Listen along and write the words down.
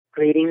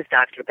Greetings,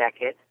 Dr.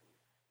 Beckett.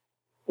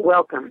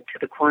 Welcome to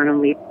the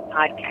Quantum Leap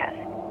Podcast.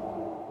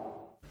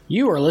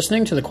 You are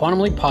listening to the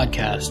Quantum Leap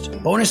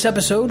Podcast. Bonus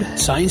episode,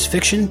 science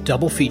fiction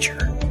double feature.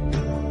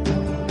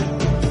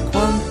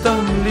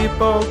 Quantum leap,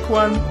 oh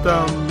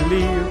quantum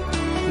leap,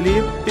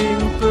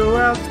 leaping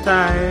throughout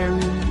time.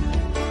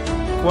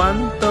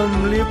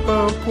 Quantum leap,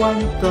 oh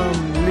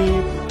quantum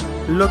leap,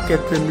 look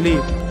at him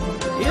leap,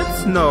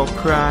 it's no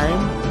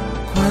crime.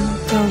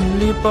 Quantum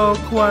leap, oh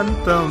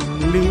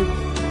quantum leap,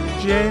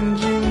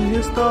 changing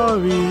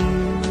history.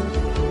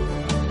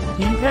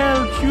 He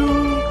helped you,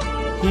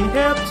 he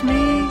helped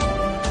me,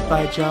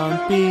 by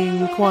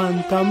jumping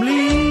quantum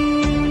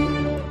leap.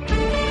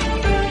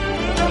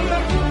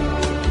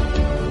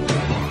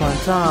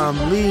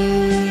 Quantum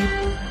leap,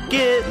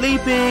 get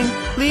leaping,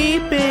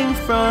 leaping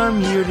from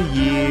year to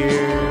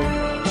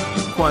year.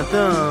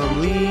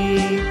 Quantum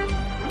leap,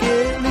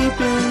 get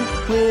leaping,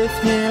 with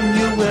him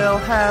you will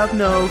have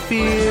no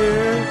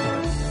fear.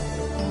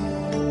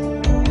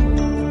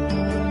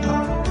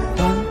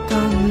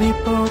 Quantum leap,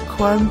 oh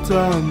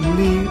quantum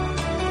leap,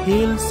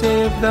 he'll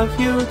save the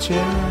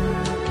future.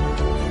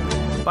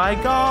 By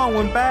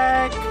going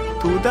back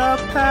to the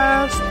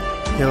past,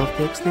 he'll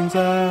fix things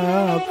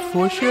up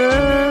for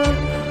sure.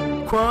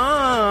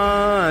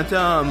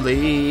 Quantum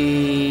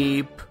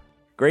Leap.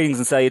 Greetings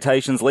and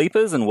salutations,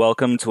 Leapers, and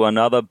welcome to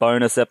another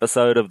bonus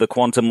episode of the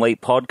Quantum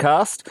Leap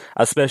Podcast,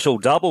 a special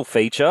double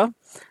feature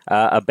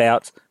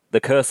about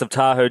the Curse of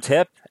Ptah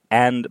Hotep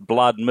and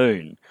Blood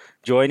Moon.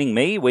 Joining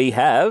me, we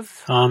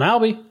have...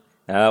 Albie.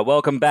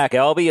 Welcome back,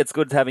 Albie. It's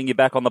good having you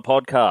back on the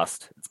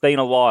podcast. It's been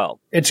a while.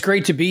 It's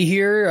great to be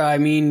here. I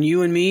mean,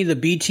 you and me, the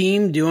B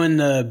team, doing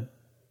the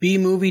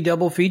B-movie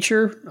double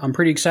feature. I'm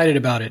pretty excited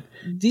about it.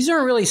 These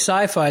aren't really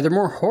sci-fi. They're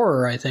more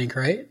horror, I think,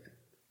 right?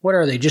 What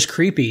are they? Just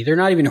creepy. They're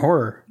not even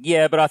horror.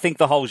 Yeah, but I think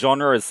the whole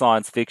genre is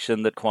science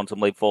fiction that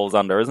Quantum Leap falls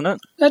under, isn't it?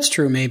 That's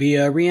true, maybe.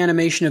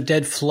 Reanimation of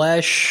dead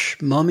flesh,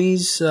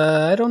 mummies,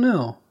 I don't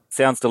know.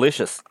 Sounds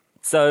delicious.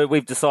 So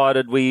we've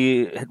decided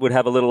we would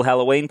have a little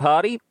Halloween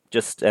party,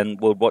 and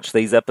we'll watch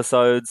these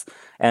episodes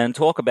and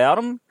talk about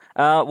them.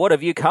 What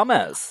have you come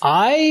as?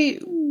 I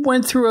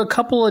went through a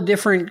couple of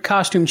different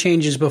costume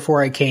changes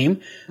before I came.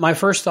 My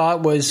first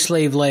thought was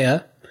Slave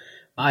Leia.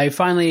 I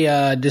finally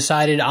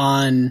decided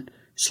on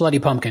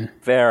Slutty Pumpkin.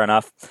 Fair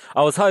enough.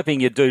 I was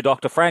hoping you'd do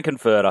Dr.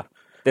 Frankenfurter.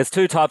 There's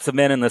two types of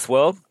men in this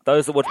world,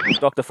 those that would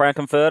Dr.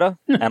 Frankenfurter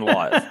and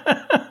liars.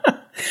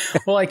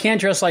 Well, I can't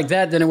dress like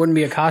that, then it wouldn't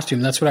be a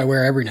costume. That's what I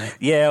wear every night.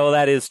 Yeah, well,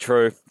 that is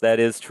true. That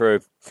is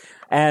true.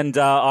 And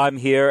I'm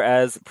here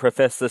as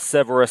Professor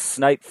Severus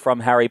Snape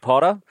from Harry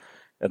Potter,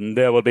 and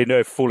there will be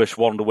no foolish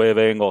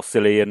wand-waving or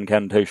silly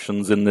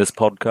incantations in this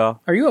podcast.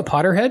 Are you a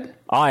Potterhead?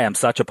 I am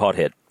such a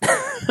pothead.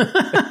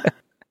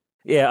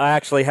 Yeah, I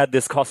actually had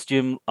this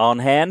costume on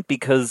hand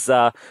because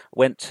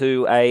went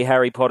to a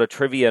Harry Potter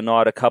trivia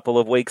night a couple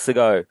of weeks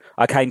ago.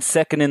 I came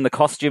second in the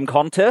costume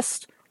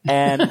contest,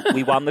 and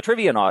we won the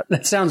trivia night.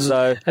 That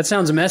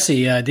sounds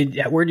messy.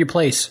 Where'd you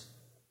place?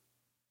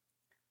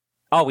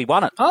 Oh, we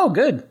won it. Oh,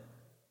 good.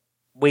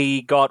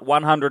 We got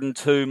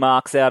 102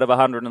 marks out of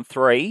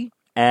 103,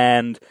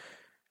 and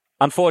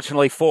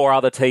unfortunately 4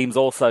 other teams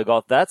also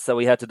got that, so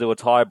we had to do a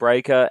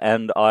tiebreaker,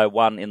 and I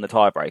won in the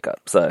tiebreaker.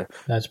 So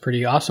that's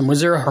pretty awesome.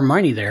 Was there a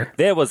Hermione there?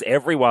 There was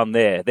everyone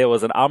there. There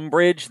was an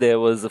Umbridge, there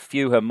was a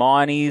few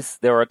Hermiones,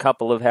 there were a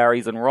couple of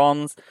Harrys and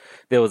Rons,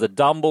 there was a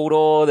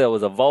Dumbledore, there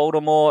was a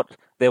Voldemort,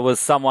 there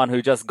was someone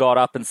who just got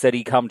up and said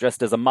he come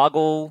dressed as a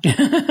Muggle.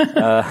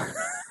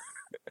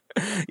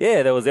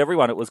 Yeah, there was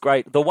everyone. It was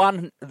great.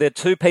 The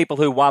 2 people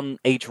who won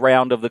each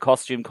round of the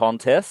costume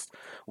contest,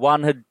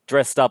 one had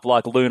dressed up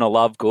like Luna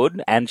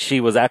Lovegood, and she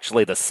was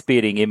actually the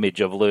spitting image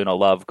of Luna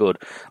Lovegood,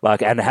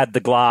 and had the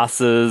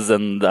glasses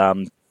and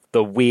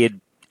the weird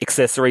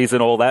accessories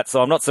and all that.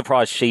 So I'm not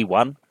surprised she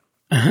won.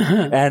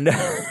 and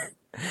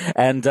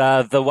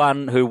the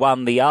one who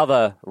won the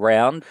other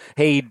round,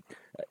 he'd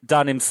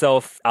done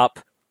himself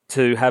up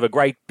to have a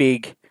great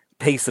big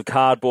piece of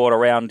cardboard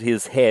around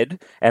his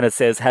head, and it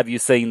says, "Have you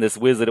seen this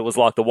wizard?" It was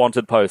like the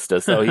Wanted poster,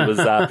 so he was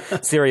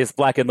Sirius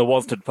Black in the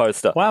Wanted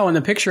poster. Wow, and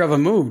the picture of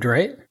him moved,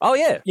 right? Oh,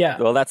 yeah. Yeah.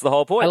 Well, that's the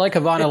whole point. I like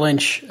Ivana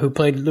Lynch, who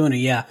played Luna,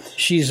 yeah.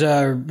 She's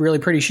really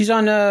pretty. She's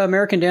on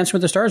American Dancing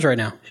with the Stars right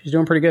now. She's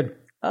doing pretty good.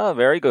 Oh,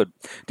 very good.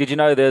 Did you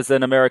know there's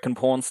an American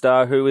porn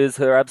star who is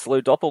her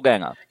absolute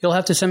doppelganger? You'll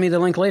have to send me the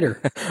link later.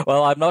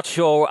 Well, I'm not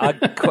sure.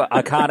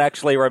 I can't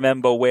actually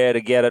remember where to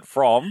get it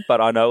from,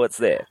 but I know it's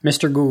there.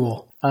 Mr.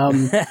 Google.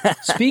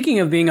 Speaking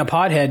of being a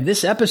pothead,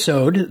 this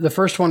episode, the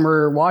first one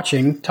we're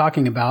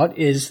talking about,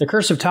 is The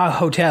Curse of Ptah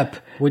Hotep,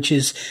 which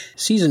is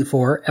Season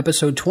 4,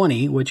 Episode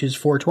 20, which is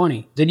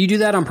 420. Did you do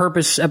that on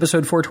purpose,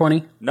 Episode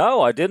 420?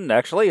 No, I didn't,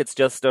 actually. It's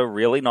just a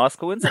really nice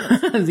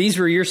coincidence. These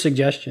were your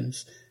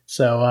suggestions.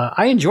 So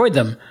I enjoyed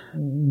them.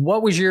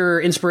 What was your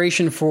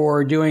inspiration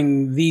for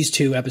doing these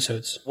 2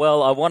 episodes?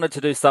 Well, I wanted to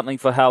do something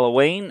for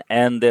Halloween,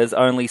 and there's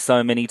only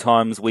so many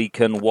times we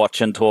can watch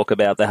and talk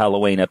about the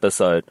Halloween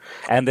episode.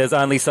 And there's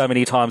only so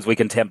many times we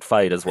can tempt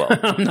fate as well.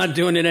 I'm not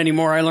doing it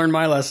anymore. I learned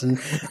my lesson.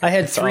 I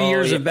had 3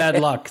 years of bad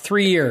luck.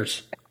 3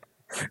 years.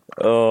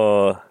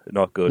 Oh,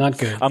 not good. Not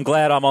good. I'm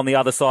glad I'm on the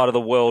other side of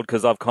the world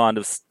because I've kind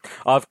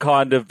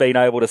of been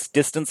able to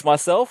distance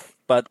myself.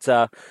 But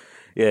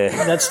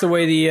yeah, that's the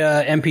way the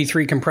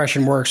MP3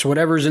 compression works.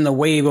 Whatever's in the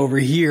wave over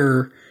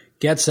here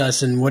gets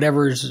us, and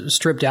whatever's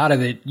stripped out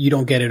of it, you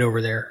don't get it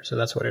over there. So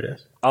that's what it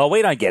is. Oh,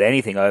 we don't get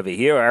anything over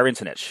here. Our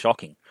internet's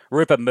shocking.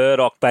 Rupert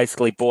Murdoch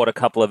basically bought a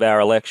couple of our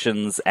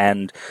elections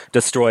and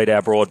destroyed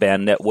our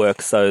broadband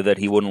network so that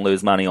he wouldn't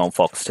lose money on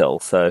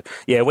Foxtel. So,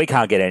 yeah, we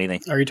can't get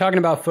anything. Are you talking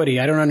about footy?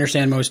 I don't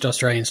understand most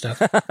Australian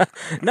stuff.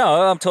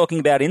 No, I'm talking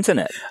about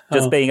internet.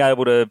 Just being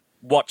able to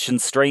watch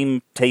and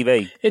stream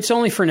TV. It's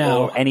only for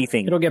now. Or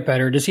anything. It'll get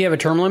better. Does he have a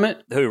term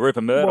limit? Who,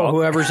 Rupert Murdoch? Well,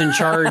 whoever's in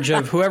charge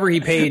of whoever he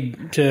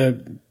paid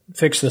to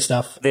fix the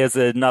stuff. There's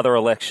another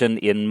election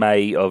in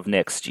May of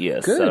next year.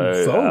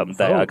 Good. So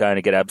they are going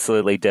to get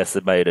absolutely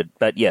decimated.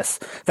 But yes,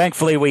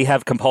 thankfully we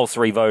have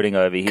compulsory voting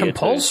over here.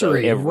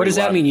 Compulsory? Too, so what does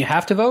that mean? You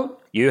have to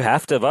vote? You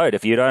have to vote.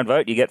 If you don't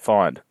vote, you get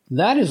fined.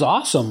 That is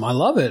awesome. I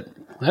love it.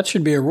 That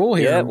should be a rule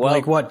here. Yeah, well,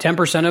 like what,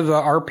 10% of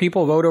our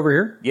people vote over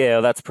here?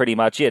 Yeah, that's pretty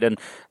much it. And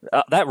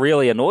that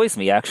really annoys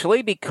me,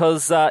 actually,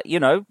 because,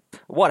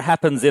 what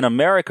happens in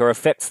America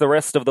affects the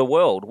rest of the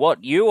world.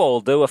 What you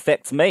all do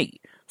affects me.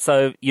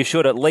 So you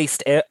should at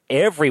least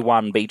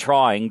everyone be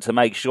trying to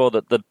make sure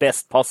that the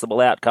best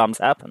possible outcomes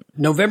happen.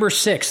 November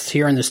 6th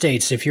here in the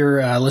States, if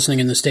you're listening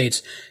in the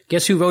States,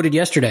 guess who voted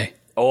yesterday?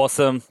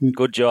 Awesome.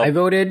 Good job. I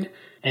voted,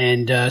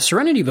 and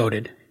Serenity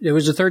voted. It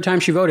was the third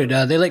time she voted.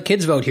 They let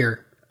kids vote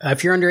here.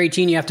 If you're under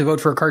 18, you have to vote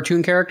for a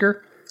cartoon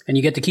character, and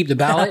you get to keep the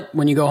ballot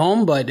when you go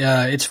home, but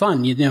it's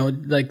fun.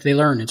 Like they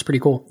learn. It's pretty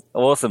cool.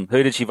 Awesome.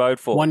 Who did she vote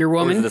for? Wonder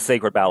Woman. Or was it a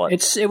secret ballot?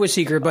 It was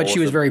secret, but She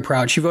was very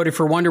proud. She voted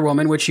for Wonder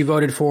Woman, which she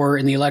voted for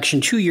in the election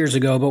 2 years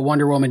ago, but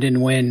Wonder Woman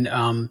didn't win.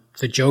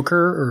 The Joker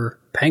or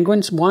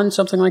Penguins won,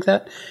 something like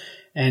that.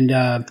 And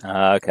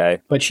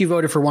okay. But she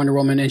voted for Wonder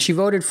Woman, and she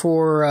voted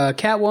for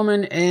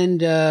Catwoman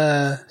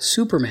and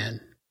Superman.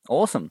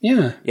 Awesome.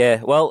 Yeah.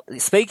 Yeah. Well,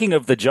 speaking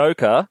of the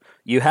Joker,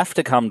 you have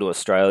to come to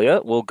Australia.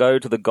 We'll go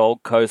to the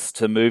Gold Coast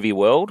to Movie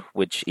World,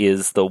 which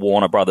is the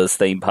Warner Brothers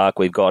theme park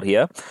we've got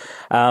here.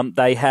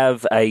 They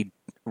have a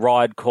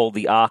ride called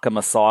the Arkham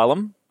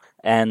Asylum.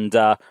 And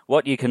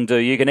what you can do,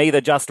 you can either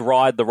just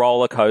ride the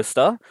roller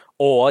coaster,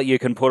 or you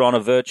can put on a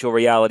virtual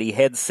reality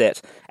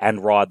headset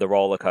and ride the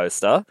roller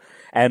coaster.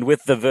 And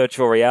with the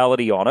virtual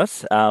reality on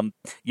it,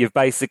 you've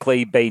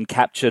basically been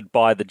captured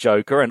by the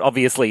Joker, and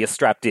obviously you're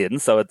strapped in,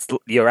 so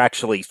you're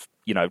actually,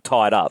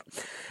 tied up.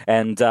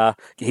 And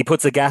he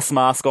puts a gas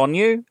mask on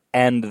you,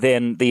 and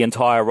then the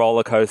entire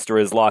roller coaster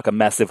is like a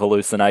massive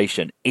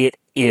hallucination. It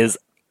is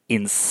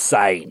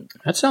insane.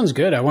 That sounds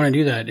good. I want to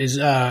do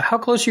that. How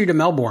close are you to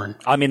Melbourne?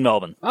 I'm in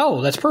Melbourne.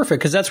 Oh, that's perfect,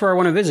 because that's where I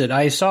want to visit.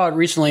 I saw it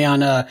recently on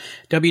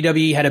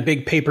WWE had a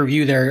big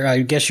pay-per-view there.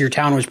 I guess your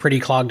town was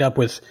pretty clogged up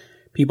with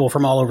people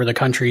from all over the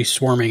country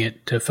swarming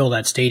it to fill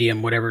that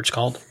stadium, whatever it's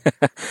called.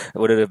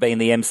 Would it have been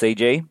the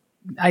MCG?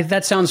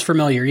 That sounds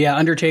familiar. Yeah,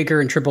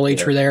 Undertaker and Triple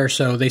H were there,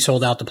 so they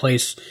sold out the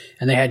place,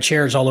 and they had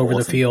chairs all over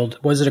the field.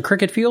 Was it a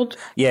cricket field?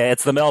 Yeah,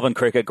 it's the Melbourne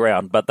Cricket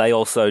Ground, but they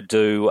also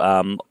do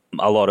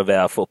a lot of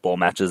our football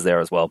matches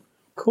there as well.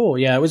 Cool.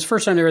 Yeah, it was the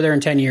first time they were there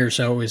in 10 years,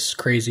 so it was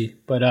crazy.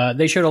 But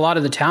they showed a lot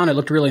of the town. It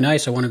looked really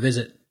nice. I want to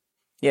visit.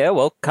 Yeah,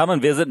 well, come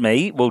and visit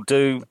me. We'll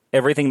do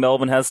everything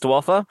Melbourne has to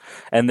offer,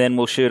 and then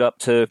we'll shoot up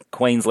to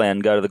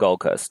Queensland, go to the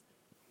Gold Coast.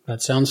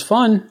 That sounds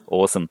fun.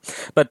 Awesome.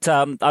 But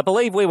I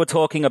believe we were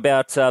talking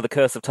about the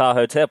Curse of Ptah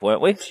Hotep,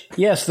 weren't we?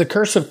 Yes, the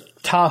Curse of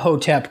Ptah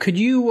Hotep. Could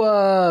you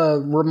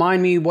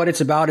remind me what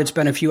it's about? It's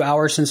been a few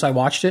hours since I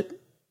watched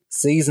it.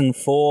 Season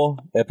 4,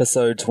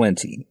 Episode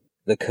 20,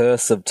 The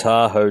Curse of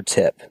Ptah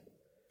Hotep.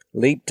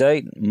 Leap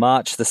date,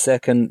 March the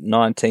 2nd,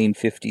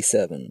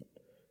 1957.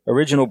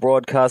 Original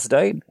broadcast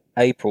date,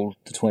 April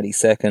the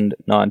 22nd,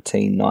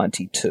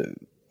 1992.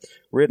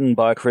 Written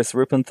by Chris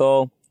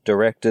Rippenthal,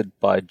 directed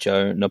by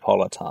Joe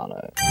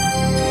Napolitano.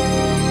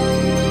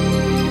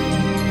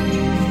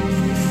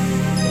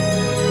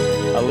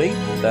 A leap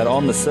that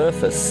on the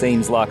surface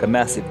seems like a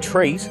massive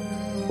treat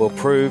will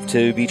prove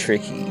to be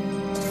tricky.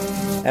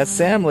 As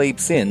Sam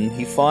leaps in,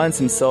 he finds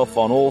himself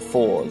on all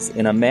fours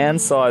in a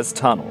man-sized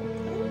tunnel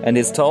and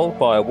is told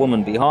by a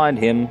woman behind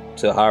him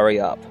to hurry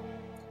up.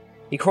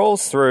 He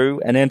crawls through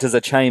and enters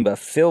a chamber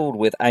filled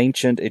with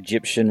ancient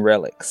Egyptian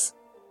relics.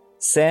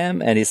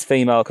 Sam and his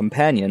female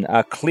companion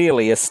are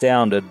clearly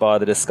astounded by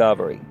the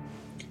discovery.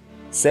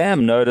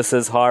 Sam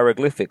notices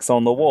hieroglyphics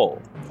on the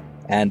wall,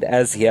 and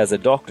as he has a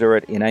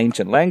doctorate in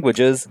ancient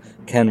languages,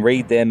 can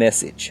read their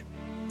message.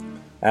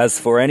 As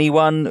for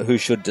anyone who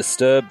should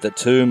disturb the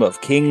tomb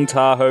of King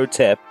Ptah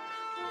Hotep,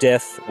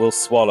 death will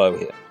swallow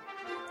him.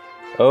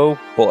 Oh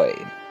boy.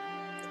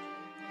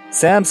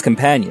 Sam's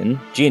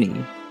companion,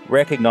 Ginny,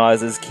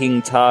 recognizes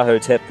King Ptah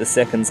Hotep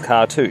II's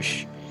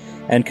cartouche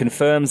and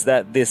confirms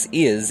that this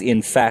is,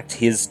 in fact,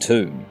 his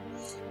tomb.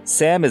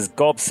 Sam is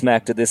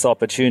gobsmacked at this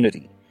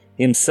opportunity,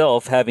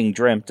 himself having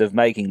dreamt of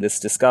making this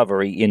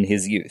discovery in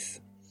his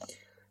youth.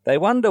 They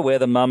wonder where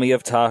the mummy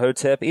of Ptah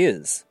Hotep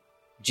is.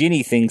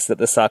 Ginny thinks that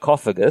the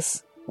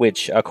sarcophagus,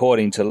 which,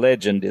 according to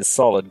legend, is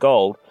solid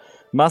gold,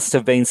 must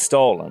have been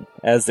stolen,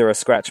 as there are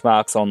scratch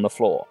marks on the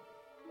floor.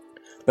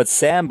 But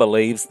Sam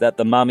believes that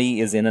the mummy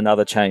is in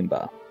another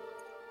chamber.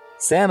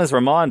 Sam is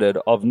reminded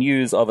of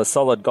news of a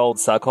solid gold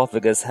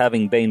sarcophagus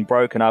having been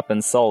broken up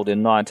and sold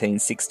in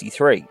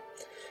 1963,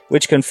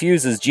 which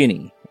confuses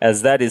Ginny,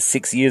 as that is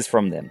 6 years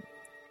from them,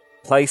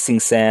 placing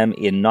Sam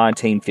in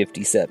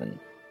 1957.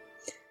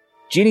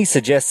 Ginny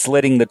suggests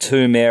letting the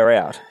tomb air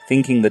out,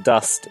 thinking the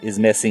dust is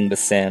messing with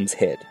Sam's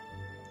head.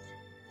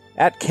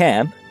 At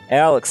camp,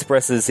 Al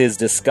expresses his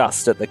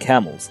disgust at the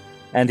camels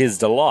and his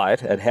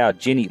delight at how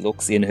Ginny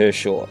looks in her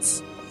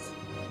shorts.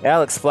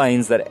 Al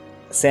explains that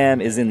Sam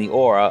is in the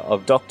aura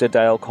of Dr.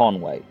 Dale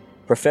Conway,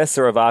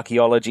 Professor of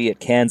Archaeology at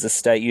Kansas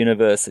State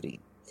University.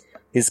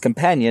 His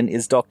companion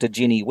is Dr.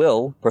 Ginny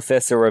Will,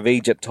 Professor of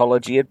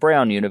Egyptology at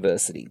Brown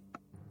University,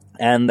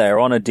 and they are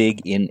on a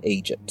dig in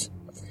Egypt.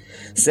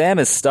 Sam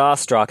is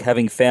starstruck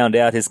having found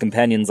out his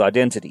companion's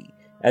identity,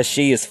 as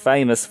she is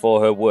famous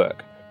for her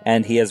work,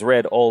 and he has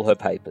read all her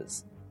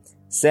papers.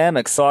 Sam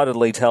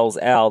excitedly tells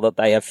Al that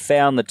they have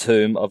found the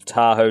tomb of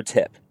Ptah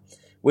Hotep,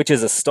 which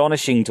is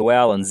astonishing to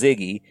Al and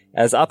Ziggy,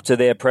 as up to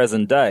their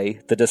present day,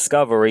 the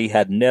discovery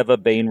had never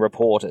been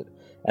reported,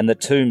 and the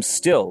tomb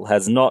still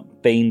has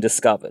not been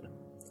discovered.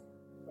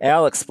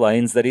 Al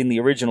explains that in the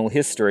original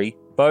history,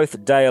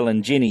 both Dale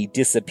and Ginny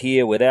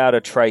disappear without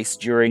a trace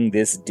during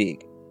this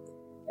dig.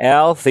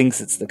 Al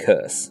thinks it's the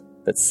curse,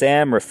 but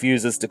Sam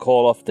refuses to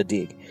call off the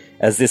dig,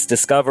 as this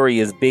discovery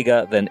is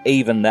bigger than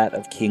even that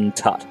of King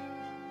Tut.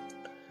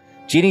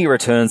 Ginny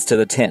returns to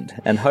the tent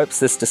and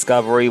hopes this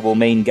discovery will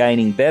mean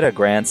gaining better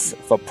grants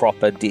for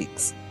proper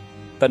digs,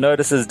 but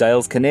notices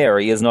Dale's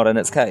canary is not in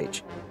its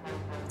cage.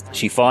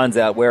 She finds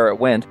out where it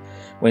went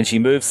when she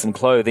moves some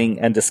clothing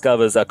and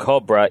discovers a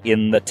cobra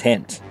in the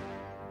tent.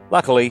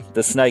 Luckily,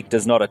 the snake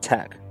does not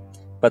attack,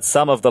 but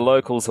some of the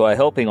locals who are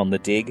helping on the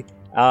dig,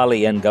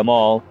 Ali and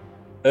Gamal,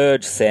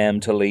 urge Sam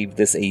to leave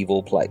this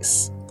evil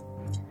place.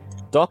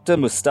 Dr.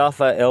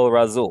 Mustafa El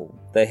Razul,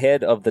 the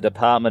head of the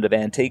Department of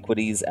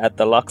Antiquities at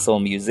the Luxor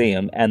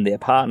Museum and their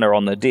partner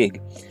on the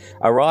dig,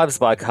 arrives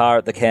by car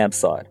at the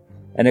campsite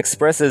and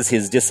expresses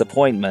his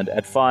disappointment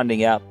at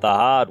finding out the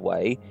hard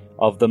way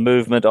of the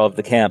movement of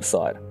the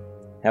campsite.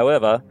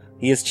 However,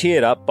 he is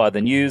cheered up by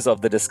the news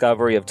of the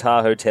discovery of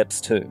Ptah Hotep's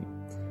tomb,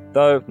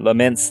 though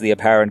laments the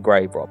apparent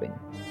grave robbing.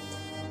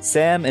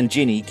 Sam and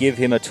Ginny give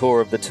him a tour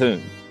of the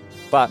tomb,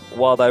 but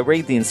while they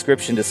read the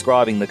inscription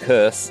describing the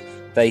curse,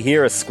 they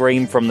hear a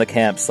scream from the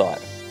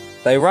campsite.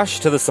 They rush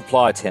to the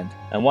supply tent,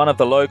 and one of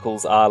the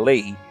locals,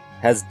 Ali,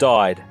 has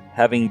died,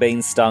 having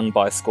been stung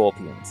by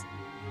scorpions.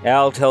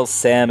 Al tells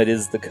Sam it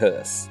is the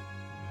curse.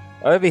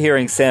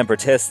 Overhearing Sam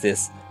protest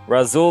this,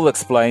 Razul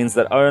explains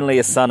that only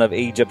a son of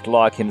Egypt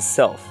like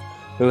himself,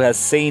 who has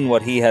seen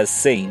what he has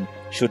seen,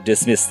 should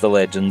dismiss the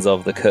legends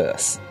of the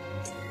curse.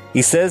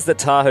 He says that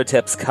Ptah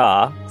Hotep's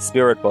car,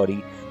 spirit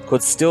body,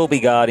 could still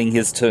be guarding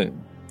his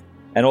tomb.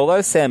 And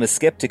although Sam is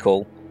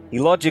skeptical, he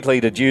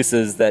logically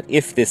deduces that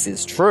if this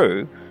is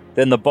true,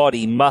 then the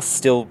body must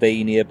still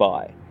be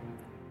nearby.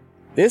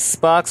 This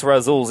sparks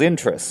Razul's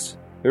interest,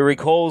 who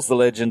recalls the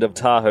legend of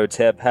Ptah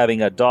Hotep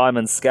having a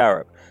diamond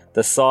scarab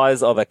the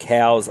size of a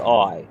cow's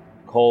eye,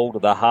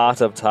 called the Heart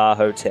of Ptah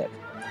Hotep,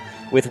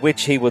 with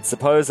which he would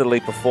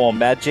supposedly perform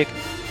magic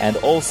and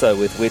also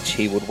with which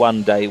he would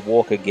one day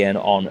walk again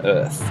on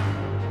Earth.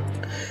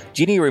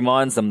 Ginny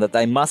reminds them that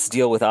they must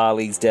deal with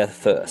Ali's death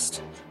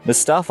first.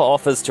 Mustafa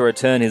offers to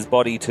return his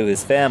body to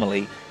his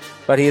family,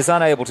 but he is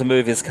unable to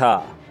move his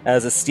car,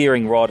 as a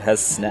steering rod has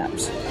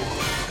snapped.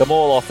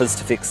 Gamal offers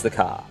to fix the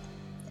car.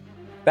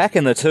 Back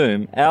in the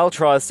tomb, Al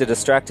tries to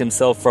distract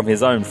himself from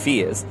his own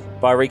fears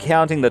by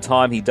recounting the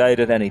time he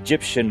dated an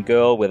Egyptian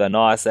girl with a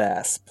nice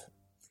asp.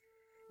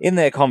 In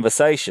their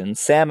conversation,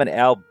 Sam and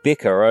Al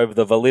bicker over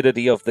the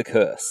validity of the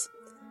curse.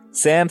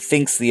 Sam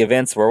thinks the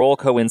events were all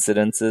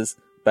coincidences,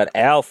 but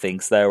Al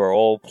thinks they were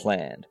all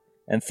planned,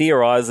 and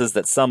theorizes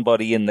that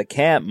somebody in the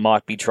camp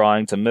might be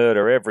trying to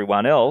murder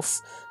everyone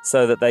else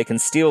so that they can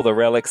steal the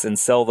relics and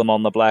sell them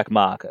on the black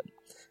market.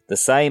 The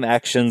same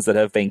actions that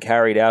have been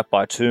carried out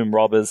by tomb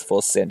robbers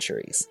for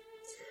centuries.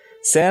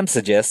 Sam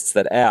suggests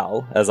that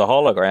Al, as a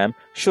hologram,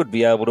 should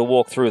be able to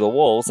walk through the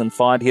walls and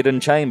find hidden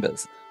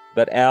chambers,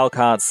 but Al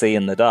can't see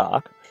in the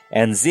dark,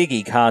 and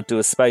Ziggy can't do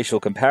a spatial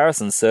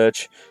comparison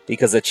search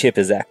because a chip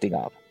is acting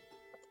up.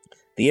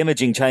 The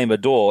imaging chamber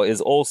door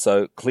is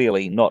also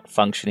clearly not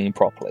functioning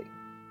properly.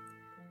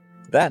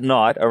 That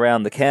night,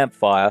 around the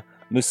campfire,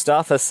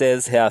 Mustafa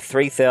says how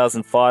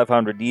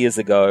 3,500 years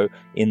ago,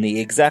 in the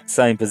exact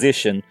same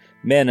position,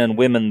 men and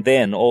women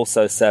then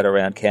also sat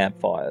around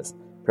campfires,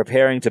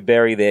 preparing to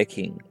bury their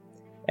king,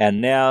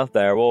 and now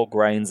they are all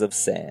grains of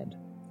sand.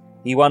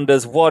 He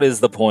wonders what is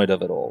the point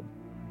of it all.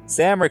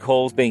 Sam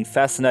recalls being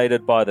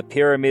fascinated by the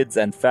pyramids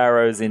and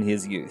pharaohs in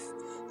his youth,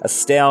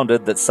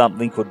 astounded that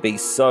something could be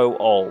so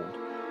old,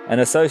 and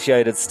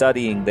associated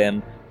studying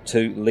them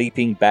to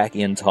leaping back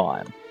in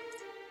time.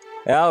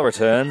 Al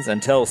returns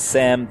and tells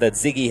Sam that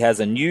Ziggy has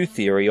a new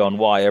theory on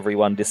why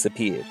everyone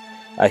disappeared.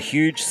 A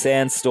huge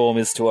sandstorm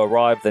is to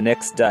arrive the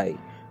next day,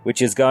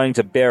 which is going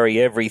to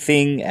bury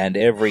everything and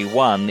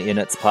everyone in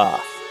its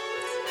path.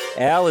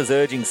 Al is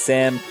urging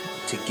Sam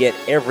to get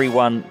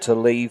everyone to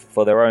leave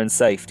for their own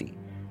safety,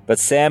 but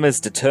Sam is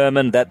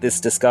determined that this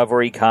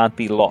discovery can't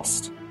be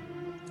lost.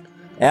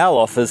 Al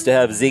offers to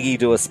have Ziggy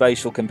do a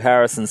spatial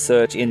comparison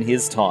search in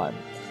his time,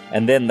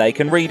 and then they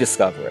can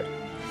rediscover it.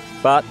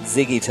 But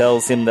Ziggy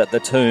tells him that the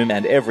tomb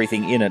and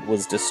everything in it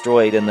was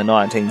destroyed in the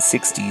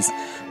 1960s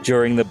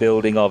during the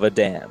building of a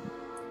dam.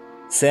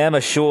 Sam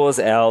assures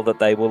Al that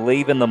they will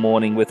leave in the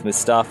morning with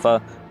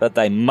Mustafa, but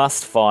they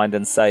must find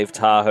and save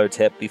Ptah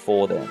Hotep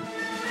before then.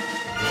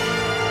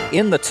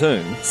 In the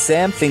tomb,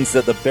 Sam thinks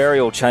that the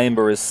burial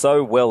chamber is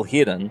so well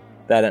hidden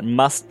that it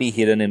must be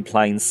hidden in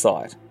plain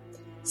sight,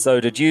 so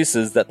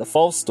deduces that the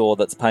false door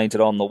that's painted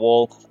on the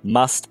wall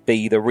must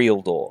be the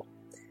real door.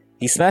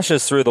 He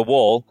smashes through the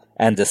wall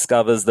and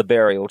discovers the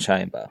burial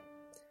chamber.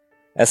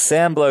 As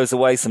Sam blows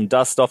away some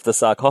dust off the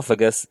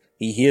sarcophagus,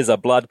 he hears a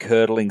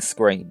blood-curdling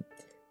scream.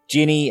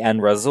 Ginny and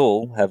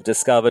Razul have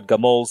discovered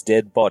Gamal's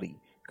dead body,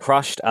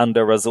 crushed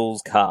under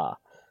Razul's car,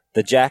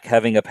 the jack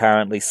having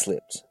apparently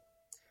slipped.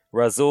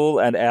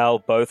 Razul and Al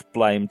both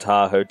blame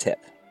Ptah Hotep.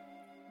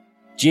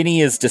 Ginny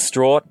is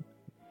distraught.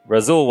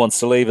 Razul wants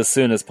to leave as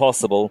soon as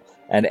possible,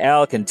 and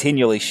Al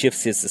continually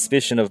shifts his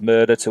suspicion of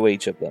murder to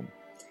each of them.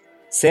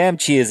 Sam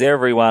cheers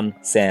everyone,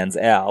 sans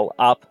Al,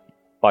 up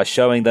by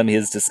showing them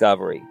his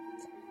discovery.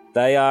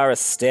 They are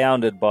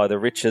astounded by the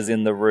riches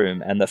in the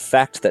room and the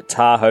fact that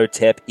Ptah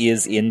Hotep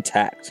is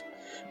intact,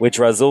 which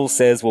Razul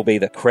says will be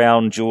the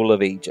crown jewel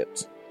of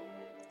Egypt.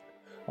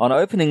 On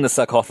opening the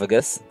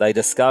sarcophagus, they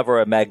discover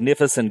a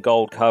magnificent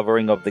gold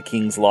covering of the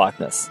king's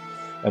likeness,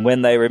 and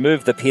when they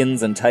remove the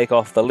pins and take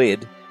off the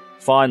lid,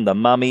 find the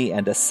mummy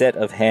and a set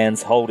of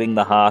hands holding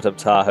the heart of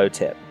Ptah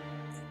Hotep.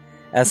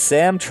 As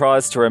Sam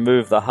tries to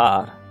remove the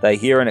heart, they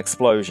hear an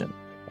explosion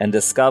and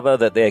discover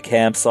that their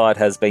campsite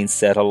has been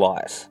set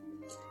alight.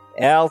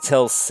 Al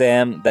tells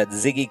Sam that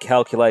Ziggy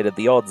calculated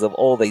the odds of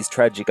all these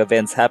tragic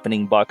events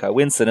happening by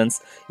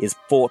coincidence is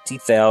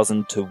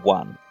 40,000 to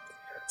 1.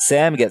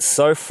 Sam gets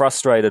so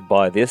frustrated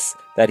by this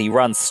that he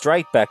runs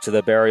straight back to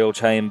the burial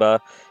chamber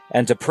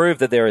and, to prove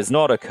that there is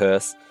not a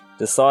curse,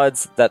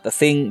 decides that the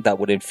thing that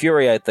would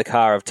infuriate the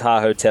car of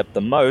Ptah Hotep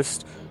the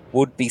most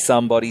would be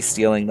somebody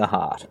stealing the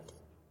heart.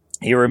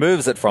 He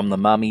removes it from the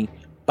mummy,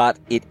 but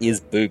it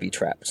is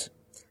booby-trapped.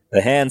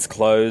 The hands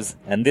close,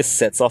 and this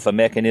sets off a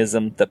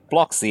mechanism that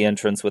blocks the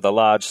entrance with a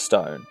large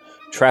stone,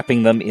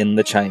 trapping them in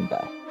the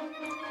chamber.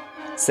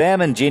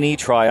 Sam and Ginny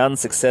try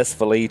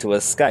unsuccessfully to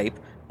escape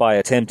by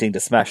attempting to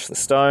smash the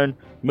stone,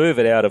 move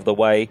it out of the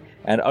way,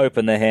 and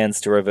open their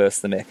hands to reverse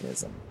the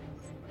mechanism.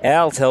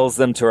 Al tells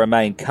them to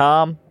remain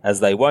calm,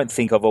 as they won't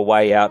think of a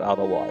way out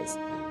otherwise,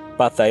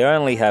 but they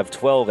only have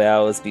 12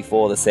 hours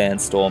before the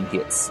sandstorm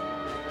hits.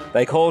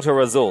 They call to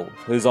Razul,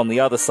 who's on the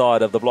other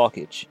side of the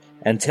blockage,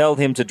 and tell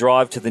him to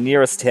drive to the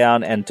nearest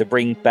town and to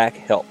bring back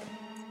help.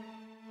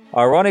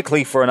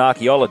 Ironically for an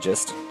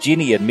archaeologist,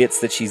 Ginny admits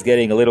that she's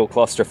getting a little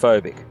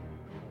claustrophobic,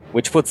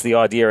 which puts the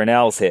idea in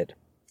Al's head.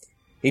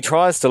 He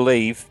tries to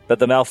leave, but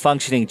the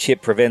malfunctioning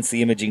chip prevents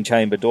the imaging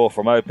chamber door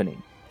from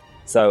opening,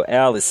 so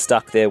Al is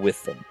stuck there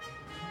with them.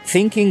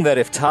 Thinking that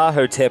if Ptah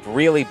Hotep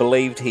really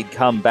believed he'd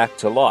come back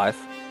to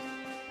life,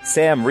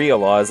 Sam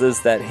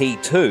realises that he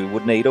too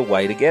would need a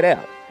way to get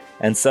out,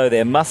 and so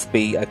there must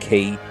be a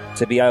key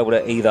to be able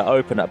to either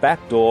open a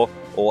back door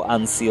or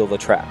unseal the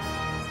trap.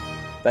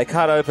 They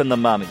cut open the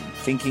mummy,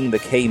 thinking the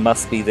key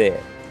must be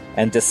there,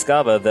 and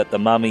discover that the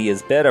mummy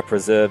is better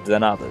preserved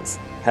than others,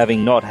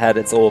 having not had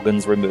its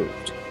organs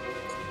removed.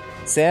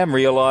 Sam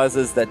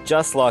realises that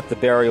just like the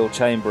burial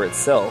chamber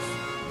itself,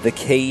 the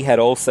key had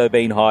also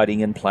been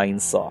hiding in plain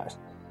sight.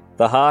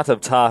 The heart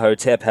of Ptah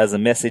Hotep has a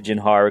message in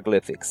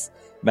hieroglyphics: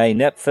 "May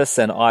Nephthys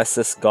and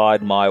Isis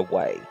guide my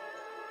way."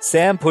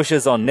 Sam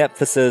pushes on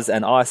Nephthys's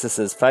and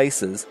Isis's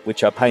faces,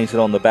 which are painted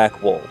on the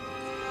back wall.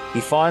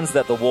 He finds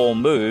that the wall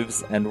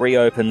moves and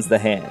reopens the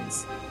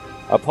hands.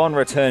 Upon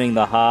returning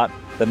the heart,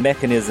 the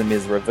mechanism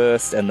is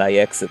reversed and they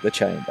exit the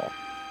chamber.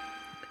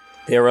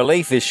 Their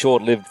relief is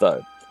short-lived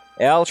though.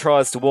 Al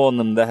tries to warn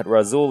them that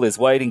Razul is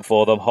waiting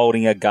for them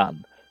holding a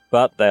gun,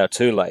 but they are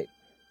too late.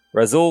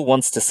 Razul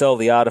wants to sell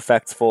the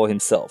artifacts for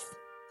himself.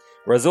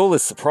 Razul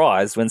is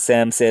surprised when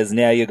Sam says,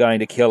 "Now you're going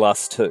to kill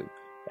us too,"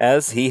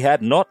 as he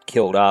had not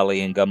killed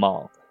Ali and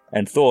Gamal,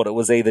 and thought it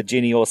was either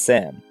Ginny or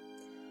Sam.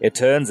 It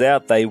turns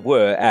out they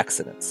were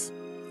accidents.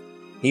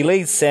 He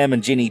leads Sam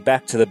and Ginny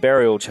back to the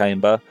burial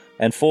chamber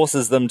and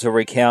forces them to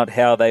recount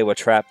how they were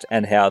trapped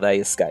and how they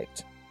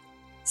escaped.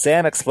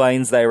 Sam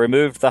explains they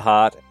removed the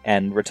heart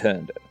and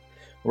returned it.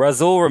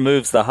 Razul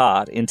removes the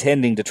heart,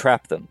 intending to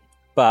trap them,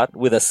 but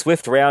with a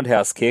swift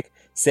roundhouse kick,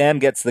 Sam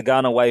gets the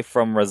gun away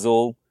from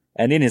Razul,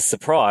 and in his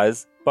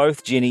surprise,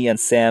 both Ginny and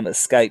Sam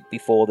escape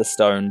before the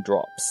stone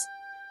drops.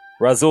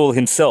 Razul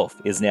himself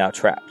is now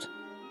trapped.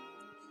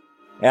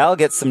 Al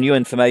gets some new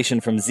information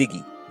from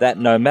Ziggy, that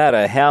no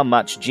matter how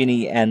much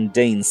Ginny and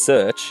Dean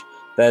search,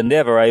 they're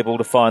never able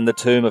to find the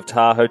tomb of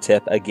Ptah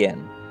Hotep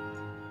again.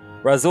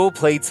 Razul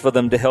pleads for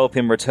them to help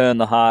him return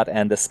the heart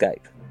and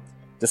escape.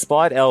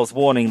 Despite Al's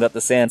warning that the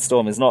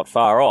sandstorm is not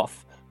far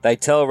off, they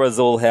tell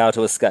Razul how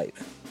to escape.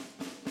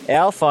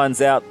 Al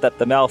finds out that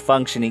the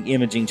malfunctioning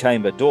imaging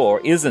chamber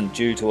door isn't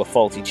due to a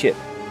faulty chip,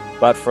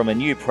 but from a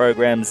new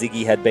program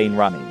Ziggy had been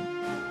running.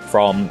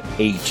 From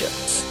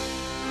Egypt.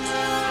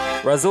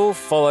 Razul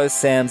follows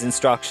Sam's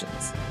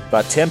instructions,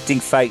 but tempting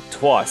fate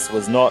twice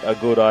was not a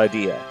good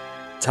idea.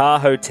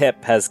 Ptah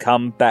Hotep has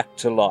come back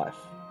to life.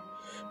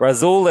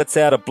 Razul lets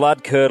out a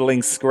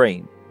blood-curdling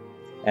scream,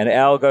 and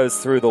Al goes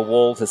through the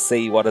wall to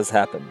see what has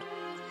happened.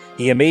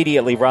 He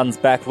immediately runs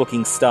back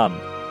looking stunned.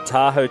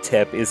 Ptah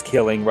Hotep is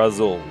killing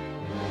Razul.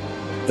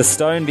 The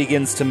stone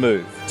begins to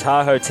move.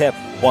 Ptah Hotep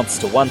wants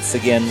to once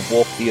again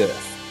walk the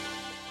earth.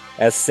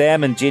 As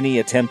Sam and Ginny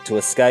attempt to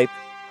escape,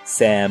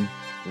 Sam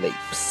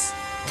leaps.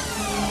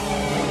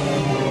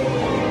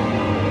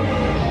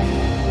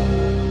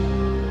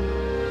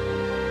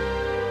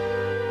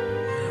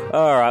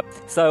 Alright,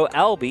 so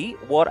Albie,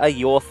 what are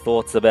your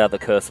thoughts about the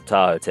Curse of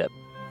Ptah Hotep?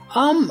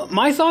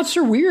 My thoughts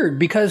are weird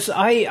because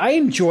I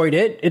enjoyed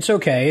it. It's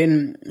okay,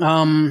 and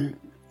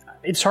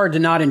it's hard to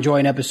not enjoy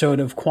an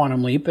episode of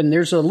Quantum Leap, and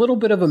there's a little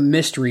bit of a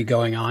mystery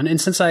going on. And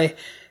since I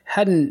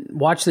hadn't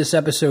watched this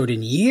episode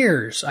in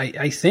years,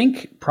 I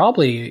think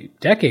probably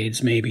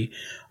decades maybe,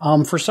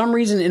 for some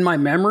reason in my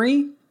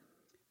memory,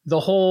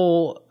 the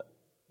whole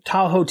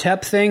Ptah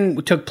Hotep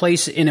thing took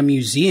place in a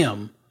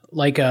museum,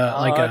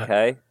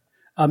 Okay.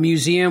 A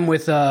museum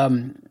with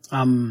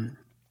an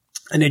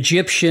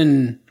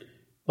Egyptian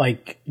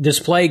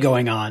display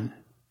going on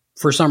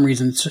for some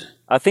reason.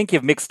 I think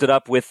you've mixed it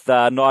up with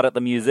Night at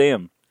the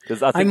Museum,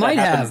 because I think that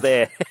happens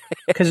there.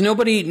 Because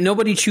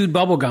nobody chewed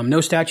bubblegum.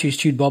 No statues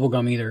chewed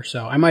bubblegum either,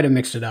 so I might have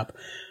mixed it up.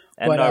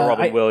 And but, no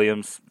Robin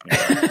Williams.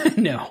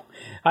 No.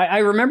 I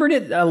remembered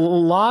it a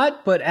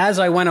lot, but as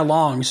I went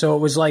along, so it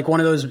was like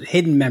one of those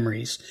hidden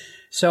memories.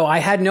 So I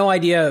had no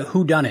idea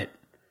who done it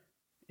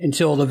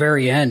until the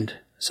very end.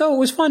 So it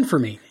was fun for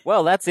me.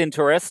 Well, that's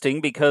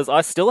interesting because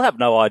I still have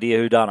no idea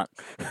who done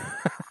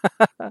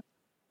it.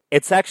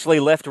 It's actually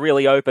left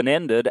really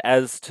open-ended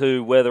as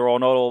to whether or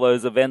not all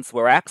those events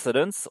were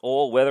accidents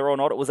or whether or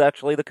not it was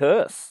actually the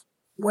curse.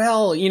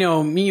 Well,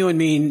 you and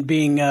me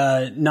being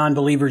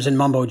non-believers in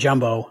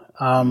mumbo-jumbo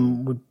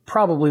would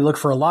probably look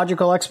for a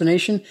logical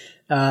explanation.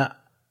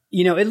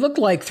 It looked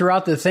like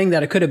throughout the thing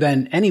that it could have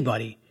been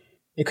anybody.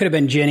 It could have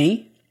been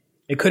Ginny.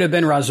 It could have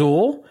been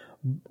Razul.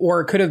 Or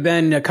it could have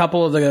been a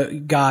couple of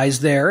the guys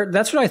there.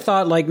 That's what I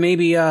thought,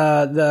 maybe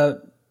the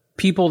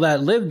people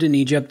that lived in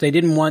Egypt, they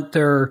didn't want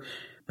their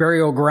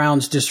burial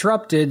grounds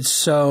disrupted,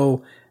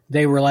 so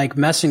they were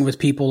messing with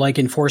people,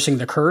 enforcing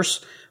the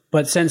curse.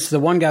 But since the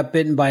one got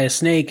bitten by a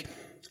snake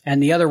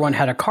and the other one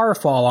had a car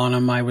fall on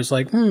him, I was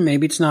like,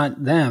 maybe it's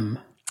not them.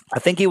 I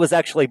think he was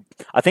actually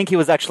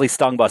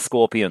stung by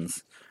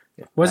scorpions.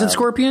 Was it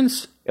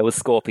scorpions? It was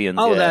scorpions.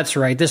 Oh, yeah. That's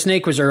right. The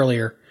snake was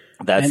earlier.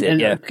 That's it,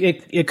 yeah.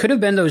 It could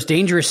have been those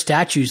dangerous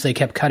statues they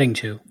kept cutting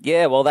to.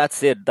 Yeah, well,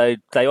 that's it. They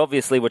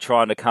obviously were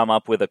trying to come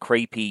up with a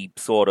creepy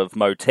sort of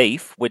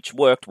motif, which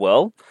worked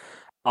well.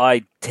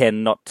 I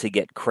tend not to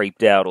get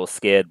creeped out or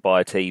scared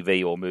by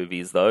TV or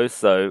movies, though.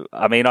 So,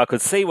 I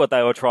could see what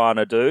they were trying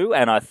to do,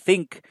 and I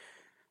think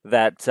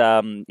that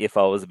if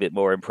I was a bit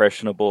more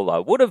impressionable, I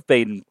would have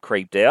been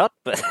creeped out,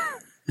 but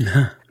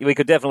we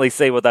could definitely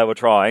see what they were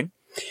trying.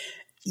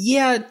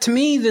 Yeah, to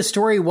me, the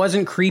story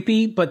wasn't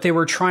creepy, but they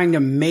were trying to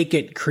make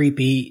it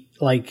creepy,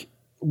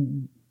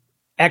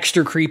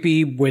 extra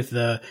creepy with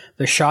the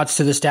shots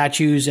to the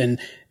statues and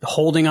the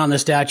holding on the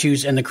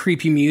statues and the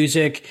creepy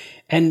music.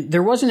 And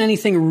there wasn't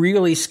anything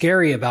really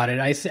scary about it.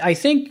 I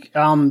think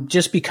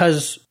just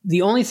because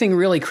the only thing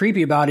really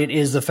creepy about it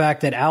is the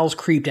fact that Al's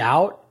creeped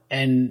out,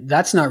 and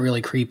that's not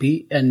really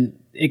creepy. And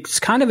it's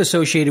kind of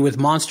associated with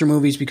monster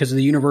movies because of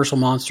the Universal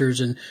monsters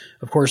and,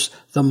 of course,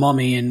 The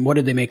Mummy. And what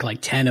did they make,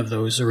 10 of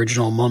those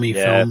original Mummy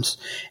films?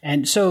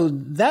 And so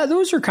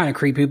those are kind of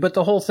creepy. But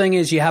the whole thing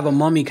is you have a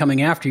mummy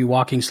coming after you,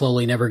 walking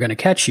slowly, never going to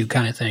catch you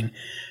kind of thing.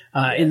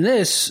 In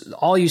this,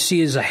 all you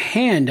see is a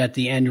hand at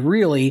the end,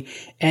 really.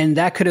 And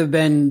that could have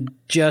been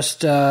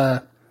just,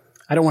 I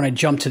don't want to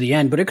jump to the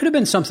end, but it could have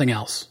been something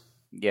else.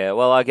 Yeah,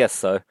 well, I guess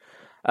so.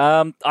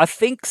 I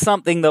think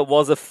something that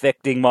was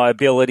affecting my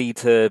ability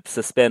to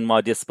suspend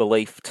my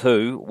disbelief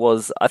too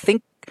was I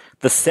think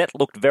the set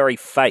looked very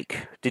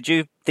fake. Did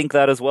you think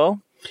that as well?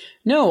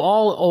 No,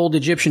 all old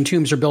Egyptian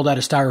tombs are built out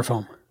of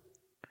styrofoam.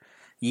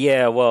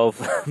 Yeah, well,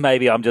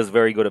 maybe I'm just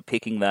very good at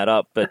picking that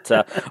up. But,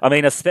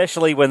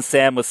 especially when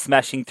Sam was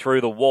smashing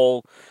through the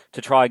wall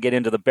to try and get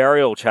into the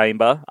burial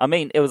chamber,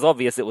 it was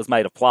obvious it was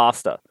made of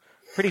plaster.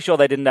 Pretty sure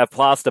they didn't have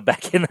plaster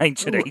back in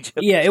ancient Egypt.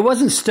 Yeah, it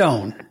wasn't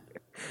stone.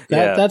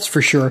 That's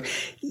for sure.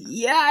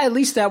 Yeah, at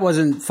least that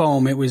wasn't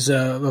foam. It was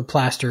a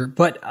plaster.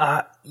 But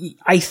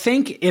I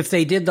think if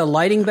they did the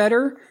lighting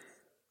better,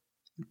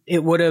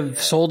 it would have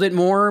sold it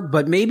more.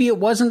 But maybe it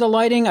wasn't the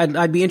lighting.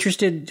 I'd be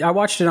interested. I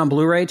watched it on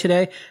Blu-ray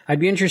today. I'd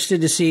be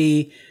interested to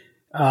see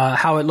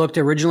how it looked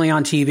originally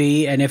on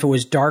TV and if it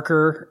was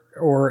darker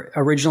or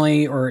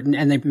originally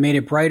and they made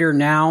it brighter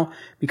now.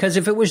 Because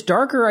if it was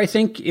darker, I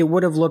think it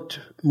would have looked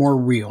more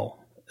real.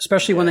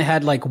 especially when they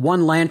had like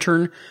one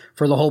lantern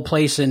for the whole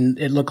place and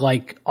it looked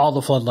like all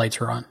the floodlights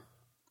were on.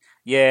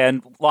 Yeah,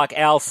 and like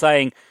Al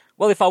saying,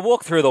 well, if I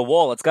walk through the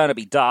wall, it's going to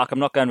be dark. I'm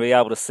not going to be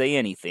able to see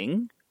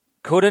anything.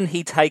 Couldn't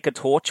he take a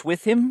torch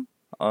with him?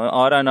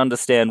 I don't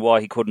understand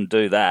why he couldn't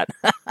do that.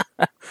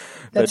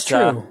 That's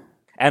true.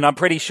 And I'm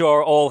pretty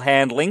sure all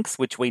hand links,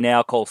 which we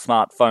now call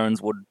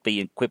smartphones, would be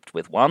equipped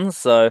with one.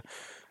 So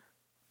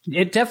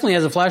it definitely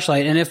has a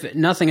flashlight. And if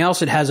nothing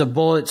else, it has a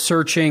bullet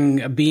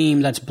searching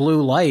beam that's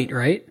blue light,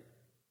 right?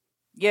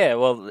 Yeah,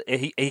 well,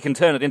 he can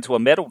turn it into a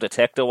metal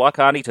detector. Why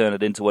can't he turn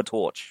it into a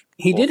torch?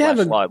 He did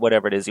have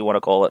whatever it is you want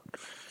to call it.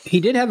 He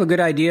did have a good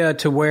idea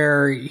to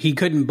where he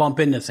couldn't bump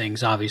into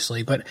things,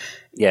 obviously, but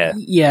yeah,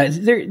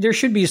 there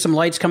should be some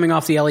lights coming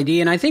off the LED,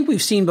 and I think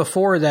we've seen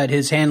before that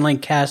his hand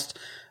link cast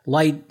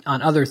light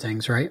on other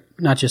things, right?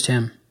 Not just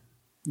him.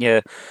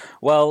 Yeah,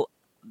 well,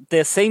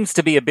 there seems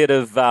to be a bit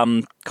of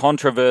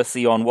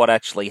controversy on what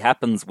actually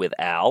happens with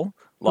Al.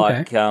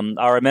 Like, okay.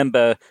 I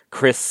remember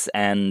Chris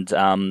and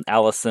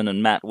Allison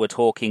and Matt were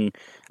talking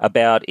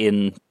about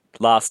in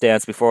Last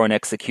Dance Before an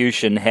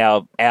Execution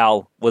how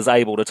Al was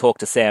able to talk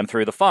to Sam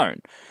through the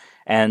phone.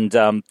 And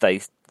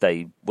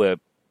they were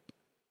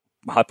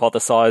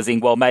hypothesizing,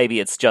 well, maybe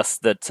it's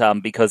just that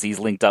because he's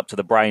linked up to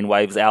the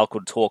brainwaves, Al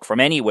could talk from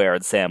anywhere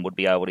and Sam would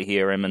be able to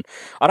hear him. And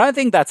I don't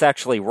think that's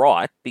actually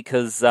right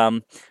because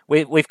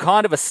we've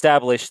kind of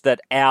established that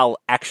Al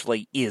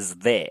actually is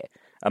there.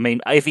 I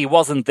mean, if he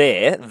wasn't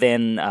there,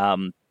 then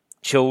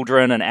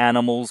children and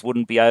animals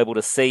wouldn't be able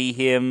to see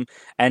him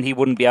and he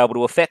wouldn't be able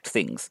to affect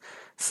things.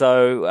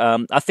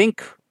 So I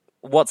think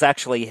what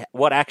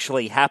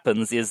actually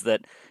happens is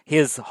that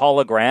his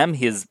hologram,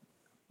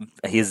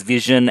 his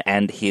vision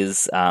and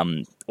his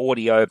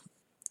audio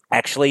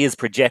actually is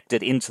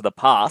projected into the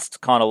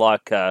past, kind of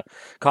like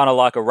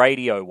a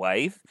radio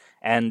wave,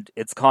 and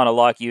it's kind of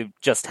like you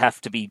just have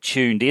to be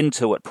tuned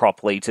into it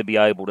properly to be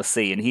able to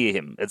see and hear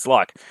him. It's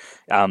like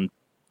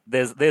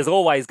there's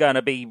always going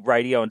to be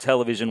radio and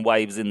television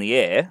waves in the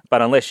air,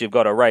 but unless you've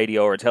got a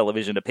radio or a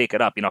television to pick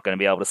it up, you're not going to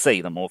be able to see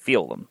them or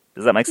feel them.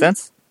 Does that make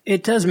sense?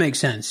 It does make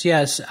sense,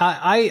 yes.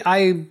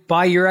 I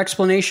buy your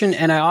explanation,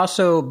 and I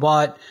also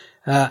bought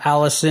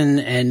Allison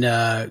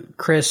and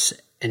Chris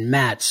and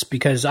Matt's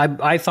because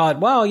I thought,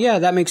 well, yeah,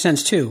 that makes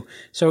sense too.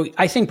 So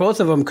I think both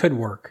of them could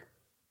work.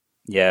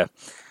 Yeah.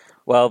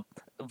 Well,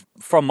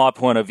 from my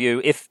point of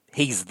view, if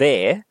he's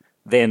there,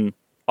 then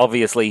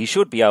obviously he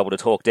should be able to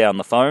talk down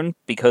the phone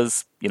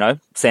because,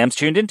 Sam's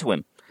tuned into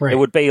him. Right. It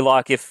would be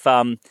like if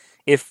I'm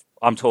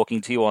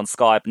talking to you on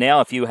Skype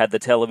now, if you had the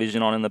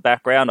television on in the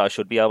background, I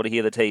should be able to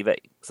hear the TV.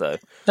 So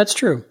that's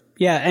true.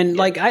 Yeah, and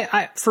like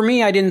for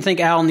me, I didn't think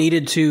Al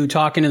needed to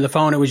talk into the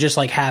phone. It was just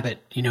like habit.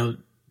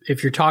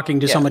 If you're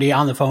talking to somebody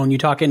on the phone, you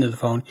talk into the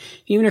phone,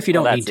 even if you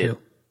don't need to.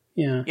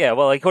 Yeah. Yeah.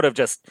 Well, he could have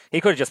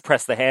just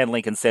pressed the hand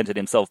link and sent it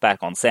himself back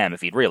on Sam if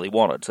he'd really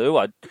wanted to.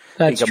 I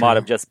think it might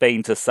have just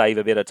been to save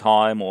a bit of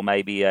time, or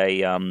maybe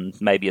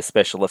a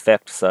special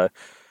effect. So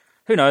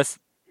who knows?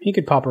 He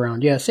could pop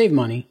around. Yeah, save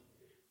money.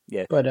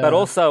 Yeah, but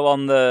also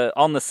on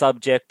the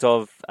subject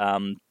of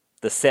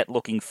the set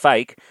looking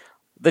fake,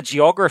 the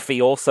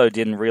geography also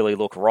didn't really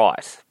look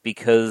right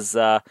because,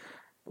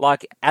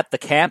 like at the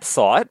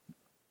campsite,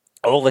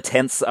 all the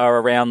tents are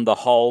around the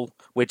hole,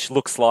 which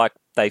looks like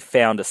they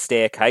found a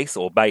staircase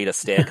or made a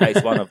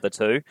staircase, one of the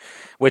two,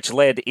 which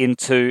led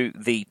into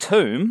the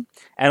tomb,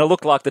 and it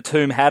looked like the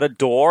tomb had a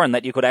door and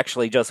that you could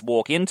actually just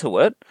walk into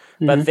it.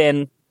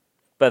 Mm-hmm.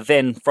 But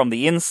then from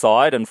the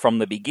inside and from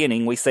the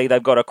beginning, we see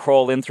they've got to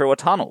crawl in through a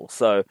tunnel.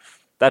 So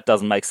that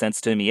doesn't make sense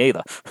to me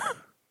either.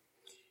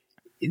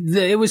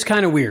 It was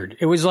kind of weird.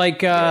 It was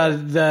like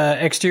the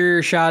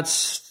exterior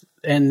shots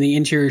and the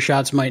interior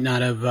shots might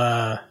not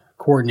have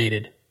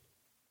coordinated.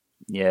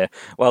 Yeah.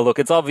 Well, look,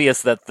 it's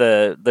obvious that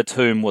the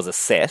tomb was a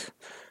set,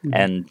 mm-hmm.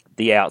 and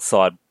the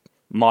outside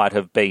might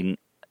have been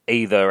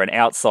either an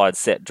outside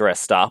set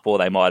dressed up, or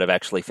they might have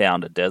actually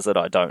found a desert.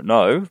 I don't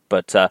know.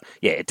 But,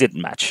 it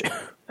didn't match.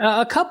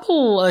 A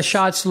couple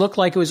shots looked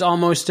like it was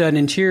almost an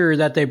interior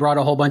that they brought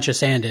a whole bunch of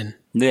sand in.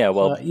 Yeah,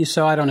 well...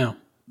 so I don't know.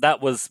 That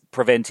was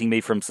preventing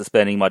me from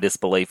suspending my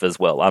disbelief as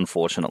well,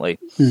 unfortunately.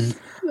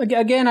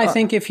 Again, I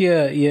think if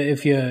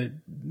you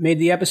made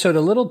the episode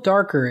a little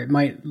darker, it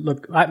might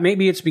look...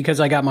 Maybe it's because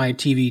I got my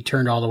TV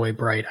turned all the way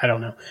bright. I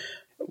don't know.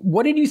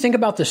 What did you think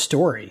about the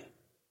story?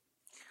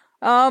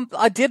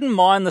 I didn't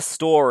mind the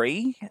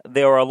story.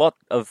 There were a lot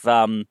of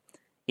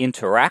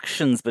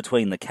interactions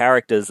between the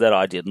characters that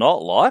I did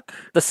not like.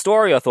 The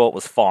story I thought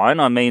was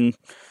fine. I mean...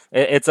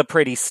 It's a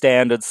pretty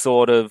standard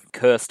sort of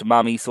cursed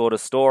mummy sort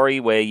of story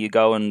where you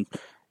go and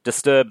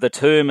disturb the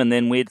tomb and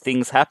then weird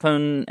things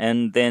happen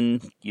and then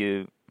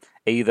you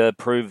either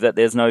prove that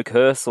there's no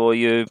curse or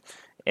you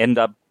end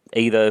up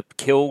either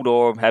killed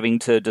or having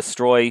to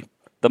destroy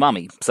the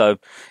mummy. So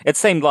it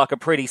seemed like a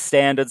pretty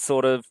standard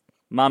sort of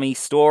mummy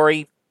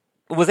story.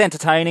 It was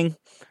entertaining.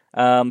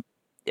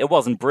 It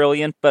wasn't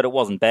brilliant, but it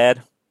wasn't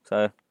bad.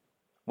 So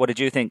what did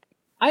you think?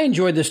 I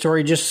enjoyed the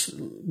story just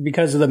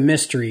because of the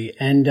mystery.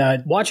 And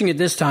watching it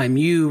this time,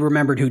 you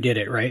remembered who did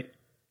it, right?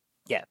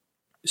 Yeah.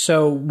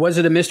 So was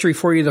it a mystery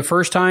for you the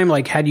first time?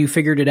 Like, had you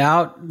figured it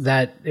out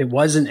that it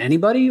wasn't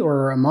anybody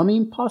or a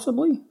mummy,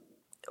 possibly?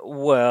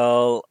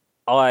 Well,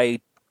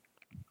 I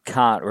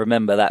can't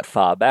remember that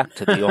far back,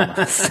 to be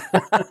honest,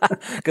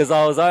 because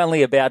I was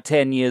only about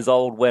 10 years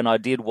old when I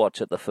did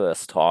watch it the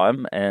first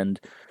time, and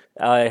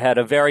I had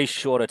a very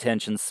short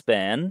attention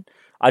span.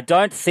 I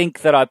don't think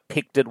that I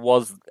picked it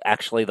was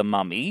actually the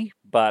mummy,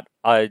 but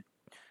I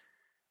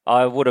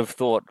would have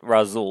thought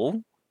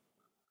Razul,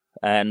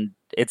 and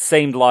it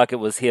seemed like it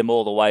was him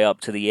all the way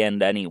up to the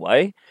end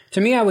anyway.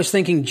 To me, I was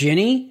thinking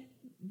Ginny,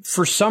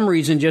 for some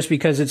reason, just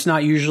because it's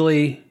not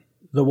usually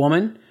the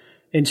woman,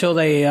 until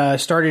they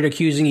started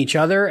accusing each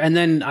other. And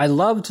then I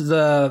loved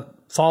the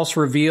false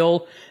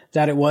reveal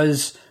that it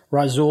was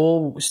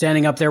Razul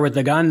standing up there with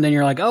the gun. Then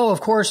you're like, oh, of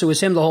course, it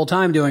was him the whole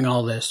time doing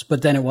all this.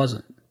 But then it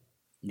wasn't.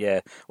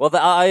 Yeah. Well,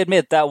 I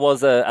admit that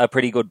was a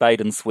pretty good bait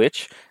and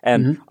switch.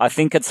 And I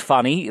think it's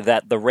funny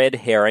that the red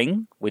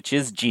herring, which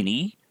is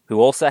Ginny,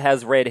 who also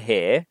has red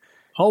hair.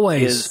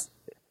 Always.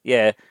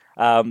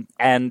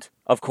 And,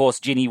 of course,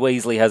 Ginny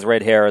Weasley has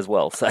red hair as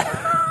well. So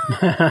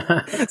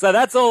so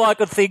that's all I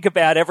could think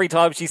about every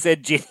time she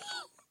said Ginny.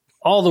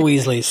 All the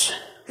Weasleys.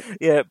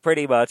 Yeah,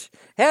 pretty much.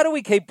 How do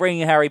we keep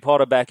bringing Harry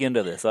Potter back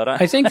into this?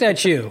 I think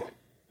that's you.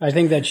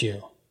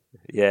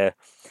 Yeah.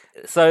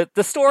 So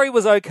the story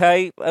was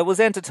okay. It was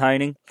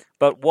entertaining.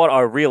 But what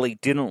I really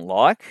didn't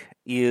like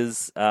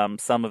is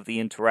some of the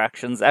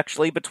interactions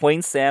actually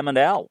between Sam and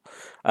Al.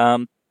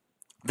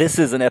 This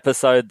is an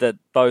episode that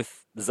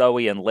both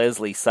Zoe and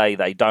Leslie say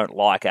they don't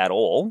like at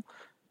all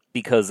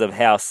because of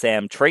how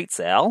Sam treats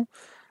Al.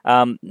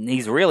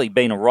 He's really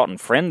been a rotten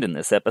friend in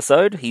this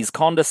episode. He's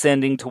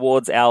condescending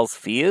towards Al's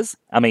fears.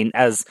 I mean,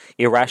 as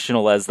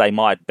irrational as they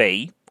might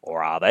be,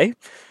 or are they?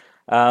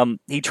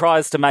 He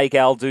tries to make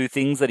Al do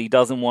things that he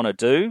doesn't want to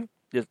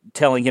do,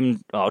 telling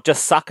him,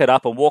 just suck it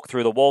up and walk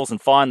through the walls and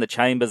find the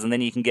chambers and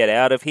then you can get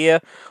out of here.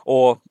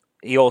 Or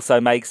he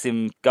also makes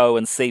him go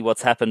and see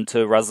what's happened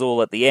to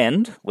Razul at the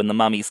end when the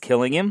mummy's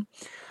killing him,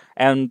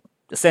 and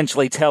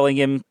essentially telling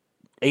him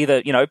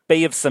either,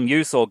 be of some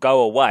use or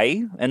go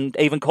away, and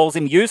even calls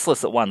him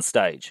useless at one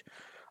stage.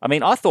 I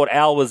mean, I thought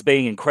Al was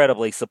being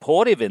incredibly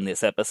supportive in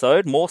this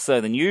episode, more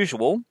so than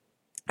usual.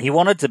 He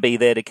wanted to be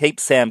there to keep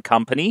Sam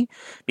company,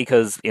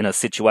 because in a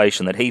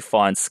situation that he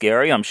finds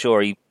scary, I'm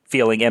sure he's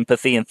feeling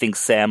empathy and thinks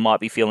Sam might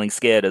be feeling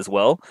scared as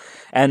well.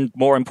 And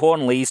more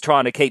importantly, he's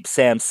trying to keep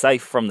Sam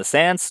safe from the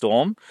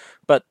sandstorm,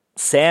 but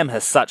Sam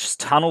has such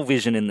tunnel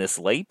vision in this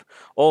leap.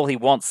 All he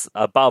wants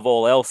above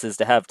all else is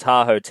to have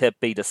Ptah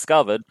Hotep be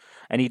discovered,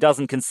 and he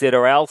doesn't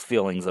consider Al's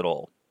feelings at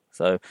all.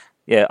 So,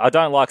 yeah, I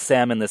don't like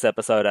Sam in this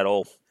episode at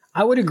all.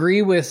 I would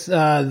agree with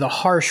the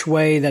harsh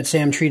way that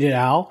Sam treated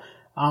Al.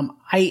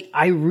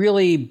 I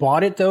really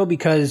bought it, though,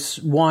 because,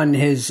 one,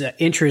 his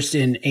interest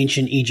in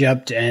ancient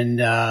Egypt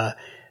and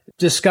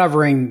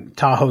discovering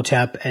Ptah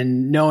Hotep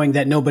and knowing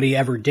that nobody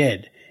ever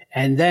did.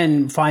 And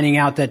then finding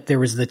out that there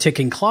was the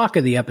ticking clock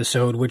of the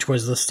episode, which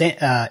was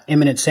the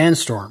imminent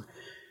sandstorm.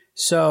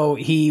 So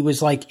he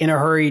was in a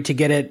hurry to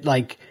get it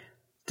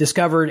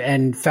discovered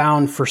and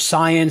found for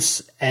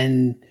science,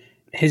 and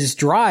his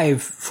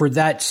drive for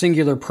that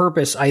singular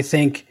purpose. I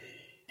think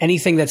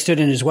anything that stood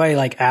in his way,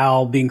 like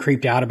Al being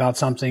creeped out about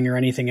something or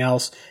anything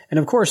else. And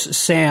of course,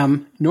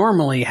 Sam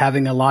normally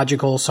having a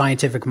logical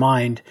scientific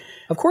mind.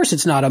 Of course,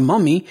 it's not a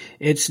mummy.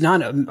 It's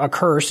not a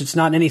curse. It's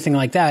not anything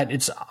like that.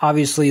 It's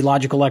obviously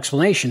logical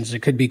explanations. It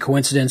could be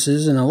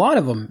coincidences, and a lot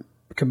of them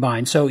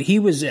combined. So he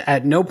was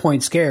at no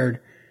point scared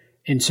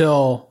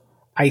until,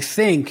 I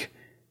think,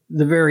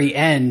 the very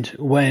end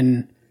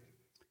when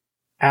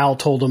Al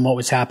told him what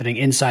was happening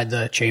inside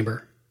the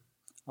chamber.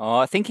 Oh,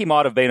 I think he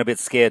might have been a bit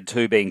scared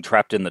too, being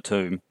trapped in the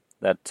tomb.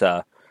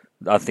 That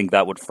I think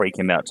that would freak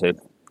him out too.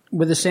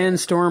 With a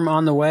sandstorm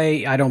on the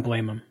way, I don't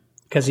blame him,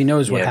 because he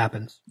knows what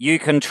happens. You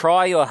can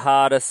try your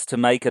hardest to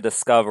make a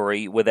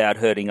discovery without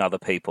hurting other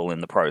people in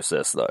the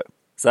process, though.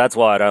 So that's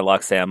why I don't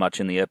like Sam much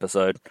in the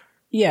episode.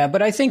 Yeah,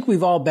 but I think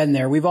we've all been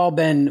there. We've all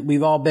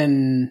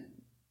been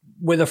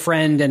with a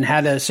friend and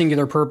had a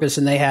singular purpose,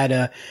 and they had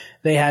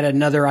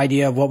another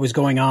idea of what was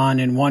going on,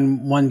 and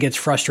one gets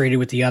frustrated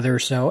with the other.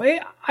 So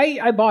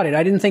I bought it.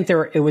 I didn't think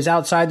it was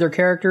outside their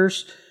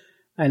characters,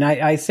 and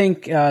I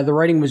think the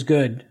writing was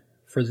good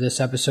for this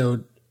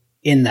episode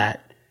in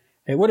that.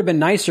 It would have been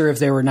nicer if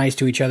they were nice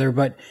to each other,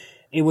 but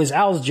it was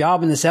Al's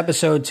job in this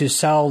episode to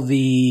sell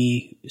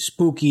the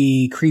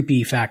spooky,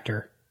 creepy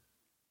factor,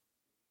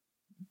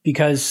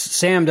 because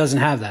Sam doesn't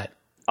have that.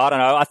 I don't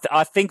know.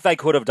 I think they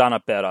could have done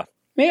it better.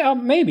 Yeah,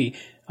 maybe.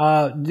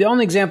 The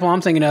only example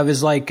I'm thinking of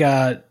is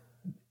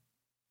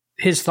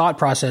his thought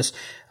process.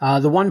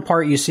 The one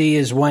part you see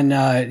is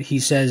when he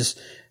says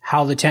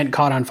how the tent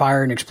caught on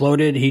fire and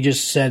exploded. He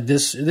just said,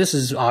 this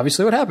is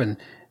obviously what happened.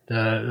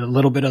 A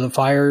little bit of the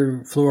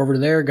fire flew over to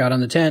there, got on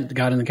the tent,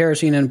 got in the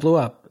kerosene, and blew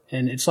up.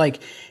 And it's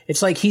like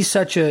he's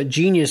such a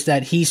genius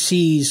that he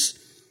sees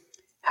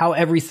how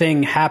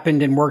everything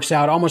happened and works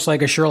out, almost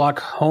like a Sherlock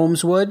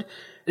Holmes would.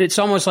 It's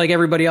almost like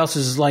everybody else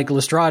is like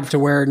Lestrade, to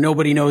where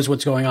nobody knows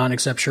what's going on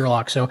except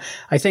Sherlock. So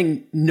I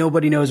think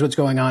nobody knows what's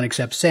going on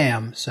except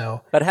Sam.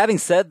 So, but having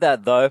said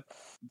that, though,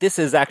 this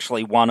is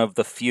actually one of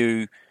the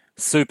few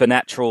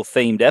supernatural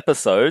themed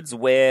episodes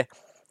where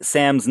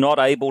Sam's not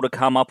able to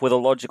come up with a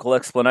logical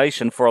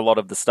explanation for a lot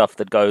of the stuff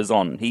that goes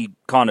on. He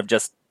kind of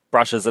just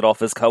brushes it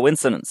off as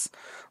coincidence.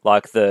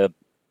 Like the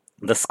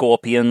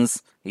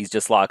scorpions, he's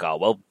just like, oh,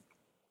 well,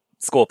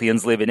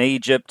 scorpions live in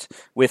Egypt,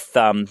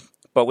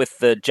 but with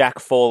the Jack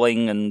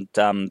falling and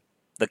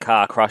the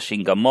car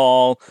crushing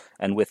Gamal,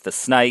 and with the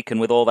snake and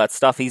with all that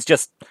stuff, he's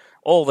just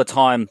all the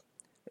time,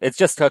 it's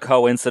just a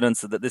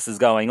coincidence that this is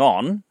going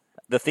on.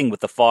 The thing with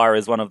the fire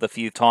is one of the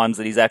few times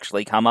that he's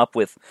actually come up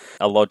with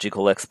a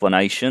logical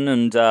explanation,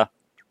 and I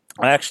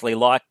actually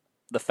like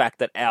the fact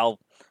that Al,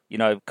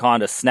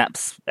 kind of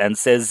snaps and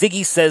says,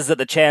 Ziggy says that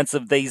the chance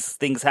of these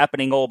things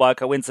happening all by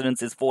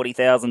coincidence is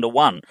 40,000 to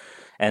 1.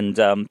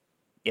 And,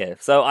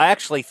 so I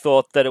actually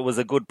thought that it was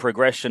a good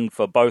progression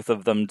for both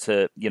of them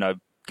to,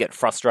 get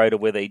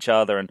frustrated with each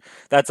other. And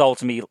that's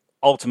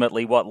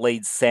ultimately what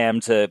leads Sam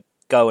to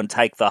go and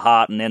take the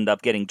heart and end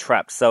up getting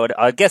trapped. So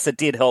I guess it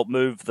did help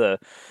move the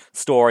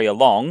story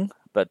along.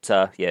 But,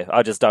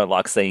 I just don't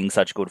like seeing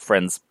such good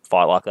friends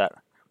fight like that.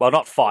 Well,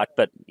 not fight,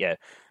 but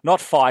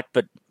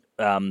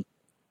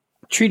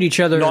treat each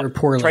other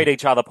poorly. Treat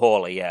each other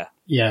poorly, yeah.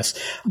 Yes.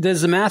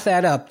 Does the math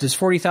add up? Does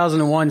 40,000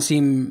 to 1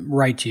 seem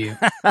right to you?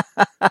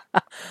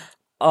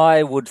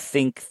 I would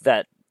think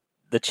that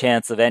the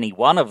chance of any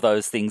one of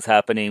those things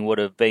happening would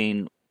have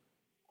been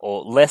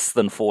or less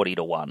than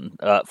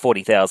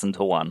 40,000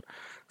 to 1.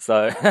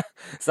 So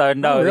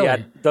no,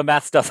 really? The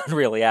math doesn't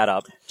really add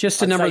up.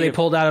 Just a number they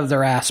pulled out of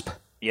their asp.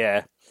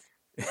 Yeah.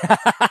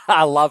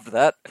 I loved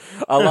that.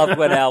 I loved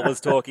when Al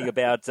was talking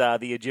about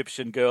the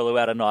Egyptian girl who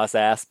had a nice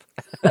asp.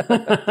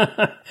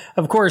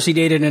 Of course, he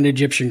dated an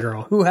Egyptian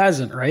girl. Who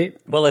hasn't, right?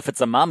 Well, if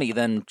it's a mummy,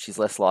 then she's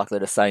less likely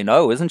to say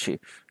no, isn't she?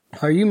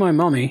 Are you my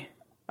mummy?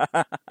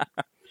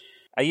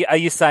 Are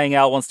you saying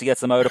Al wants to get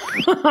some odor?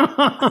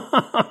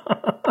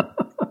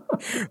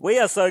 We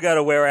are so going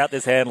to wear out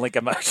this hand link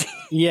emoji.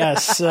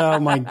 Yes. Oh,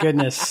 my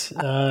goodness.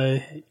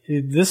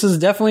 This is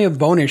definitely a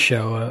bonus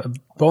show, a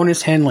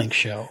bonus hand link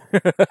show.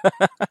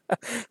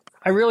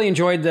 I really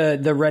enjoyed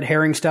the red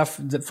herring stuff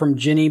from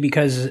Ginny,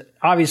 because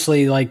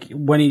obviously, like,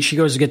 when she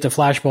goes to get the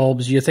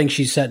flashbulbs, you think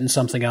she's setting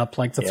something up,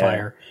 like the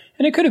fire.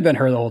 And it could have been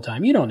her the whole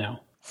time. You don't know.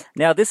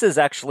 Now, this is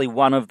actually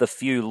one of the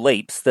few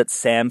leaps that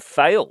Sam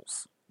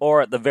fails,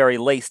 or at the very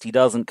least, he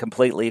doesn't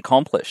completely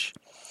accomplish.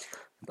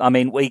 I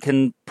mean, we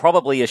can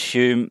probably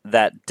assume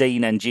that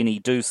Dean and Ginny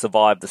do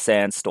survive the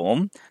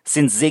sandstorm,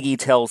 since Ziggy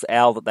tells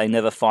Al that they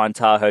never find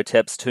Ptah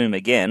Hotep's tomb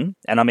again.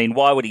 And I mean,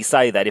 why would he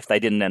say that if they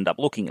didn't end up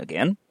looking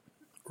again?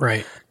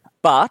 Right.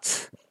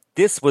 But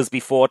this was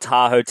before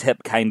Ptah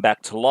Hotep came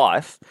back to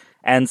life,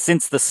 and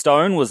since the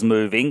stone was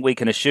moving, we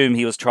can assume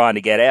he was trying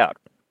to get out.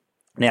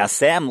 Now,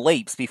 Sam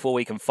leaps before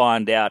we can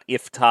find out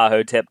if Ptah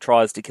Hotep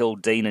tries to kill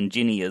Dean and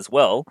Ginny as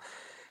well,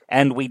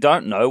 and we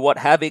don't know what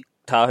havoc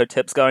Ptah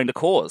Hotep's going to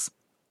cause.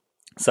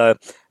 So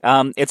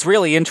it's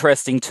really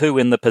interesting, too,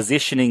 in the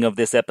positioning of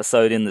this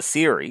episode in the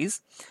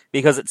series,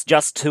 because it's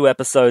just 2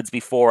 episodes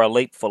before A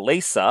Leap for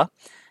Lisa,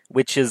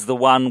 which is the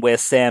one where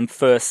Sam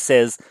first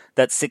says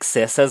that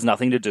success has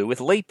nothing to do with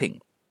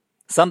leaping.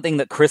 Something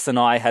that Chris and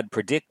I had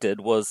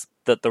predicted was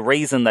that the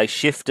reason they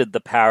shifted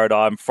the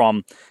paradigm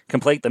from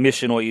complete the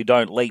mission or you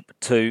don't leap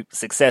to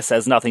success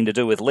has nothing to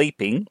do with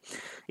leaping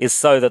is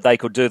so that they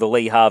could do the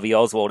Lee Harvey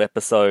Oswald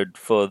episode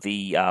for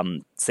the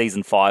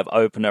Season 5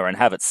 opener and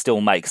have it still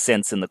make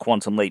sense in the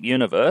Quantum Leap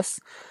universe.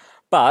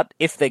 But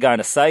if they're going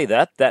to say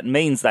that, that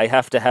means they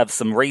have to have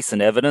some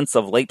recent evidence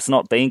of leaps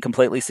not being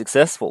completely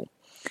successful.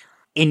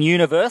 In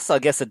universe, I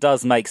guess it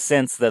does make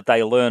sense that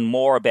they learn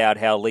more about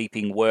how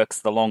leaping works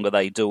the longer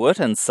they do it,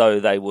 and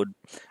so they would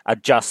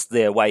adjust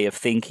their way of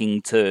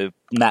thinking to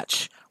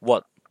match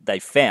what they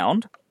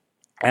found.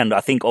 And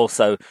I think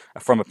also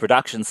from a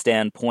production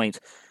standpoint,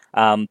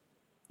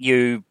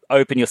 you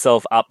open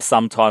yourself up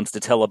sometimes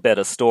to tell a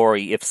better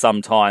story if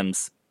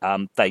sometimes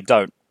they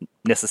don't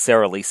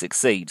necessarily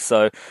succeed.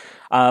 So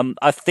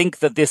I think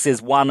that this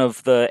is one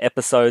of the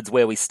episodes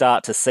where we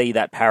start to see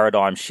that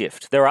paradigm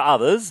shift. There are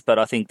others, but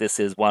I think this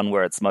is one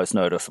where it's most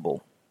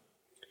noticeable.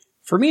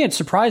 For me, it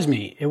surprised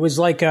me. It was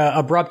like an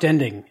abrupt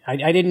ending.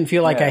 I didn't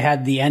feel like I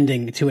had the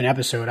ending to an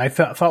episode. I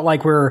felt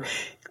like we're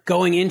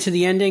going into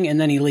the ending, and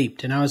then he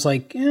leaped. And I was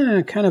like,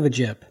 kind of a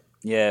jip.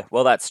 Yeah,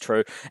 well, that's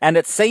true. And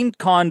it seemed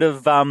kind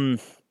of the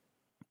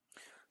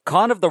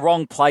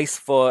wrong place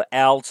for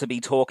Al to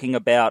be talking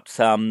about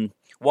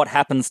what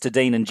happens to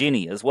Dean and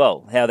Ginny as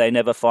well, how they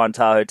never find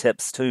Ptah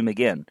Hotep's tomb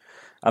again.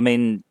 I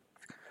mean,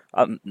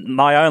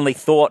 my only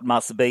thought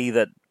must be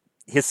that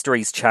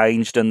history's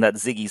changed and that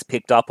Ziggy's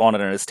picked up on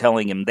it and is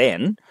telling him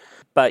then.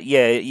 But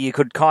yeah, you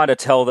could kind of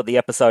tell that the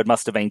episode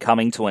must have been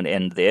coming to an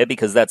end there,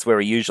 because that's where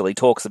he usually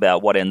talks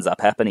about what ends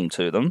up happening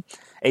to them,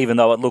 even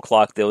though it looked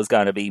like there was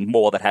going to be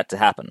more that had to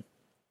happen.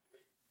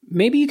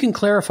 maybe you can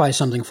clarify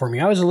something for me.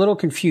 I was a little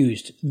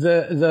confused.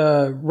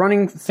 The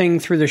running thing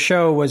through the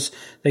show was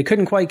they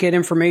couldn't quite get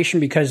information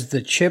because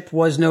the chip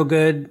was no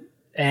good,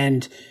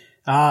 and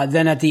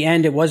then at the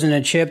end it wasn't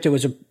a chip, it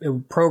was a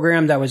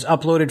program that was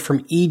uploaded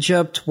from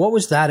Egypt. What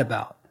was that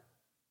about?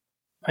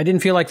 I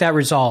didn't feel like that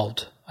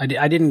resolved.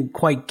 I didn't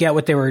quite get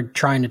what they were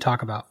trying to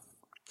talk about.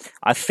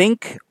 I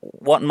think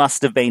what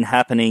must have been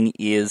happening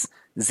is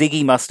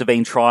Ziggy must have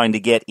been trying to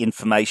get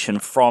information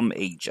from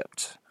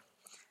Egypt.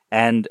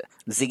 And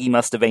Ziggy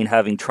must have been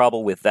having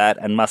trouble with that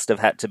and must have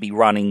had to be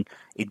running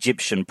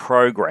Egyptian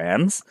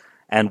programs.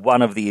 And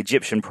one of the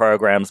Egyptian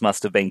programs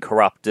must have been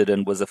corrupted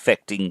and was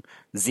affecting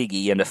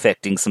Ziggy and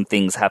affecting some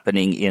things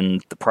happening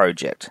in the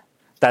project.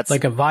 That's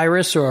like a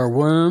virus or a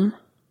worm?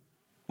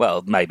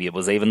 Well, maybe it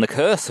was even the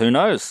curse. Who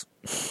knows?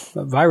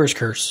 A virus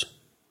curse.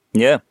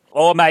 Yeah.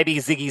 Or maybe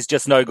Ziggy's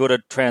just no good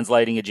at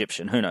translating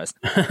Egyptian. Who knows?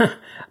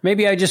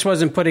 Maybe I just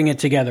wasn't putting it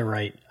together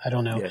right. I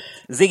don't know. Yeah.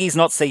 Ziggy's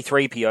not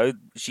C-3PO.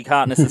 She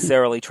can't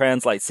necessarily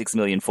translate 6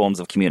 million forms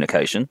of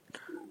communication.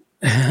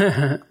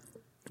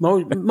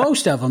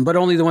 Most of them, but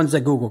only the ones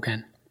that Google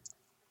can.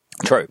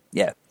 True,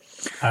 yeah.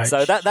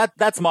 So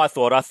that's my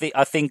thought. I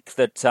think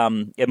that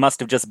it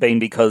must have just been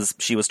because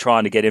she was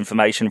trying to get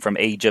information from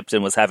Egypt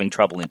and was having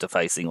trouble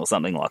interfacing or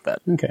something like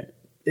that. Okay.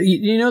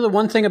 You know, the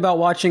one thing about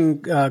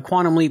watching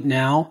Quantum Leap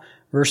now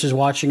versus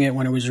watching it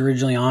when it was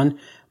originally on,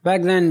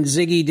 back then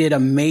Ziggy did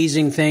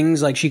amazing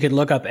things. Like she could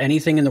look up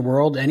anything in the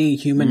world, any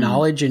human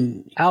knowledge,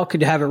 and Al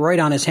could have it right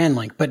on his hand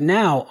link. But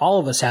now all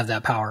of us have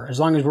that power. As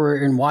long as we're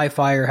in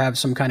Wi-Fi or have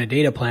some kind of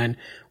data plan,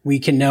 we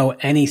can know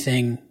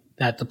anything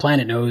that the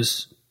planet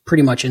knows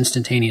pretty much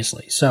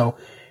instantaneously. So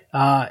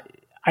I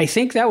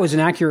think that was an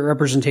accurate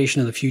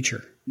representation of the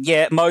future.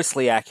 Yeah,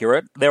 mostly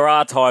accurate. There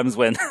are times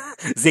when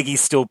Ziggy's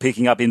still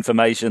picking up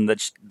information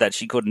that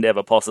she couldn't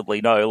ever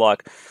possibly know.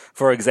 Like,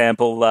 for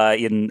example,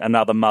 in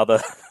Another Mother,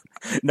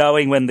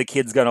 knowing when the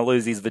kid's going to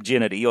lose his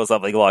virginity or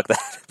something like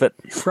that. But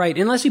right,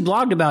 unless he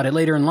blogged about it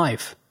later in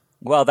life.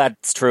 Well,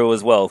 that's true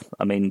as well.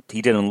 I mean,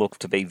 he didn't look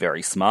to be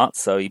very smart,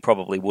 so he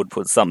probably would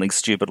put something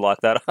stupid like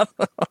that up.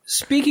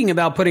 Speaking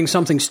about putting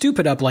something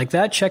stupid up like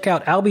that, check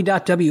out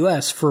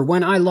albie.ws for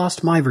when I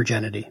lost my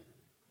virginity.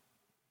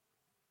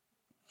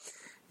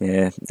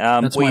 Yeah.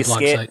 That's my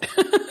blog site.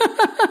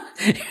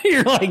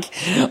 You're like,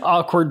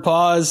 awkward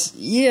pause.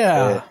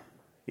 Yeah.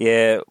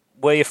 Yeah.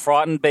 Were you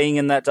frightened being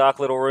in that dark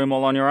little room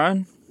all on your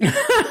own?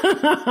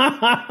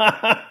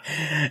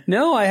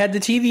 No, I had the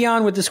TV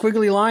on with the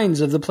squiggly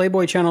lines of the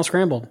Playboy Channel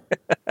scrambled.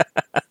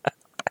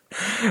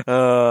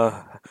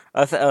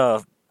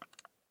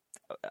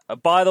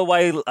 By the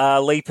way,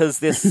 Leapers,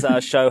 this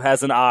show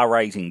has an R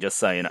rating, just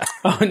so you know.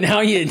 Oh, now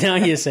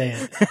you say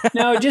it.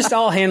 No, just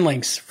all hand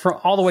links,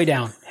 from all the way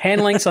down.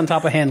 Hand links on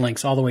top of hand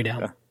links, all the way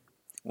down.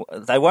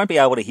 They won't be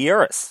able to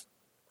hear us.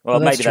 Well,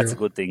 maybe that's a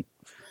good thing.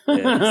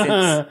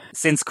 Yeah,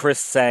 since Chris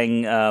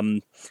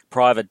sang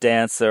Private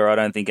Dancer, I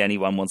don't think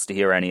anyone wants to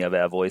hear any of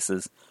our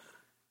voices.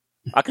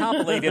 I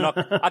cannot believe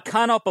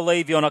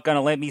you're not going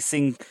to let me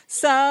sing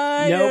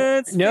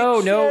science.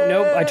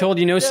 No. I told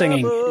you no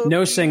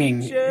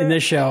singing in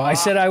this show. I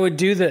said I would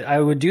do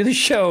the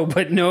show,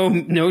 but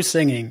no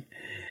singing.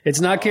 It's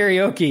not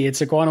karaoke.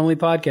 It's a Quantum Leap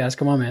podcast.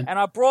 Come on, man. And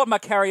I brought my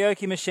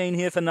karaoke machine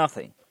here for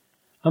nothing.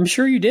 I'm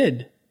sure you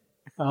did.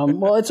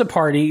 Well, it's a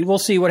party. We'll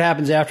see what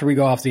happens after we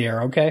go off the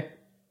air. Okay.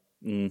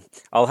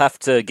 I'll have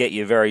to get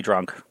you very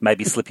drunk.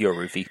 Maybe slip you a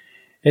roofie.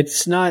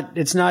 It's not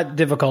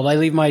difficult. I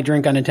leave my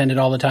drink unattended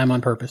all the time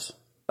on purpose.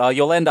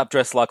 You'll end up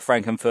dressed like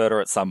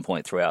Frankenfurter at some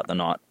point throughout the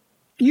night.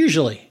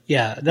 Usually,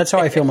 yeah. That's how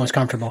I feel most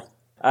comfortable.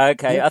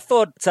 Okay, I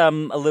thought a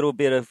little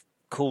bit of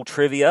cool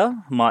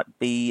trivia might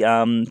be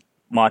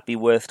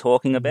worth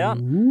talking about.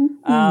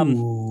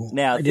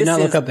 Now, I did not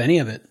look up any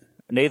of it.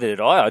 Neither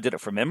did I. I did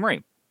it from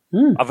memory.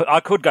 I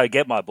could go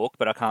get my book,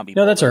 but I can't be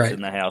that's all right.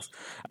 in the house.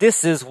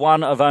 This is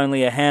one of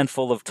only a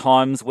handful of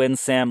times when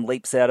Sam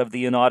leaps out of the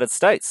United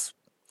States.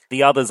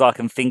 The others I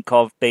can think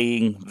of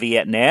being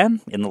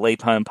Vietnam in The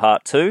Leap Home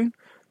Part 2,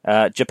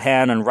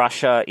 Japan and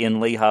Russia in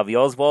Lee Harvey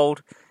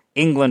Oswald,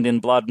 England in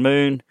Blood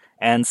Moon,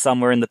 and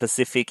somewhere in the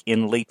Pacific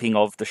in Leaping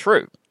of the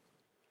Shrew.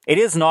 It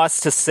is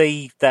nice to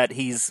see that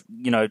he's,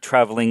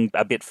 traveling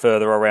a bit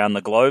further around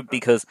the globe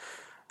because,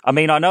 I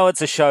mean, I know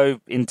it's a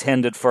show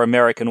intended for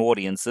American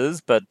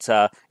audiences, but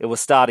it was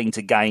starting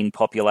to gain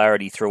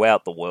popularity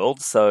throughout the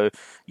world, so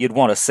you'd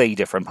want to see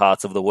different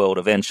parts of the world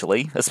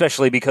eventually,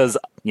 especially because,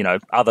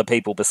 other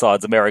people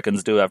besides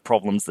Americans do have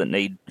problems that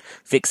need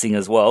fixing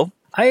as well.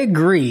 I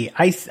agree.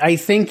 I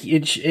think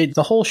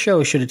the whole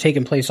show should have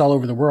taken place all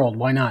over the world.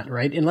 Why not,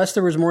 right? Unless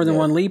there was more than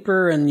one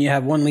leaper and you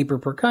have one leaper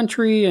per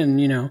country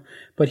and,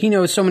 but he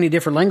knows so many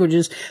different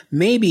languages.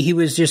 Maybe he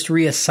was just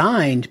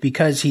reassigned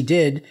because he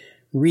did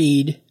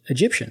read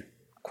Egyptian.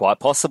 Quite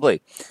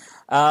possibly.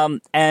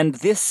 And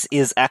this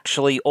is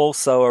actually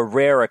also a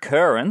rare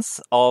occurrence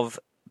of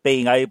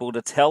being able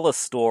to tell a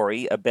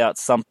story about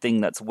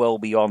something that's well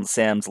beyond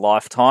Sam's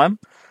lifetime.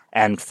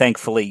 And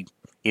thankfully,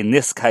 in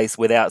this case,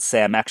 without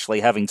Sam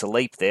actually having to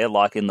leap there,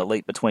 like in The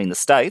Leap Between the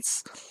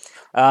States.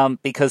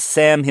 because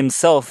Sam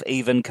himself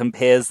even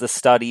compares the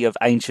study of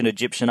ancient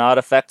Egyptian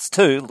artifacts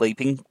to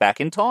leaping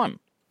back in time.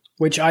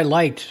 Which I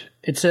liked.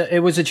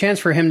 It was a chance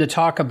for him to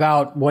talk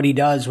about what he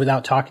does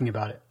without talking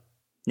about it.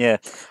 Yeah.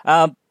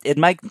 It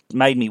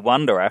made me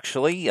wonder,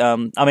 actually. I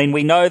mean,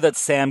 we know that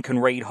Sam can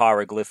read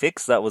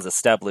hieroglyphics. That was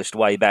established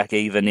way back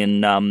even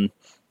in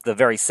the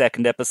very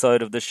second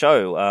episode of the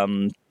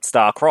show,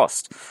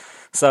 Star-Crossed.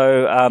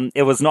 So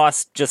it was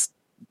nice just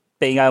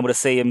being able to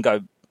see him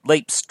go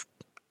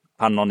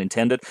pun not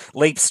intended,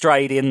 leap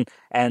straight in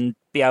and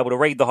be able to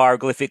read the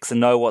hieroglyphics and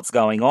know what's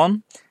going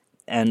on.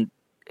 And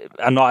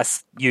a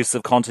nice use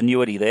of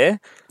continuity there.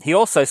 He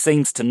also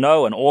seems to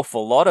know an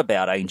awful lot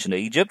about ancient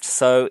Egypt,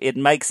 so it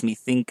makes me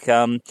think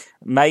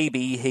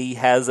maybe he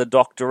has a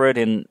doctorate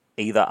in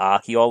either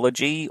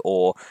archaeology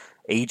or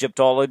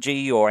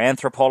Egyptology or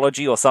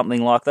anthropology or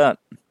something like that.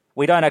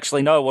 We don't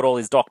actually know what all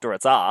his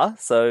doctorates are,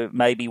 so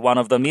maybe one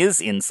of them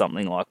is in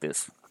something like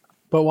this.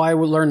 But why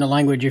would learn the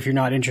language if you're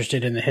not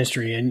interested in the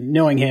history? And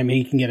knowing him,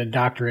 he can get a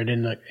doctorate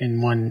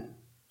in one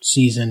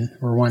season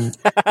or one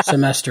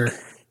semester.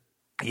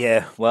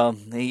 Yeah, well,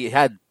 he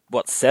had,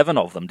 7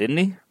 of them, didn't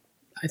he?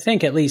 I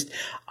think at least.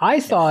 I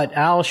thought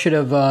Al should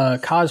have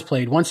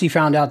cosplayed. Once he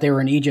found out they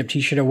were in Egypt,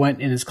 he should have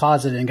went in his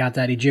closet and got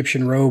that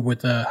Egyptian robe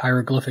with the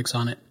hieroglyphics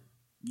on it.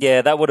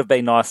 Yeah, that would have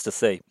been nice to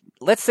see.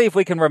 Let's see if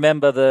we can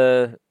remember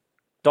the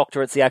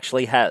doctorates he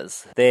actually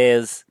has.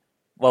 There's,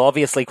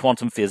 obviously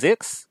quantum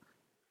physics.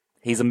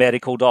 He's a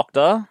medical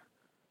doctor.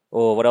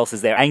 Or what else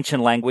is there?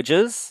 Ancient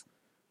languages.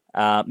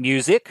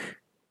 Music.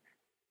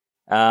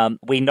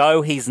 We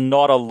know he's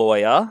not a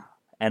lawyer,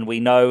 and we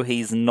know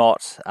he's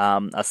not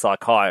a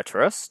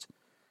psychiatrist.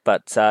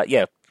 But,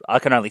 I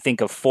can only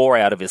think of 4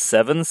 out of his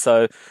 7,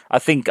 so I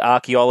think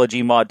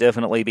archaeology might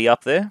definitely be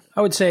up there.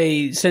 I would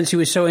say, since he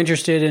was so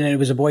interested and it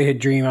was a boyhood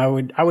dream, I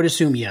would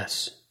assume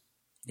yes.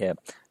 Yeah,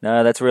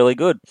 no, that's really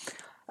good.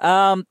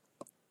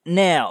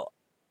 Now,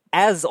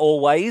 as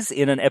always,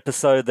 in an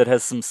episode that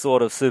has some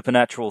sort of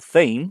supernatural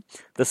theme,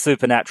 the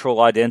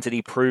supernatural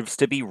identity proves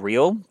to be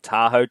real.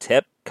 Ptah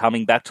Hotep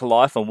coming back to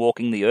life and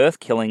walking the earth,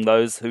 killing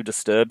those who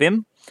disturb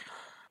him.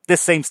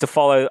 This seems to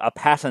follow a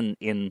pattern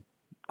in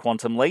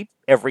Quantum Leap.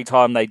 Every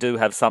time they do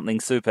have something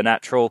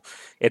supernatural,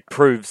 it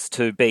proves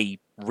to be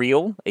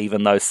real,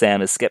 even though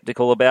Sam is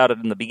skeptical about it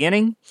in the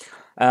beginning.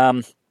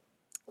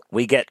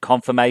 We get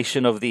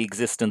confirmation of the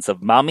existence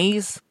of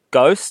mummies,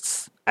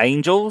 ghosts,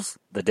 angels,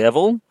 the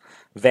devil,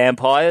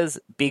 vampires,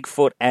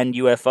 Bigfoot, and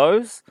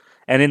UFOs.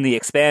 And in the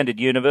expanded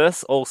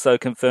universe, also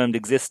confirmed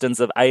existence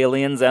of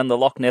aliens and the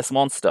Loch Ness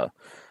Monster.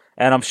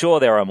 And I'm sure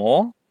there are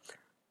more.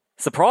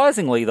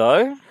 Surprisingly,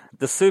 though,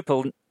 the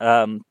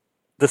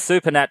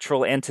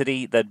supernatural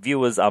entity that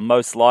viewers are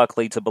most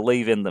likely to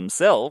believe in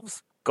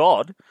themselves,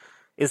 God,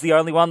 is the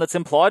only one that's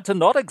implied to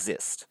not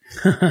exist.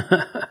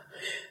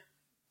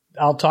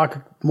 I'll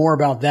talk more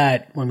about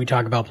that when we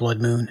talk about Blood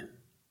Moon.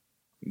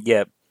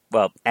 Yeah,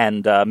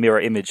 and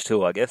Mirror Image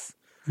too, I guess.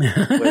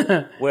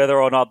 Whether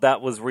or not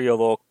that was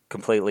real or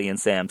completely in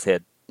Sam's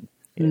head.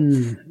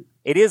 Yeah.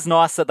 It is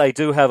nice that they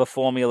do have a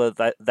formula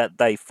that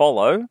they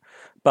follow,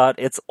 but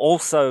it's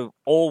also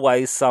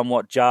always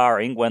somewhat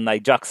jarring when they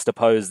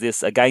juxtapose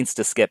this against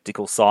a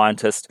skeptical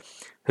scientist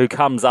who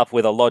comes up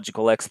with a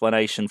logical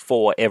explanation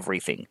for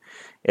everything.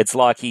 It's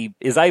like he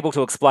is able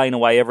to explain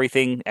away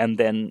everything, and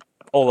then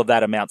all of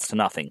that amounts to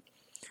nothing.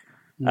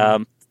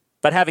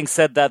 But having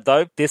said that,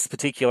 though, this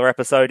particular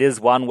episode is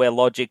one where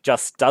logic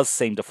just does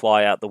seem to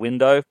fly out the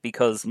window,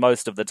 because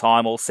most of the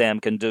time all Sam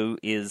can do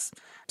is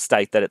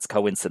state that it's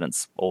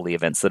coincidence, all the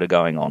events that are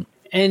going on.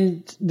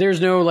 And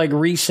there's no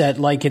reset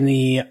like in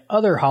the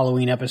other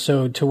Halloween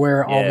episode to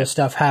where all this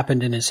stuff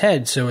happened in his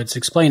head, so it's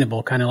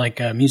explainable, kind of like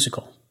a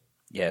musical.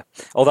 Yeah.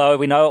 Although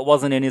we know it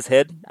wasn't in his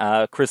head,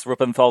 Chris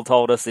Rubenthal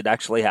told us it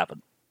actually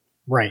happened.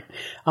 Right.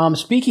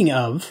 Speaking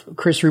of,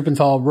 Chris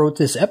Rubenthal wrote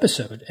this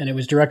episode, and it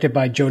was directed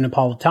by Joe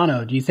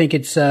Napolitano. Do you think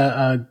it's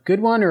a good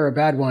one or a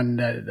bad one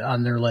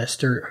on their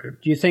list? Or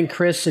do you think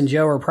Chris and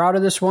Joe are proud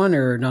of this one,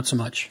 or not so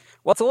much?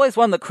 Well, it's always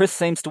one that Chris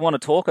seems to want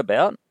to talk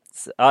about.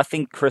 I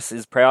think Chris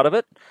is proud of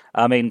it.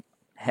 I mean,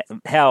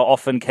 how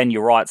often can you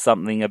write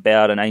something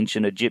about an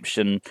ancient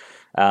Egyptian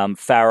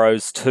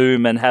pharaoh's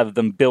tomb and have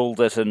them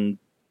build it and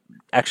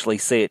actually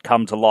see it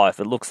come to life?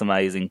 It looks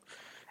amazing,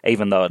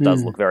 even though it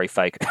does look very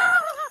fake.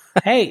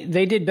 Hey,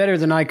 they did better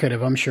than I could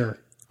have, I'm sure.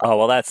 Oh,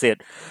 well, that's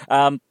it.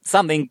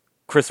 Something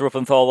Chris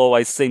Rubenthal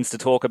always seems to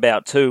talk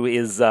about, too,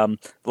 is the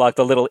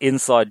little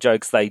inside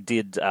jokes they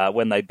did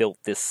when they built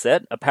this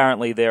set.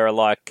 Apparently there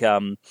are,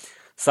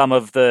 some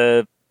of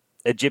the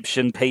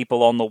Egyptian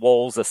people on the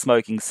walls are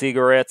smoking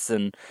cigarettes,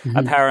 and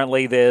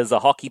apparently there's a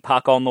hockey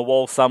puck on the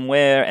wall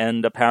somewhere,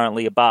 and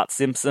apparently a Bart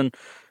Simpson.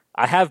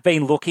 I have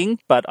been looking,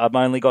 but I've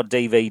only got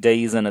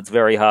DVDs, and it's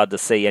very hard to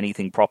see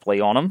anything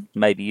properly on them.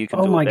 Maybe you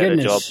can do a better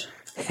job.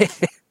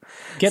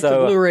 Get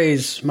the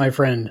Blu-rays, my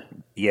friend.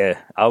 Yeah,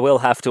 I will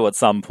have to at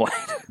some point.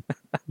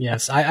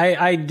 Yes,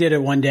 I did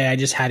it one day. I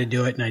just had to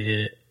do it, and I did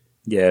it.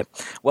 Yeah.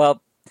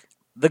 Well,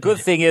 the good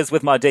thing is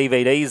with my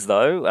DVDs,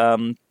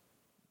 though,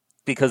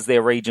 because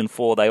they're Region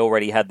 4, they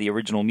already had the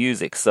original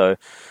music. So,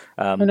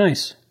 oh,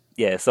 nice.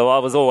 Yeah, so I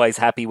was always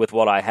happy with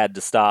what I had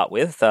to start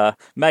with.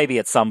 Maybe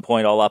at some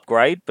point I'll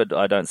upgrade, but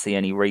I don't see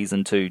any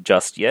reason to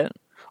just yet.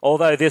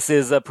 Although this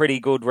is a pretty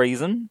good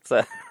reason.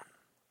 So.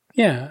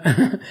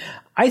 Yeah.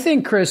 I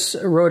think Chris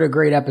wrote a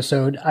great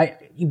episode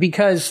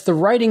because the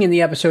writing in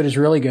the episode is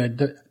really good.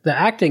 The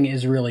acting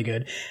is really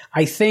good.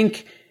 I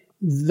think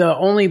the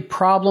only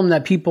problem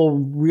that people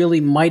really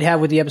might have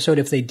with the episode,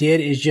 if they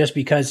did, is just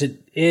because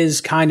it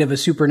is kind of a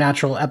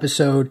supernatural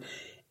episode.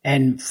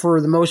 And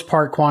for the most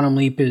part, Quantum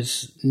Leap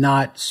is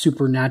not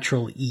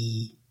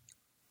supernatural-y.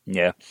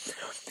 Yeah.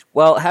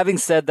 Well, having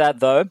said that,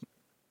 though,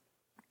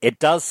 it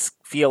does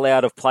feel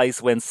out of place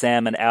when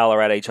Sam and Al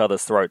are at each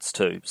other's throats,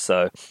 too.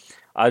 So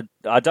I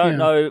don't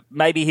know.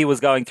 Maybe he was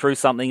going through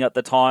something at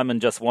the time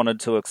and just wanted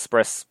to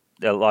express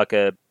like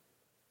a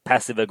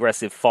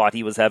passive-aggressive fight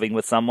he was having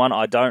with someone.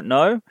 I don't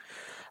know.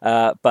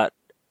 But,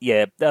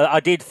 yeah,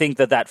 I did think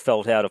that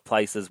felt out of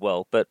place as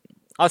well. But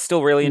I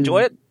still really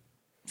enjoy it.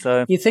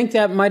 So you think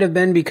that might have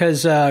been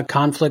because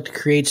conflict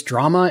creates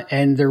drama,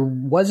 and there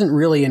wasn't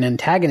really an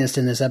antagonist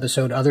in this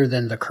episode other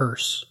than the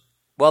curse?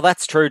 Well,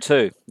 that's true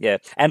too, yeah.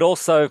 And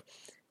also,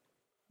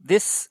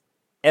 this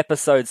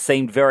episode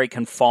seemed very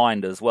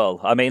confined as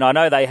well. I mean, I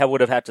know they would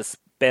have had to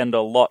spend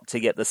a lot to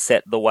get the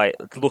set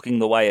looking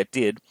the way it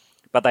did,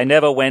 but they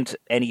never went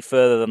any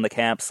further than the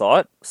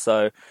campsite,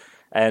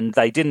 and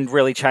they didn't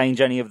really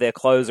change any of their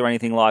clothes or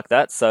anything like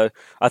that, so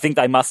I think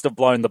they must have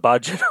blown the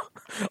budget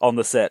on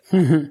the set.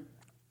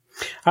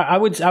 I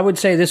would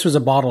say this was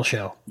a bottle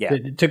show. Yeah.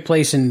 It took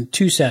place in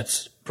 2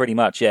 sets. Pretty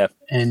much, yeah.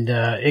 And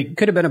it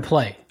could have been a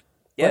play.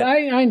 Yeah. But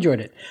I enjoyed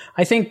it.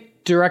 I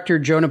think director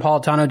Joe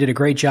Napolitano did a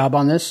great job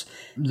on this.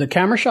 The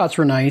camera shots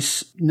were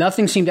nice.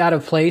 Nothing seemed out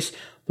of place.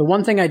 The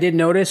one thing I did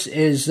notice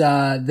is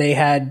they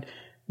had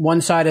one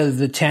side of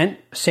the tent,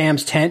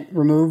 Sam's tent,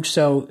 removed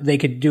so they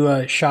could do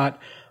a shot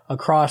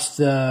across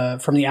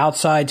from the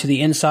outside to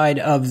the inside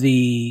of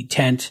the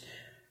tent.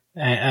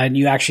 And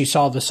you actually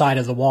saw the side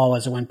of the wall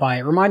as it went by.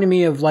 It reminded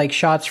me of like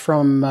shots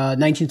from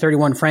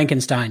 1931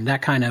 Frankenstein,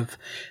 that kind of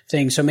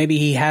thing. So maybe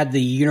he had the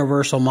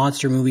Universal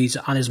monster movies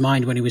on his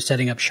mind when he was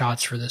setting up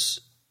shots for this.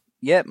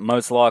 Yeah,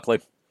 most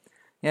likely.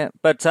 Yeah,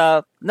 but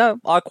no,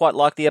 I quite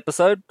like the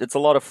episode. It's a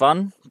lot of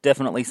fun.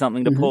 Definitely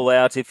something to pull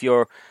out if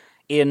you're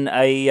in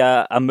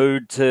a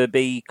mood to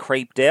be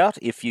creeped out,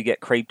 if you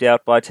get creeped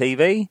out by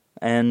TV.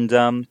 And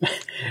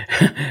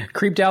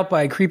creeped out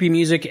by creepy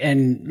music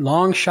and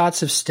long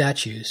shots of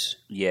statues.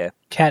 Yeah.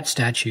 Cat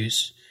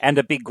statues. And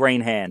a big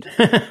green hand.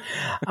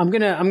 I'm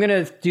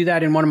gonna do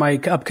that in one of my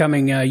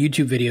upcoming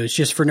YouTube videos,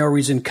 just for no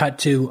reason cut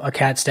to a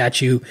cat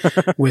statue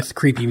with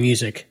creepy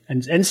music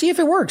and see if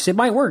it works. It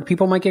might work.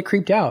 People might get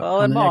creeped out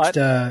on the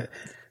next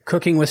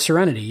Cooking with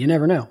Serenity. You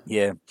never know.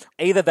 Yeah.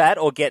 Either that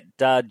or get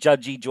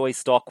Judgy Joy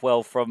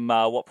Stockwell from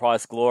What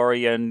Price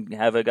Glory and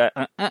have her go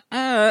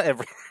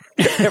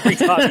every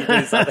time you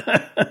do something.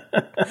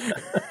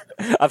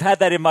 I've had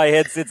that in my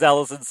head since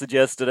Alison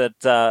suggested it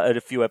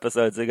a few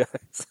episodes ago.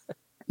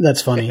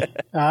 That's funny.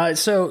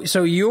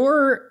 So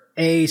you're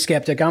a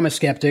skeptic. I'm a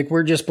skeptic.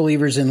 We're just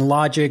believers in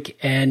logic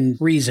and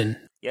reason.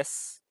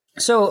 Yes.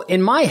 So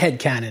in my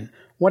headcanon,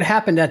 what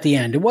happened at the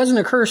end? It wasn't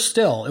a curse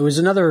still. It was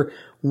another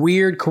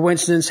weird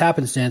coincidence,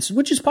 happenstance,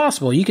 which is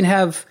possible. You can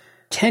have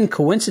 10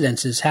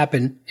 coincidences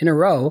happen in a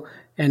row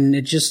and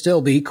it just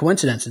still be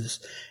coincidences.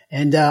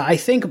 And I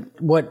think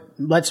what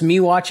lets me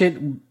watch it,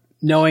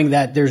 knowing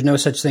that there's no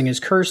such thing as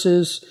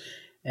curses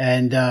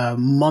and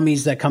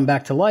mummies that come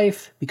back to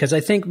life, because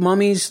I think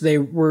mummies, they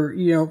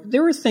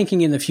were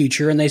thinking in the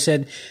future, and they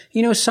said,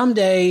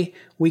 someday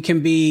we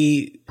can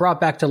be brought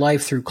back to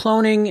life through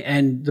cloning,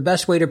 and the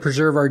best way to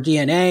preserve our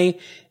DNA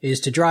is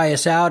to dry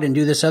us out and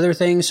do this other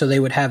thing, so they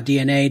would have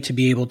DNA to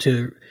be able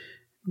to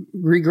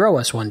regrow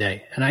us one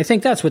day. And I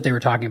think that's what they were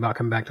talking about,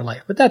 coming back to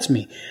life. But that's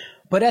me.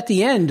 But at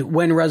the end,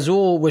 when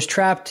Razul was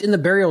trapped in the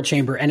burial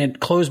chamber and it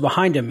closed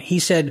behind him, he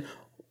said,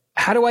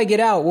 how do I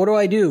get out? What do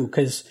I do?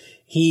 Because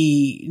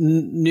he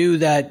knew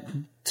that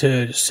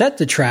to set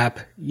the trap,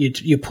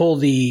 you pull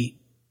the,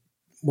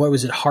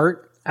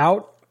 heart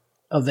out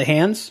of the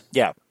hands?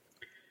 Yeah.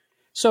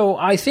 So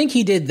I think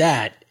he did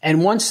that.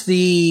 And once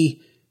the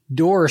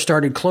door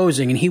started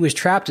closing and he was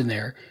trapped in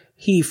there,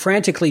 he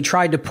frantically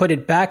tried to put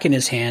it back in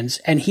his hands,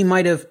 and he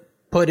might have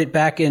put it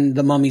back in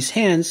the mummy's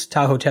hands,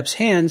 Ptah Hotep's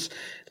hands,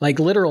 like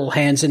literal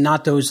hands and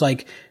not those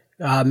like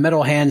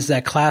metal hands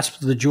that clasp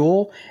the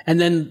jewel.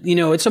 And then,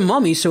 it's a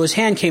mummy, so his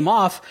hand came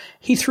off.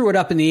 He threw it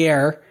up in the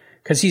air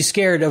because he's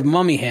scared of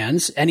mummy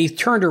hands, and he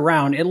turned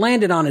around. It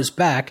landed on his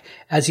back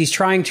as he's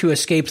trying to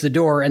escape the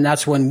door, and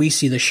that's when we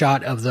see the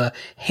shot of the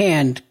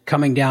hand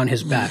coming down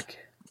his back.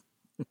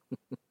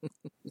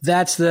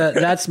 That's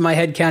my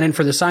headcanon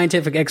for the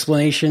scientific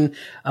explanation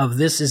of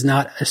this is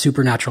not a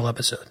supernatural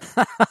episode.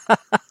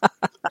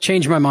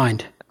 Change my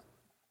mind.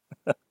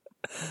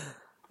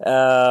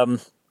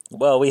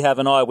 Well, we have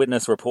an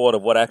eyewitness report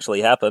of what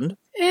actually happened.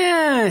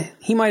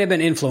 He might have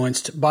been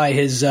influenced by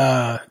his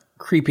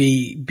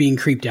being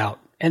creeped out,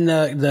 and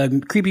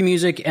the creepy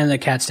music and the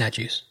cat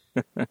statues.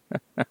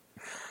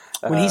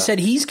 When he said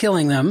he's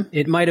killing them,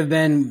 it might have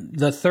been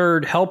the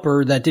third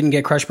helper that didn't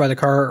get crushed by the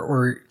car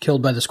or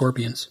killed by the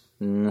scorpions.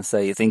 So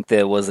you think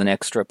there was an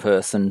extra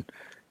person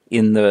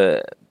in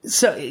the...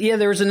 So, yeah,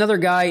 there was another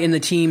guy in the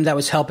team that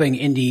was helping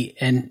Indy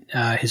and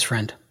his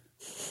friend.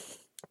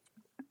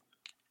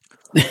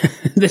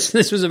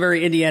 This was a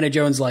very Indiana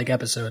Jones-like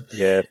episode.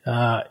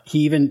 Yeah. He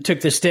even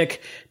took the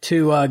stick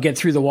to get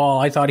through the wall.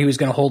 I thought he was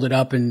going to hold it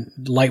up and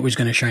light was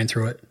going to shine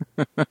through it.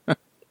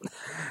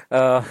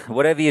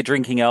 Whatever you're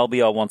drinking,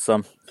 Albie, I want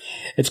some.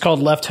 It's called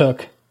Left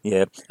Hook.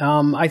 Yeah.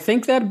 I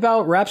think that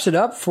about wraps it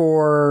up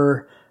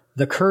for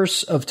The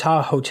Curse of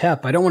Ptah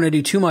Hotep. I don't want to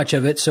do too much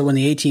of it, so when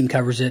the A-Team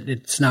covers it,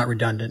 it's not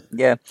redundant.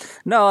 Yeah.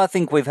 No, I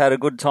think we've had a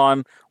good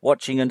time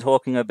watching and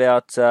talking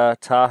about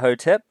Ptah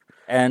Hotep,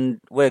 and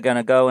we're going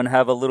to go and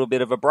have a little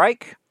bit of a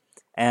break.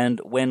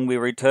 And when we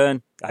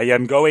return, I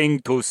am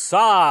going to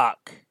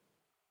suck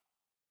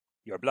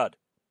your blood.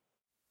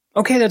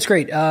 Okay, that's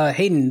great.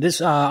 Hayden,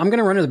 I'm going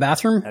to run to the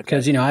bathroom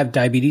because, I have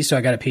diabetes, so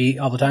I got to pee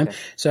all the time. Okay.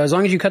 So as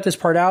long as you cut this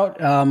part out,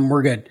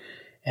 we're good.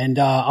 And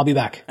I'll be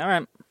back. All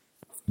right.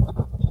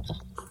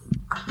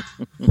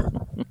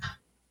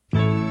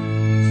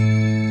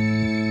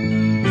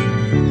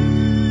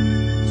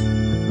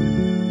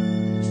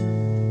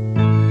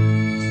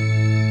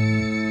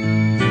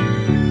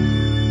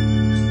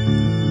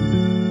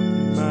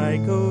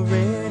 Michael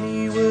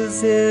Rennie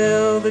was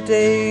ill the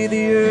day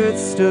the earth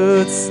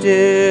stood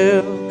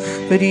still.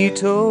 But he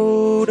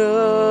told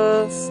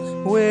us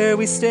where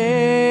we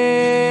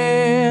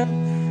stand.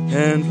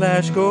 And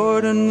Flash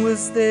Gordon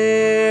was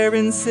there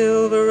in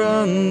silver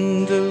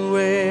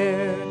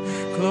underwear.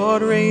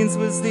 Claude Rains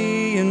was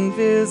the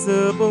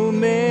invisible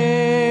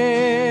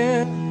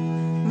man.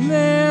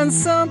 Then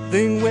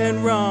something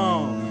went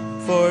wrong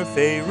for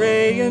Fay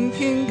Ray and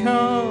King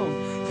Kong.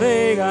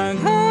 They got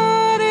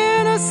caught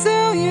in a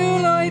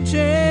celluloid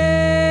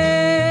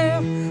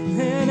jam.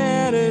 And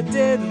at a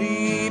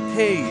deadly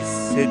pace,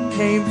 it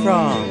came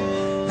from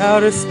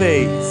outer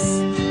space,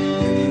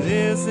 and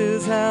this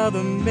is how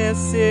the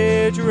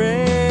message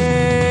ran.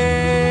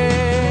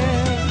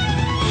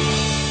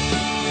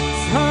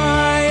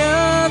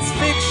 Science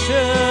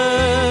fiction,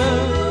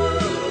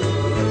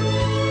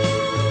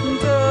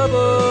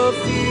 double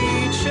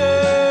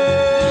feature.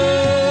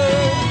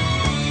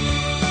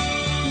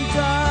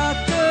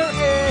 Dr.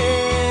 X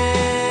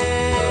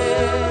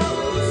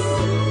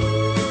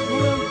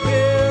will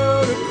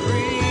build a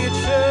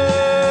creature.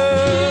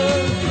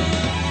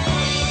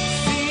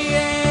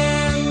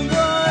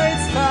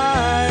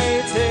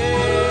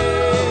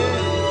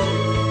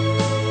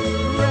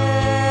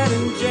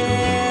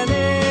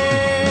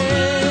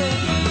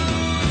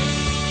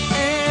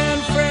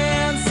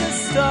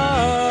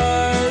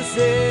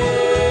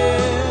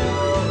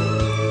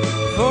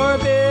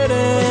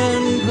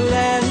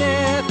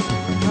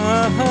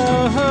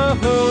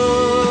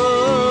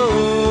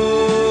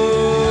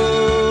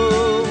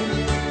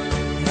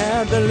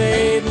 Had the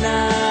late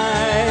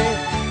night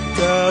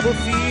double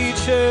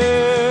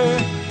feature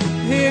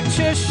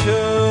picture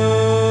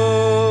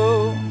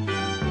show.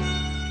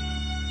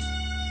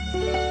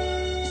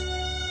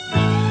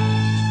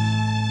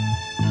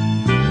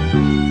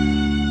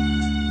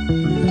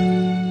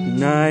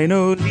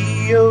 Nino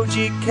Leo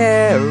G.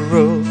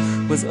 Carroll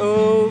was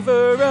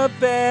over a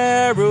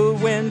barrel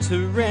when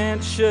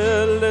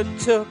Tarantula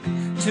took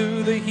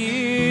to the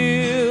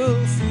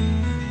hills.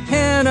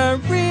 And I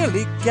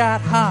really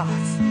got hot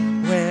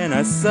when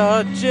I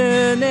saw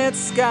Jeanette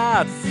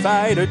Scott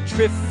fight a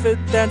Triffid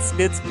that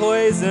spits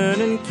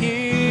poison and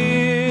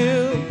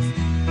kills.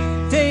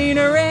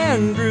 Dana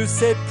Andrews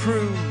said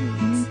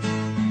prunes,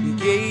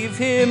 gave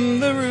him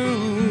the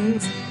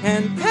runes,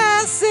 and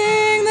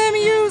passing them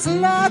used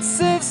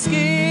lots of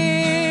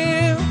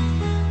skill.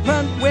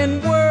 But when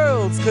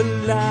worlds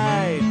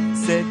collide,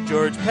 said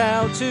George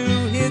Powell to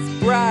his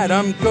bride,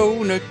 I'm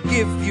gonna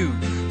give you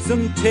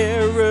some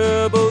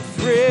terrible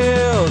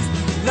thrills,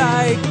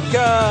 like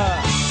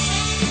a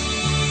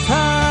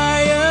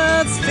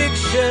science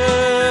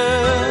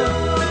fiction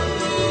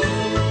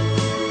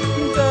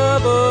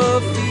double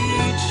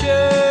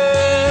feature.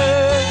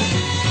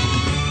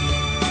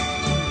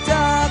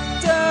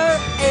 Dr.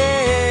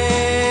 X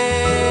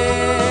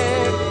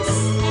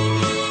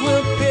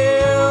will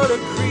build a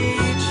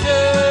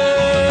creature.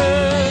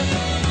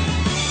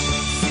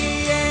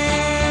 See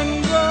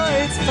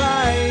androids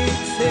fighting.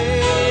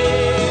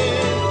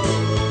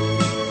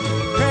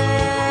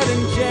 Brad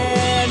and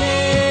Janet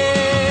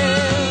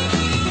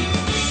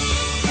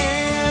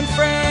and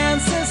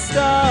Francis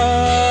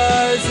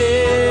stars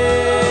in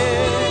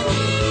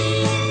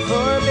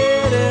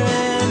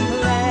Forbidden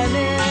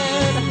Planet.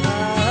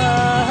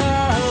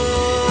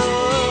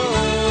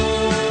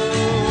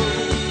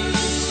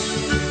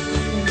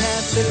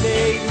 At the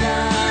late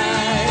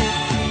night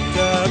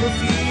double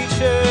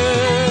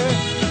feature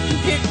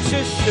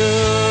picture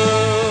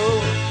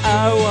show,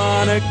 I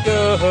wanna go.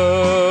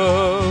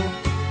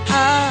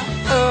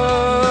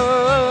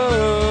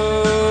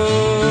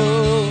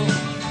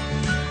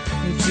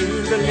 To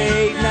the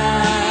late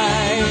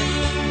night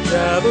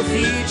double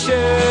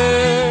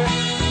feature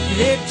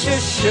Picture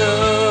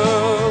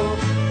Show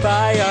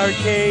by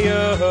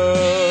RKO.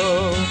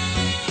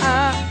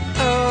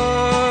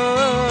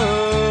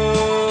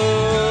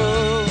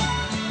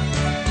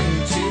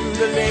 To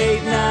the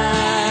late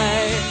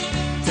night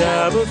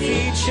double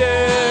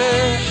feature.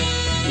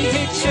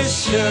 Picture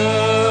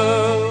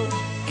Show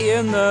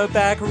in the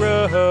back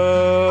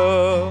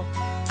row.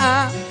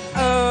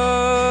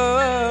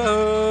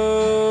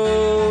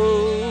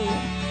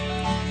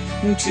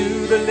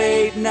 To the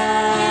late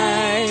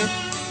night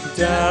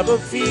double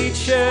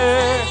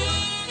feature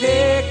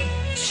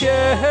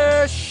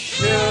Picture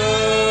Show.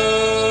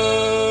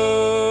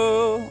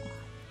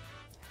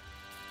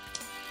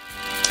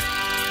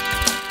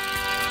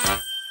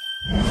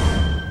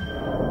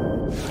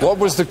 What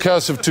was the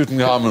curse of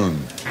Tutankhamun? You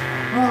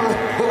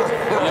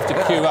have to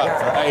queue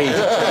up for age.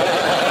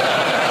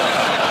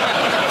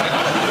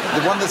 The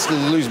one that's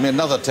going to lose me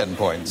another 10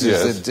 points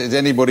Yes. is that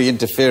anybody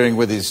interfering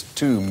with his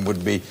tomb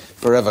would be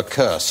forever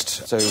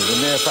cursed. So the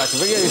mere fact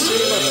of, you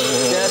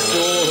see, death to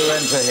all who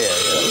enter here.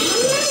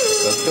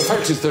 The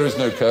fact is there is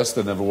no curse,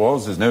 there never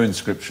was. There's no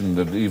inscription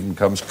that even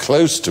comes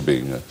close to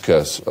being a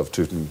curse of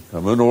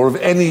Tutankhamun or of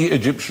any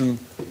Egyptian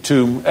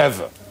tomb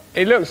ever.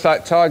 It looks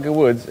like Tiger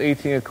Woods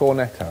eating a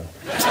cornetto.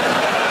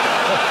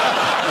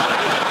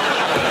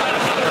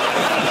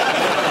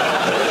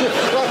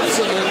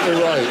 Absolutely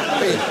right.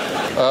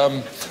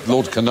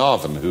 Lord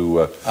Carnarvon,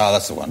 who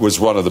that's the one. was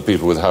one of the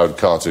people with Howard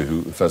Carter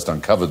who first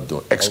uncovered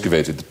or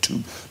excavated the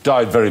tomb,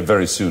 died very,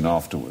 very soon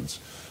afterwards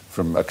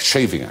from a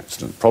shaving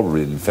accident,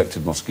 probably an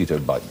infected mosquito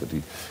bite that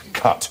he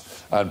cut.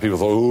 And people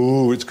thought,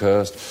 oh, it's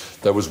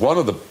cursed. There was one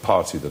of the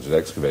party that had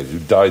excavated who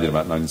died in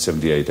about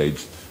 1978,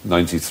 aged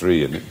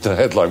 93, and the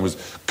headline was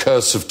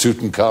Curse of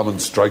Tutankhamun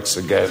Strikes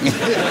Again.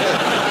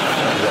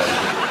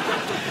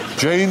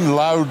 Jane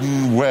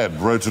Loudon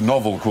Webb wrote a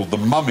novel called The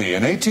Mummy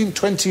in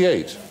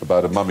 1828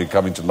 about a mummy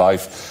coming to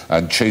life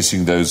and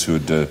chasing those who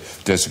had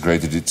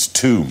desecrated its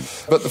tomb.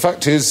 But the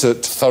fact is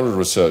that thorough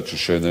research has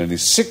shown that only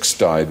 6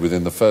 died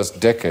within the first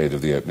decade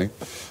of the opening,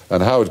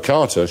 and Howard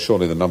Carter,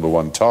 surely the number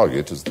one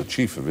target as the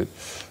chief of it,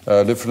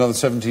 lived for another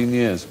 17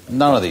 years.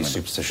 None of these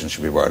superstitions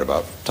should be worried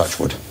about. Touch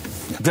wood.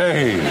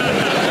 Dave!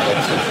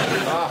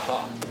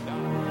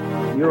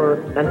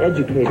 You're an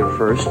educator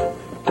first,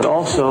 but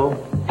also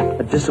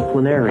a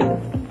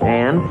disciplinarian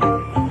and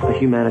a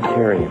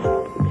humanitarian.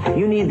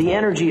 You need the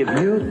energy of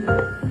youth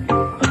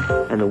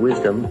and the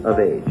wisdom of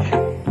age.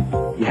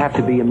 You have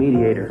to be a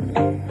mediator,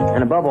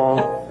 and above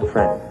all, a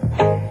friend.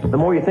 The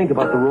more you think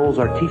about the roles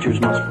our teachers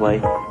must play,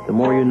 the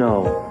more you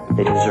know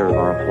they deserve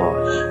our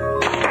applause.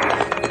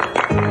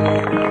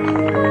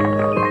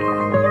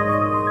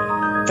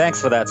 Thanks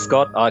for that,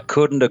 Scott. I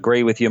couldn't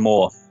agree with you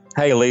more.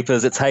 Hey,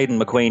 Leapers, it's Hayden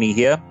McQueenie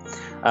here.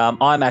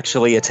 I'm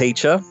actually a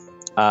teacher.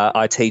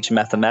 I teach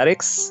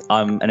mathematics.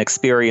 I'm an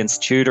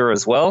experienced tutor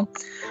as well.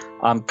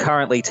 I'm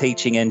currently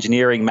teaching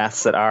engineering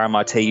maths at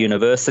RMIT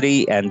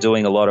University and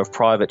doing a lot of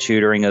private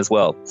tutoring as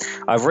well.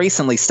 I've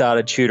recently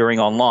started tutoring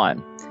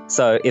online.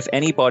 So if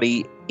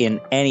anybody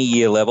in any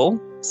year level,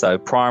 so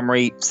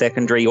primary,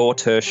 secondary or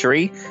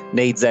tertiary,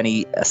 needs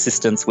any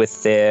assistance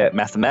with their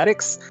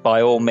mathematics,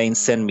 by all means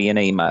send me an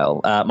email.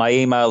 My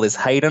email is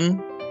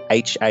Hayden,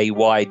 Hayden,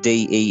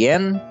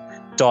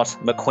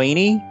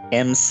 .McQueenie,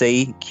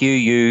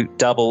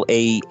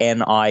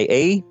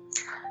 McQueenie,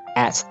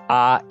 at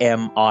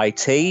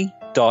rmit.edu.au.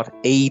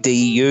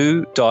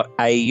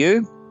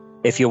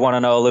 If you want to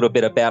know a little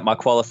bit about my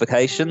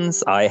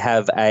qualifications, I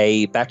have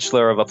a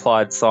Bachelor of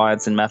Applied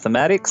Science in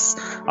Mathematics.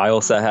 I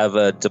also have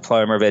a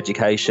Diploma of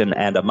Education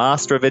and a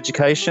Master of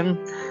Education.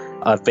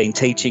 I've been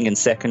teaching in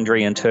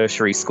secondary and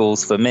tertiary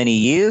schools for many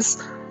years,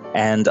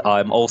 and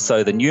I'm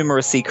also the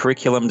numeracy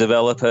curriculum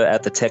developer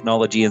at the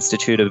Technology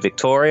Institute of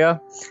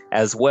Victoria,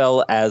 as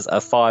well as a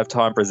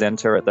 5-time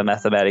presenter at the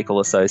Mathematical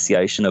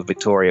Association of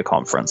Victoria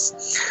Conference.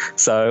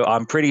 So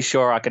I'm pretty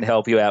sure I can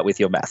help you out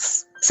with your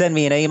maths. Send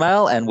me an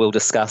email and we'll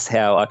discuss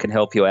how I can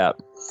help you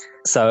out.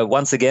 So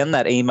once again,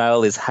 that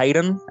email is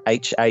Hayden,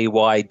 Hayden,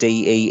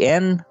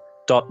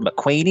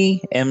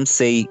 .McQueenie,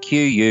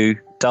 McQueenie,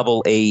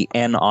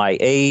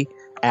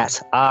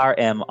 at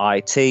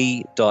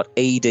rmit.edu.au.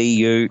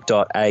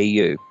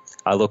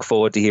 I look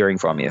forward to hearing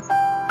from you.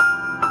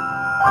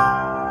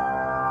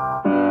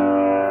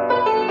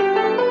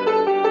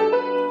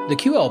 The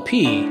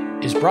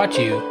QLP is brought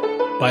to you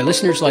by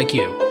listeners like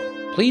you.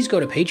 Please go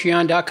to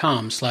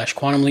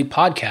patreon.com/Quantum Leap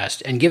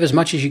Podcast and give as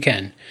much as you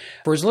can.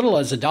 For as little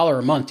as $1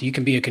 a month, you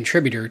can be a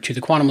contributor to the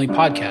Quantum Leap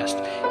Podcast.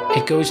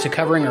 It goes to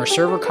covering our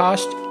server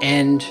cost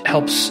and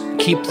helps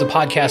keep the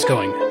podcast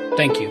going.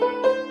 Thank you.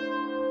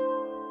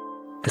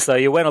 So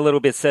you went a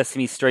little bit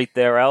Sesame Street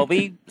there,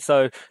 Albie.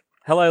 So,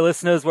 hello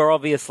listeners, we're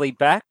obviously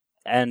back,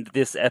 and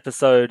this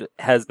episode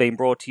has been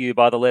brought to you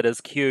by the letters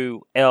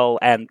Q, L,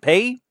 and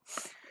P,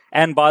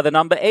 and by the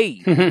number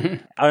E.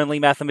 Only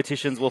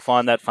mathematicians will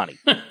find that funny.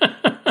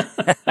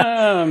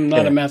 I'm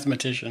not a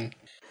mathematician.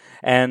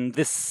 And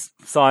this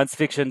science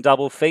fiction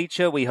double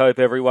feature, we hope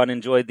everyone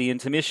enjoyed the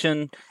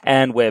intermission,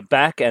 and we're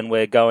back, and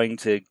we're going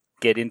to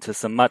get into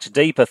some much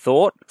deeper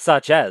thought,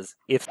 such as,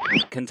 if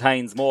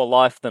contains more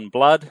life than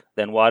blood,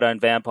 then why don't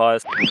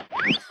vampires?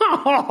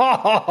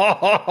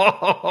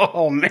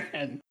 Oh,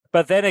 man.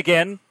 But then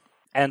again,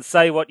 and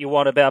say what you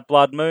want about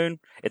Blood Moon,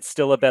 it's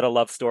still a better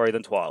love story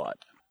than Twilight.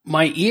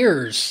 My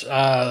ears,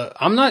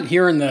 I'm not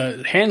hearing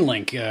the hand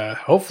link.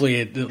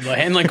 Hopefully the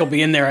hand link will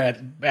be in there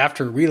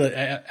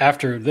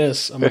after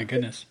this. Oh, my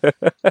goodness.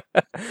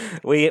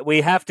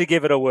 We have to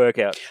give it a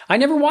workout. I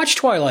never watched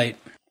Twilight.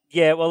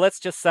 Yeah, well, let's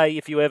just say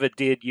if you ever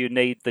did, you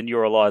need the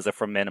neuralizer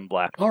from Men in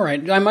Black. All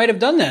right, I might have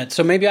done that,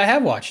 so maybe I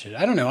have watched it.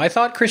 I don't know. I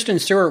thought Kristen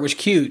Stewart was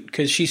cute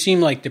because she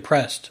seemed like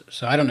depressed,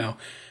 so I don't know.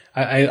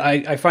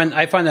 I find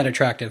that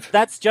attractive.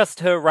 That's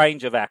just her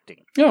range of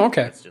acting. Oh,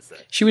 okay. Let's just say.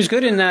 She was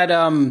good in that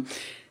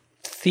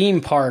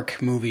theme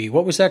park movie.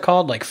 What was that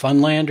called? Like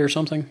Funland or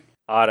something?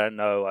 I don't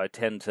know. I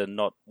tend to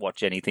not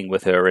watch anything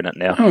with her in it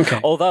now. Okay.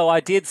 Although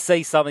I did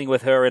see something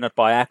with her in it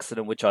by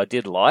accident, which I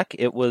did like.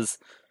 It was...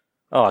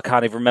 Oh, I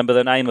can't even remember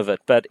the name of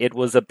it, but it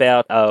was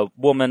about a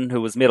woman who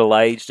was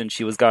middle-aged and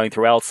she was going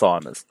through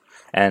Alzheimer's,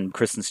 and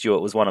Kristen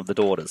Stewart was one of the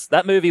daughters.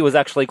 That movie was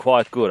actually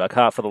quite good. I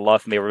can't for the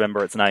life of me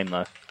remember its name,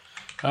 though.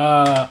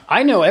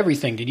 I know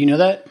everything. Did you know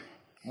that?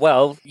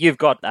 Well, you've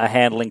got a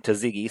hand linked to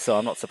Ziggy, so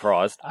I'm not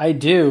surprised. I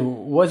do.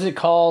 Was it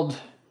called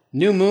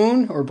New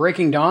Moon or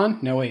Breaking Dawn?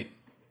 No, wait.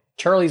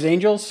 Charlie's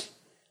Angels?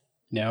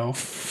 No.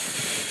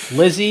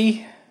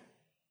 Lizzie?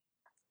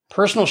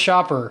 Personal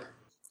Shopper?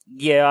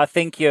 Yeah, I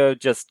think you're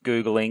just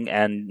Googling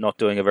and not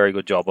doing a very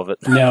good job of it.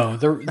 No,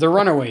 the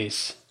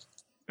Runaways.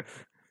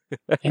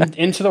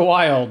 Into the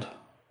Wild.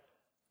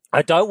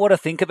 I don't want to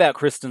think about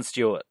Kristen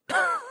Stewart.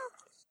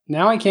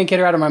 Now I can't get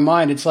her out of my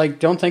mind. It's like,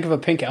 don't think of a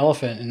pink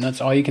elephant, and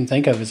that's all you can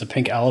think of is a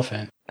pink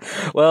elephant.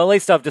 Well, at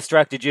least I've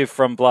distracted you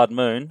from Blood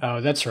Moon.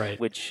 Oh, that's right.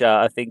 Which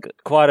I think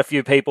quite a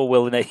few people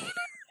will need.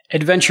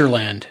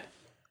 Adventureland.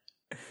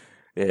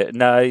 Yeah,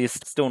 no, you're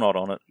still not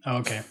on it. Oh,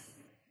 okay.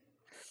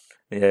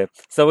 Yeah.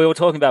 So we were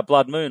talking about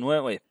Blood Moon,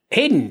 weren't we?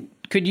 Hayden,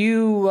 could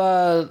you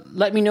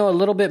let me know a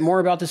little bit more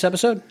about this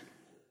episode?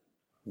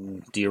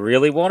 Do you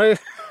really want to?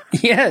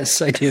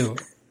 Yes, I do.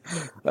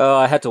 Oh,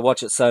 I had to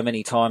watch it so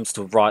many times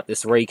to write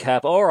this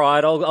recap. All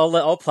right,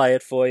 I'll play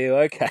it for you.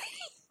 Okay.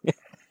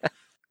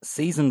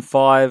 Season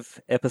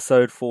 5,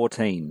 Episode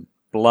 14,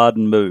 Blood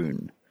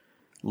Moon.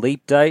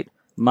 Leap date,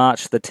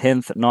 March the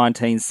 10th,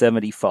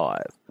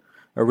 1975.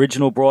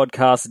 Original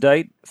broadcast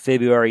date,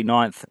 February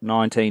 9th,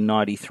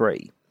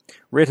 1993.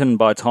 Written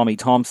by Tommy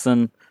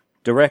Thompson.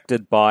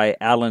 Directed by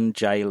Alan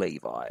J.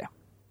 Levi.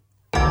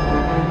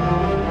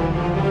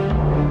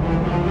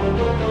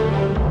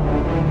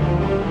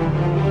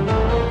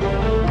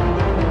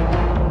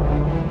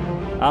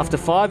 After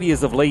 5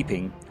 years of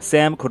leaping,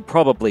 Sam could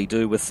probably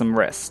do with some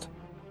rest.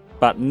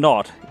 But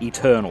not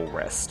eternal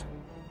rest.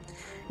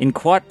 In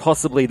quite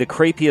possibly the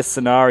creepiest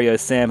scenario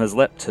Sam has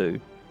leapt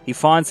to, he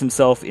finds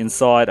himself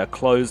inside a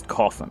closed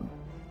coffin.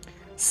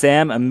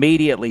 Sam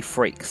immediately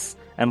freaks,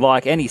 and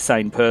like any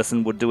sane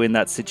person would do in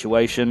that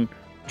situation,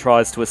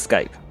 tries to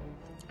escape.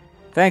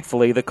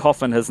 Thankfully, the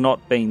coffin has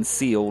not been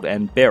sealed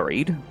and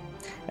buried,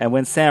 and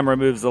when Sam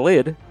removes the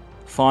lid,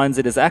 finds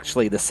it is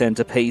actually the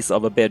centerpiece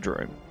of a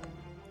bedroom.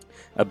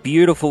 A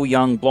beautiful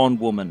young blonde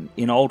woman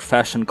in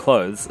old-fashioned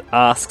clothes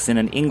asks in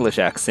an English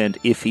accent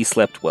if he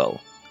slept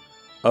well.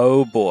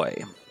 Oh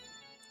boy.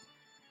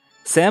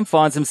 Sam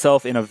finds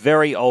himself in a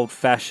very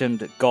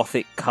old-fashioned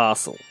Gothic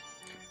castle.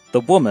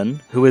 The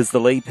woman, who is the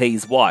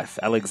Leepee's wife,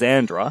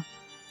 Alexandra,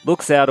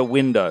 looks out a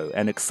window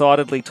and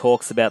excitedly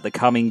talks about the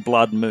coming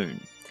blood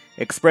moon,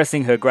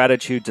 expressing her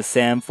gratitude to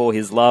Sam for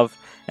his love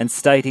and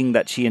stating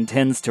that she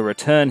intends to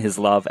return his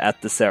love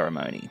at the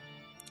ceremony.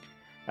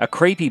 A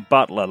creepy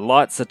butler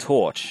lights a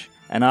torch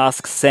and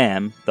asks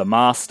Sam, the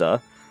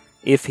master,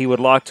 if he would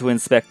like to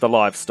inspect the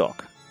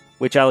livestock,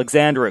 which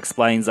Alexandra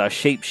explains are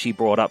sheep she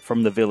brought up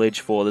from the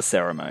village for the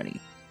ceremony.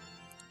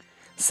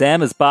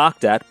 Sam is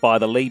barked at by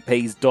the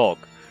Leepee's dog,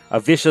 a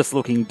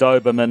vicious-looking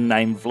Doberman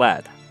named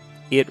Vlad,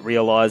 it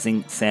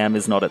realising Sam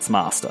is not its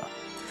master.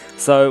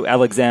 So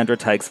Alexandra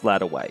takes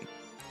Vlad away.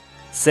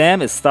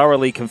 Sam is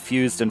thoroughly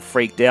confused and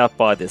freaked out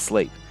by this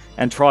leap,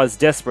 and tries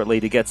desperately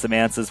to get some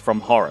answers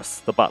from Horace,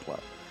 the butler,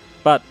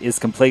 but is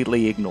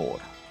completely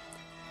ignored.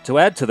 To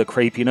add to the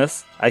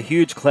creepiness, a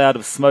huge cloud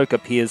of smoke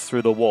appears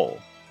through the wall.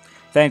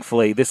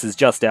 Thankfully, this is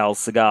just Al's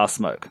cigar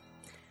smoke.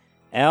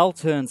 Al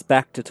turns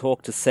back to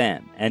talk to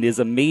Sam and is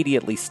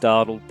immediately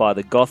startled by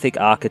the Gothic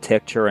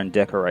architecture and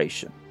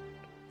decoration.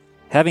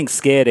 Having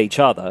scared each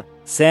other,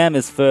 Sam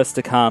is first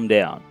to calm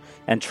down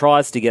and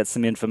tries to get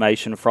some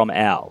information from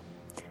Al.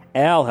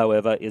 Al,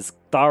 however, is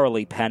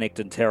thoroughly panicked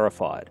and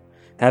terrified,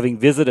 having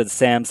visited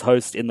Sam's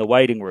host in the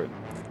waiting room,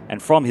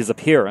 and from his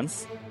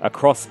appearance, a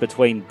cross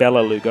between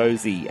Bela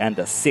Lugosi and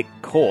a sick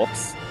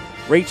corpse,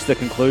 reached the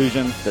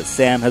conclusion that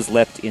Sam has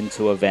leapt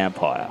into a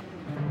vampire.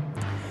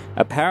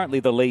 Apparently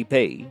the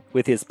Leepee,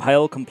 with his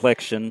pale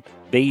complexion,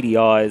 beady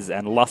eyes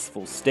and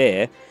lustful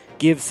stare,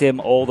 gives him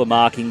all the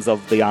markings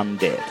of the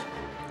undead.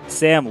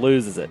 Sam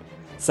loses it,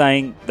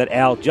 saying that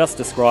Al just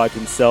described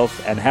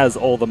himself and has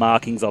all the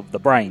markings of the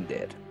brain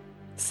dead.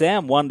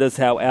 Sam wonders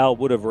how Al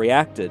would have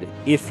reacted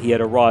if he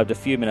had arrived a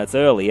few minutes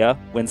earlier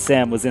when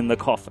Sam was in the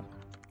coffin.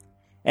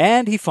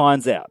 And he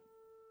finds out.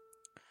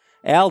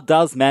 Al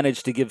does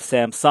manage to give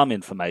Sam some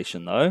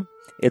information, though.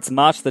 It's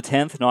March the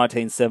 10th,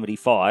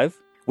 1975,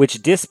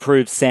 which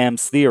disproves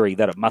Sam's theory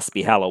that it must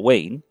be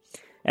Halloween,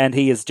 and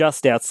he is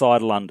just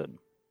outside London.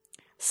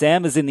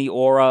 Sam is in the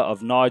aura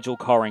of Nigel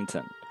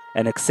Corrington,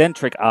 an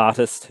eccentric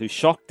artist who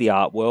shocked the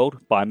art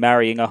world by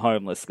marrying a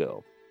homeless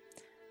girl.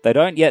 They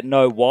don't yet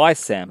know why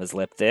Sam has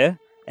left there,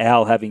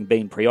 Al having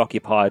been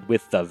preoccupied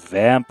with the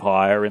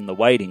vampire in the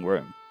waiting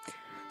room.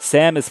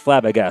 Sam is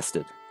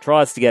flabbergasted,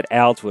 tries to get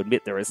Al to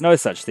admit there is no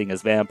such thing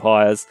as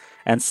vampires,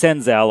 and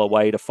sends Al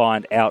away to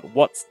find out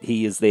what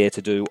he is there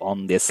to do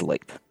on this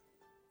leap.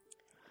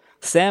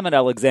 Sam and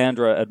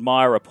Alexandra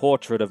admire a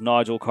portrait of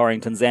Nigel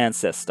Corrington's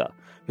ancestor,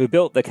 who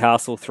built the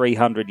castle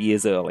 300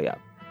 years earlier.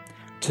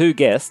 Two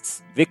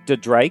guests, Victor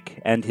Drake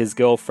and his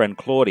girlfriend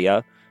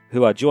Claudia,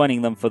 who are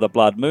joining them for the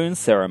Blood Moon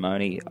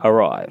ceremony,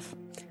 arrive.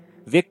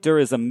 Victor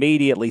is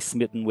immediately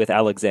smitten with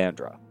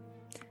Alexandra.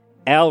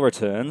 Al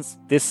returns,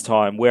 this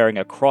time wearing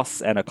a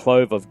cross and a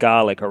clove of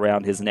garlic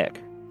around his neck.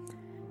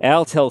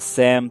 Al tells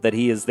Sam that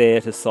he is there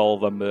to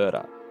solve a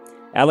murder.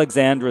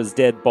 Alexandra's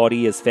dead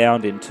body is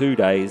found in 2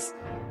 days,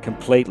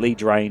 completely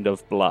drained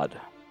of blood.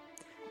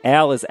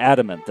 Al is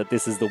adamant that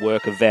this is the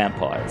work of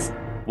vampires,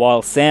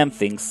 while Sam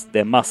thinks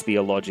there must be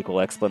a logical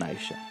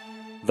explanation.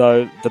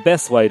 Though the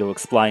best way to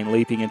explain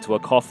leaping into a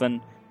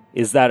coffin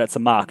is that it's a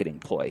marketing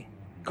ploy.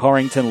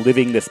 Corrington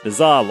living this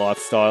bizarre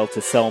lifestyle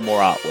to sell more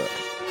artwork.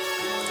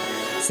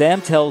 Sam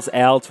tells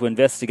Al to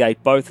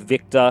investigate both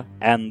Victor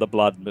and the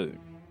Blood Moon.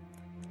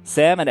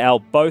 Sam and Al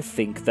both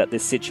think that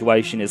this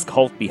situation is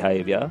cult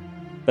behaviour,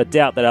 but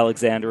doubt that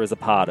Alexandra is a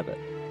part of it,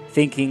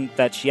 thinking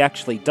that she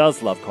actually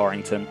does love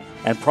Corrington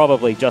and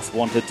probably just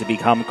wanted to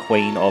become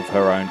queen of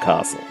her own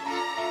castle.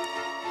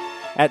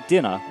 At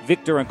dinner,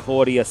 Victor and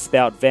Claudia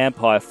spout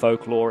vampire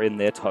folklore in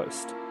their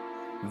toast.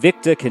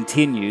 Victor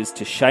continues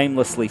to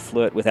shamelessly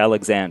flirt with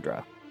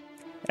Alexandra.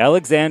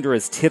 Alexandra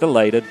is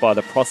titillated by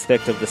the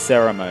prospect of the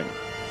ceremony,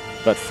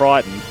 but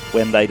frightened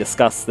when they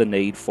discuss the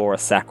need for a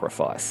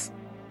sacrifice.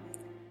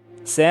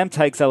 Sam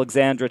takes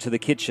Alexandra to the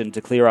kitchen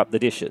to clear up the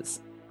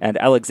dishes, and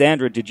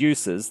Alexandra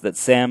deduces that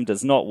Sam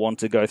does not want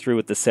to go through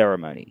with the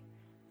ceremony,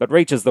 but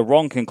reaches the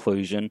wrong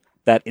conclusion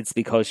that it's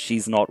because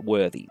she's not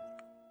worthy.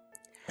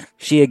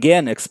 She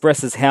again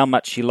expresses how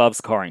much she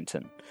loves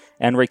Corrington,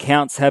 and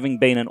recounts having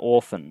been an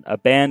orphan,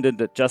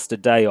 abandoned at just a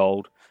day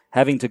old,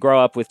 having to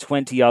grow up with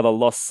 20 other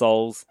lost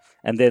souls,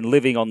 and then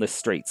living on the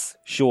streets,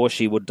 sure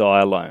she would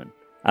die alone,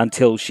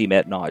 until she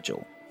met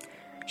Nigel.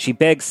 She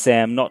begs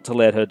Sam not to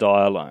let her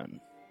die alone.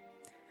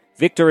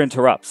 Victor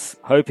interrupts,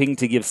 hoping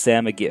to give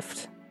Sam a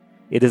gift.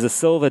 It is a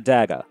silver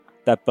dagger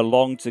that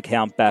belonged to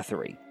Count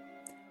Bathory.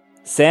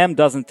 Sam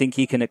doesn't think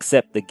he can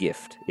accept the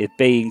gift, it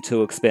being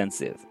too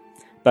expensive,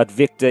 but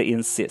Victor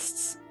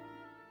insists.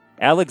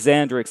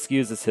 Alexandra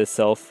excuses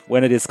herself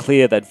when it is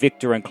clear that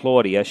Victor and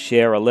Claudia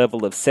share a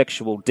level of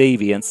sexual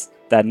deviance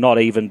that not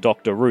even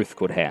Dr. Ruth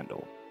could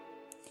handle.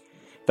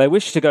 They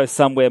wish to go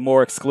somewhere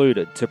more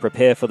excluded to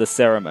prepare for the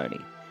ceremony,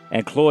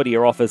 and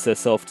Claudia offers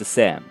herself to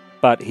Sam,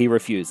 but he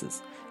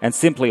refuses, and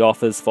simply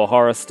offers for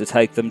Horace to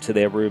take them to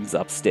their rooms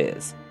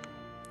upstairs.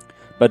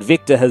 But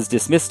Victor has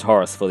dismissed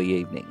Horace for the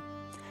evening.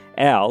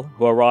 Al,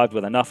 who arrived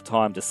with enough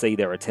time to see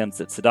their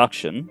attempts at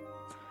seduction,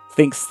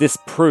 thinks this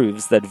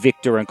proves that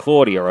Victor and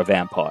Claudia are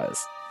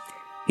vampires.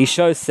 He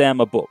shows Sam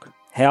a book,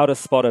 How to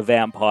Spot a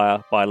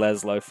Vampire by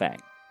Laszlo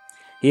Fang.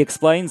 He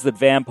explains that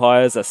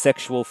vampires are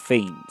sexual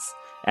fiends,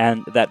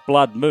 and that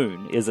Blood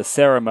Moon is a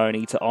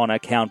ceremony to honour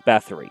Count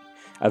Bathory,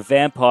 a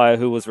vampire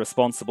who was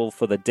responsible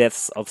for the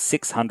deaths of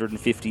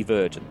 650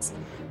 virgins,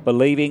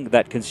 believing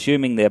that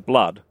consuming their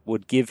blood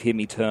would give him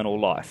eternal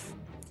life.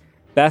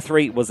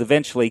 Bathory was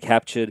eventually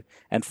captured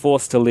and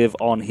forced to live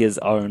on his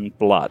own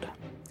blood.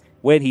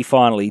 When he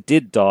finally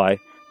did die,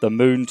 the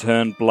moon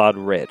turned blood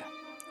red.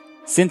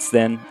 Since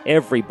then,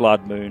 every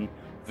blood moon,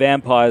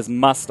 vampires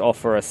must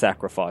offer a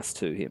sacrifice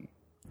to him.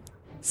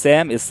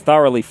 Sam is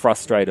thoroughly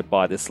frustrated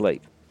by this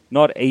leap,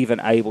 not even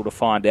able to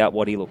find out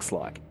what he looks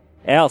like.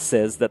 Al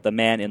says that the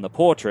man in the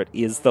portrait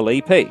is the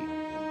leapee,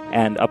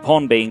 and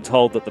upon being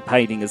told that the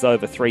painting is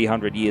over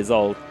 300 years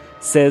old,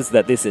 says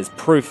that this is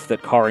proof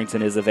that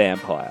Corrington is a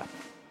vampire.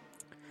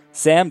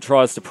 Sam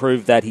tries to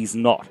prove that he's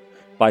not,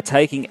 by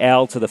taking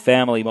Al to the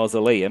family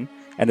mausoleum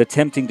and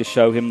attempting to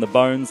show him the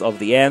bones of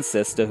the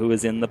ancestor who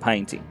is in the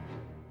painting.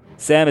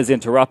 Sam is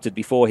interrupted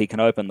before he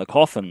can open the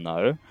coffin,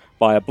 though,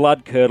 by a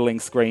blood-curdling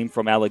scream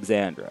from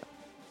Alexandra.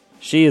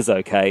 She is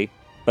okay,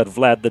 but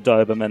Vlad the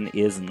Doberman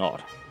is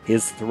not.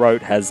 His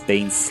throat has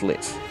been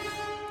slit.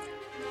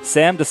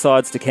 Sam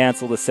decides to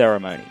cancel the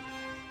ceremony.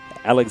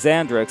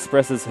 Alexandra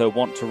expresses her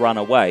want to run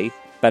away,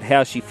 but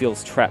how she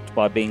feels trapped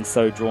by being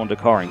so drawn to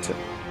Corrington.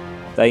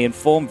 They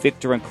inform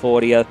Victor and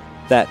Claudia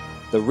that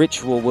the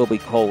ritual will be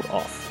called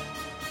off.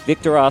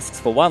 Victor asks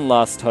for one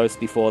last toast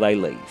before they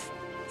leave.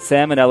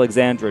 Sam and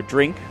Alexandra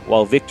drink,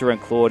 while Victor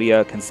and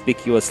Claudia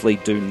conspicuously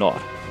do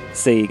not,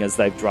 seeing as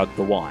they've drugged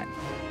the wine.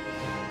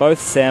 Both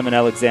Sam and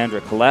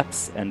Alexandra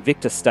collapse, and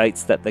Victor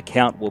states that the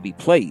Count will be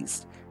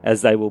pleased,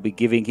 as they will be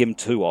giving him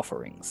 2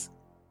 offerings.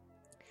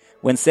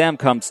 When Sam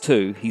comes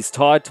to, he's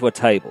tied to a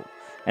table,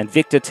 and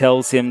Victor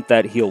tells him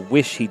that he'll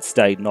wish he'd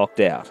stayed knocked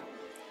out.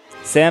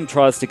 Sam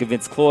tries to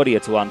convince Claudia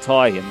to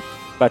untie him,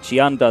 but she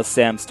undoes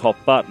Sam's top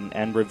button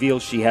and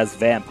reveals she has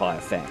vampire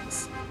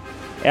fangs.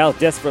 Al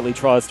desperately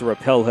tries to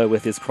repel her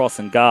with his cross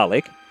and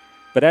garlic,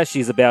 but as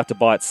she's about to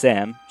bite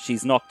Sam,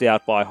 she's knocked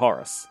out by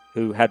Horace,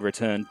 who had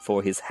returned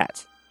for his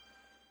hat.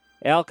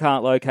 Al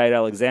can't locate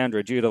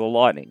Alexandra due to the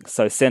lightning,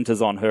 so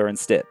centers on her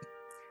instead.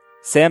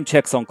 Sam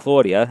checks on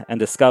Claudia and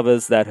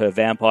discovers that her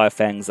vampire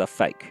fangs are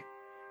fake.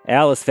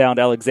 Al has found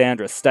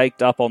Alexandra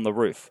staked up on the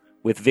roof,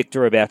 with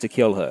Victor about to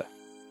kill her.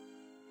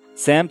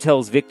 Sam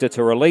tells Victor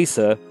to release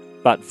her,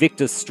 but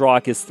Victor's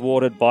strike is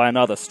thwarted by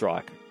another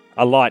strike,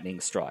 a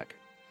lightning strike,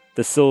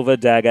 the silver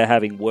dagger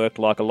having worked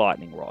like a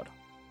lightning rod.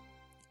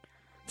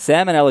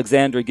 Sam and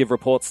Alexandra give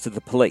reports to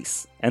the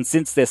police, and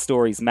since their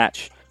stories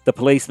match, the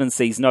policeman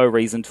sees no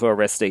reason to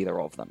arrest either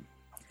of them.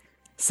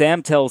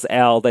 Sam tells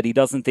Al that he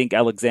doesn't think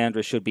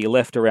Alexandra should be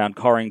left around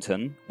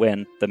Corrington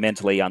when the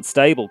mentally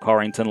unstable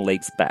Corrington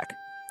leaps back.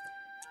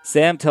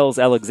 Sam tells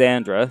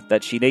Alexandra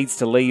that she needs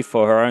to leave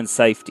for her own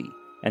safety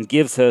and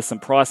gives her some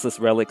priceless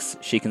relics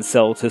she can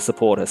sell to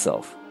support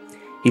herself.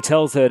 He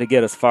tells her to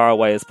get as far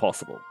away as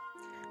possible.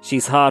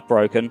 She's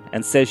heartbroken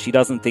and says she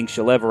doesn't think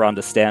she'll ever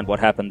understand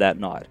what happened that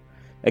night.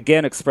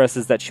 Again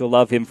expresses that she'll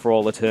love him for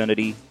all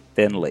eternity,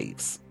 then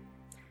leaves.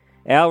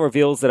 Al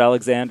reveals that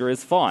Alexandra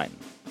is fine.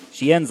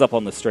 She ends up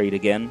on the street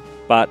again,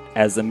 but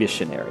as a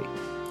missionary.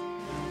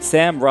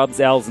 Sam rubs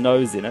Al's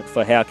nose in it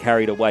for how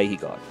carried away he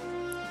got.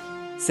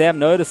 Sam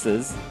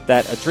notices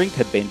that a drink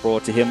had been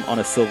brought to him on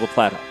a silver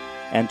platter,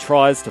 and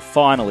tries to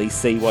finally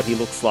see what he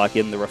looks like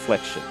in the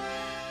reflection.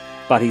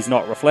 But he's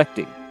not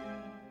reflecting.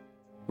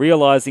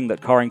 Realising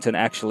that Corrington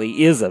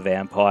actually is a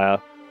vampire,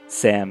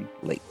 Sam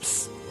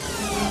leaps.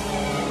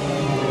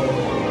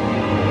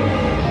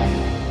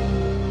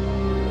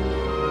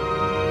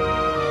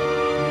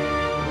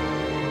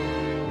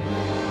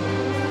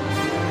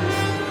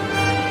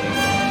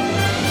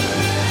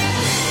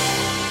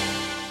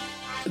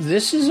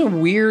 This is a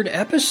weird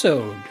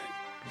episode.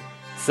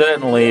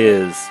 Certainly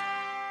is.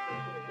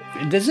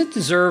 Does it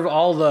deserve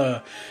all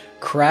the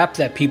crap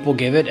that people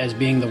give it as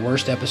being the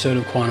worst episode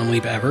of Quantum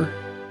Leap ever?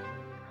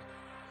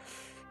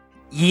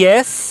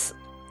 Yes,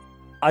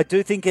 I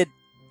do think it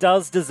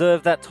does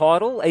deserve that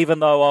title, even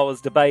though I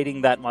was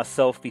debating that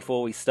myself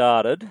before we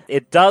started.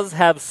 It does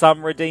have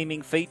some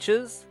redeeming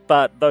features,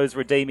 but those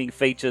redeeming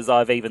features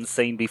I've even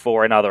seen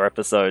before in other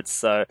episodes,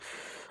 so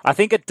I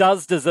think it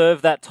does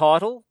deserve that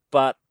title,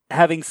 but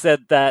having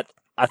said that,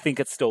 I think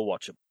it's still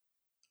watchable.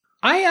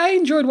 I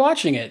enjoyed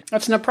watching it.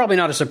 That's probably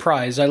not a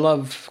surprise. I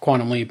love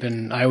Quantum Leap,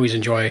 and I always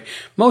enjoy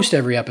most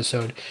every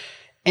episode.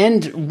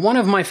 And one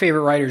of my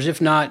favorite writers,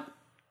 if not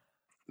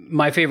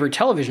my favorite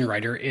television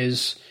writer,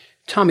 is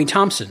Tommy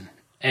Thompson.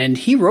 And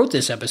he wrote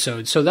this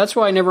episode, so that's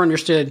why I never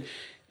understood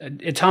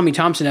a Tommy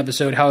Thompson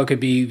episode, how it could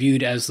be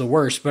viewed as the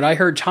worst. But I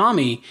heard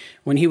Tommy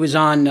when he was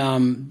on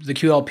the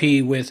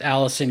QLP with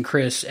Allison,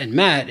 Chris, and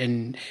Matt,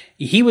 and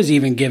he was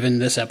even given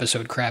this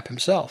episode crap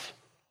himself.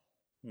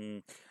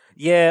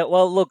 Yeah,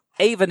 well, look,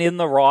 even in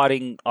the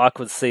writing, I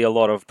could see a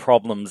lot of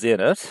problems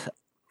in it.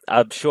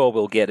 I'm sure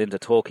we'll get into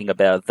talking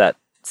about that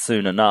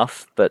soon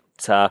enough. But,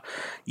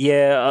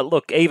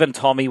 look, even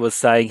Tommy was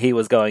saying he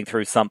was going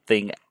through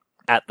something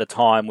at the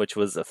time which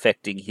was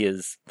affecting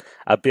his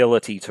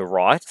ability to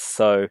write.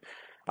 So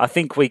I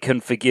think we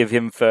can forgive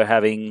him for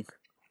having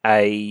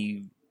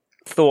a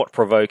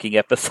thought-provoking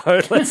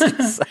episode, let's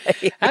just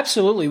say.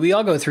 Absolutely. We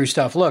all go through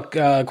stuff. Look,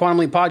 Quantum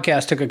Leap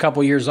Podcast took a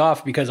couple years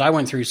off because I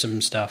went through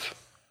some stuff.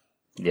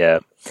 Yeah.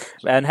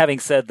 And having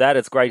said that,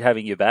 it's great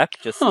having you back.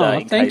 Just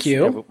in thank case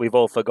you. We've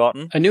all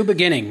forgotten. A new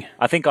beginning.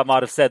 I think I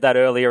might have said that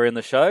earlier in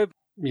the show.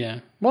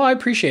 Yeah. Well, I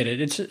appreciate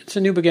it. It's a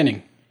new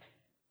beginning.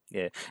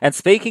 Yeah. And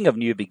speaking of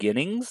new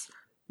beginnings,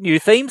 new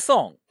theme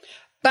song.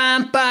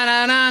 Bam,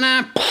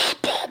 ba-da-da-da.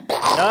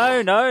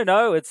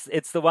 No.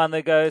 It's the one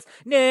that goes.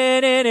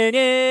 That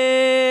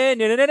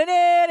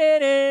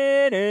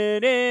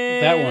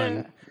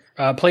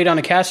one. Played on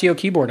a Casio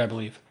keyboard, I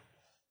believe.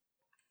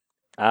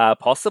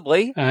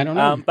 Possibly. I don't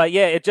know. But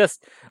yeah,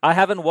 I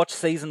haven't watched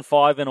season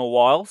 5 in a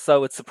while,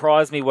 so it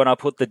surprised me when I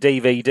put the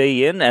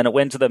DVD in and it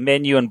went to the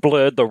menu and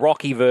blurred the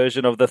Rocky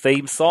version of the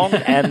theme song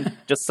and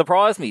just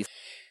surprised me.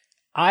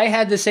 I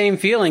had the same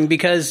feeling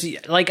because,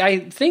 I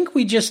think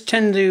we just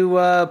tend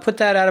to put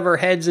that out of our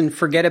heads and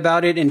forget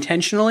about it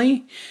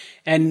intentionally.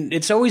 And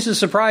it's always a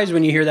surprise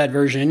when you hear that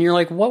version and you're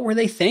like, what were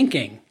they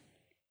thinking?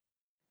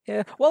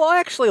 Yeah, well, I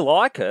actually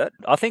like it.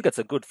 I think it's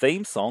a good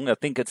theme song. I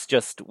think it's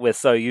just we're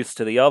so used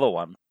to the other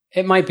one.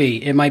 It might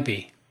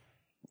be.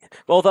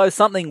 Although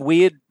something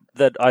weird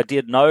that I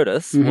did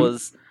notice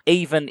was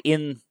even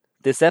in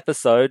this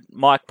episode,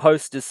 Mike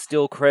Post is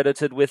still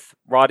credited with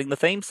writing the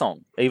theme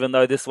song, even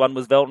though this one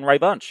was Velton Ray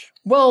Bunch.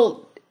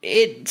 Well,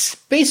 it's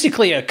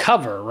basically a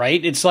cover,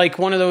 right? It's like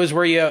one of those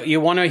where you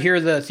want to hear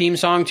the theme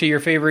song to your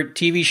favorite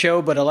TV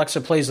show, but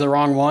Alexa plays the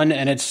wrong one,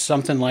 and it's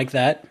something like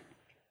that.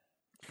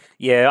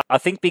 Yeah, I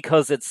think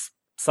because it's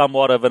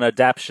somewhat of an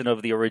adaptation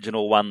of the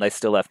original one, they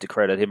still have to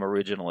credit him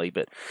originally,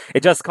 but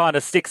it just kind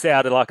of sticks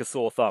out like a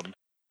sore thumb.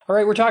 All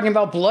right, we're talking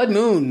about Blood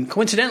Moon.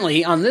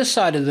 Coincidentally, on this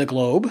side of the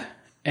globe,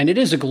 and it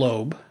is a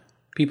globe,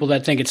 people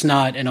that think it's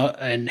not,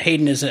 and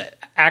Hayden is an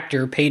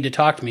actor paid to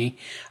talk to me,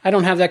 I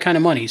don't have that kind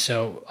of money,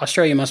 so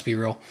Australia must be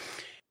real.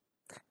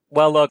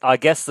 Well, look, I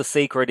guess the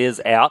secret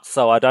is out,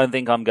 so I don't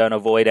think I'm going to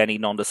avoid any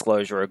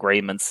non-disclosure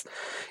agreements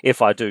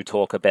if I do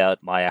talk about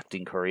my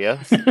acting career.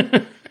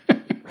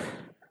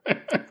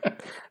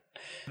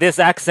 This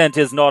accent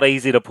is not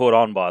easy to put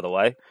on, by the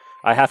way.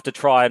 I have to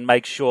try and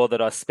make sure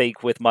that I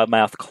speak with my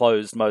mouth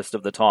closed most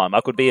of the time.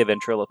 I could be a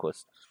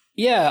ventriloquist.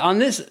 Yeah, on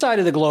this side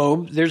of the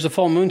globe, there's a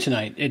full moon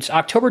tonight. It's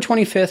October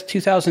 25th,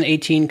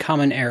 2018,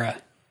 Common Era.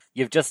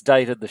 You've just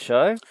dated the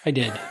show? I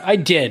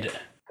did.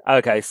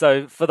 Okay,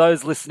 so for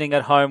those listening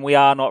at home, we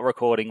are not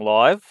recording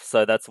live,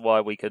 so that's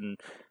why we can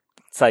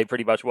say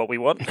pretty much what we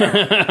want.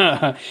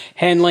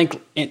 Hand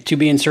link to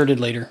be inserted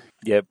later.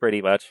 Yeah,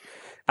 pretty much.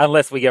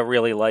 Unless we get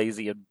really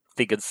lazy and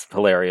think it's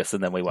hilarious,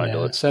 and then we won't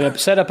do it.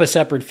 Set up a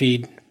separate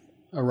feed,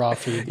 a raw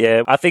feed.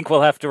 Yeah, I think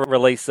we'll have to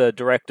release a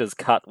director's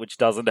cut, which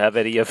doesn't have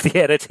any of the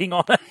editing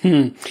on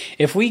it.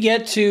 If we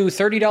get to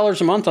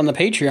 $30 a month on the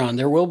Patreon,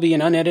 there will be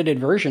an unedited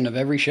version of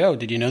every show.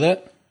 Did you know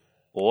that?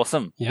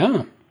 Awesome.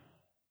 Yeah.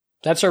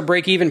 That's our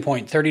break-even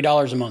point,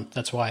 $30 a month.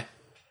 That's why.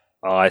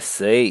 I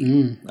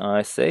see.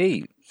 I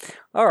see.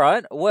 All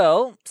right.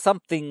 Well,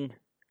 something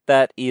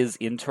that is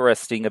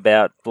interesting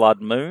about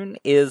Blood Moon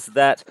is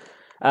that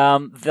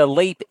the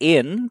leap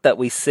in that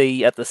we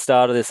see at the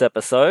start of this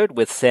episode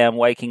with Sam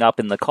waking up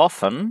in the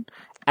coffin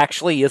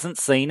actually isn't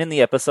seen in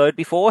the episode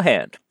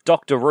beforehand.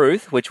 Dr.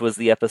 Ruth, which was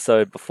the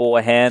episode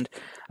beforehand,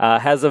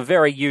 has a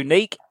very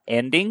unique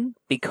ending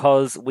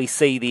because we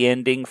see the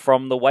ending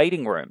from the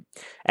waiting room.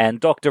 And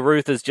Dr.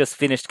 Ruth has just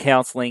finished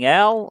counselling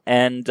Al,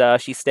 and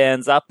she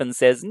stands up and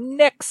says,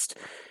 "Next!"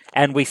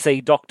 And we see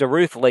Dr.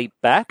 Ruth leap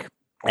back,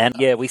 and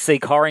we see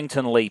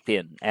Corrington leap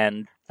in,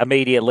 and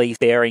immediately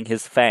baring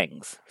his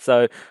fangs.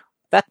 So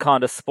that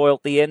kind of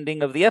spoilt the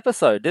ending of the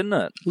episode, didn't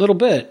it? Little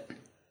bit.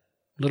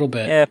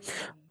 Yeah.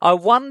 I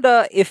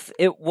wonder if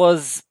it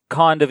was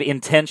kind of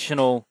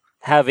intentional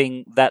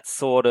having that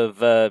sort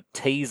of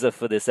teaser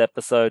for this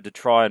episode to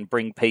try and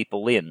bring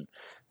people in,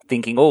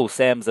 thinking, oh,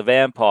 Sam's a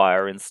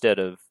vampire, instead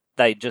of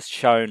they just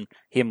shown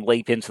him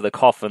leap into the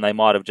coffin. They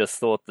might have just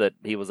thought that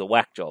he was a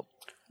whack job.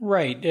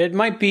 Right. It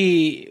might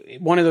be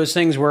one of those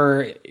things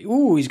where,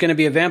 he's going to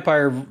be a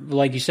vampire,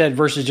 like you said,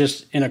 versus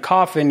just in a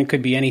coffin. It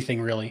could be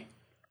anything, really.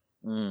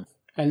 And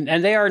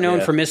they are known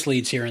for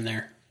misleads here and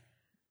there.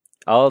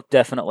 Oh,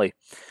 definitely.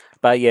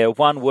 But yeah,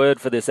 one word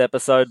for this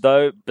episode,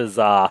 though,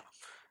 bizarre.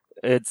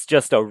 It's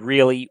just a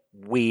really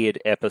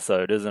weird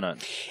episode, isn't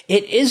it?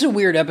 It is a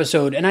weird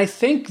episode, and I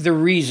think the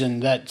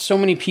reason that so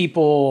many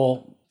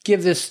people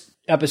give this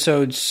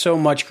episode so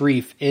much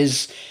grief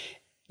is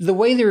the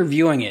way they're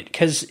viewing it,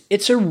 because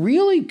it's a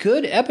really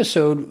good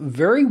episode,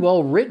 very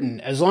well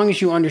written, as long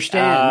as you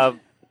understand.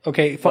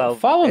 Okay, follow me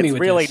with this. It's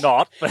really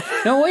not.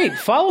 No, wait,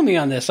 follow me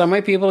on this. I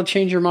might be able to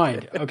change your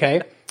mind,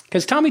 okay?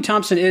 Because Tommy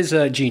Thompson is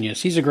a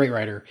genius. He's a great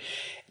writer.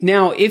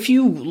 Now, if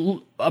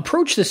you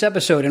approach this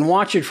episode and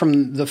watch it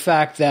from the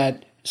fact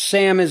that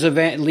Sam is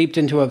leaped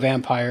into a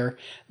vampire,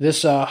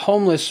 this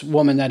homeless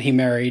woman that he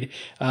married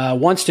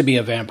wants to be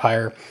a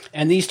vampire,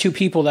 and these two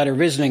people that are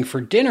visiting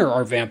for dinner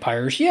are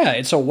vampires,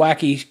 it's a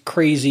wacky,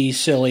 crazy,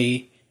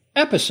 silly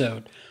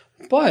episode.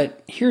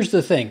 But here's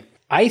the thing.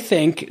 I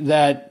think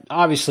that,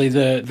 obviously,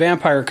 the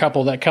vampire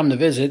couple that come to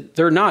visit,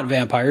 they're not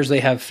vampires. They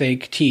have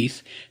fake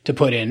teeth to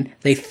put in.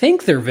 They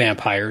think they're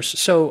vampires,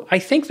 so I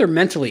think they're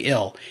mentally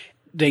ill.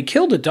 They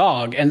killed a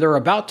dog, and they're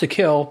about to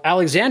kill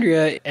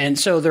Alexandria, and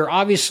so they're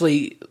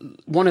obviously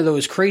one of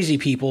those crazy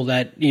people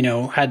that,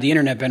 had the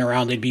internet been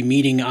around, they'd be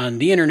meeting on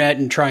the internet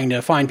and trying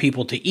to find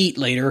people to eat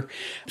later.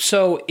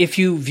 So if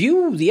you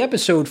view the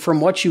episode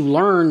from what you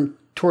learn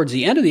towards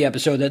the end of the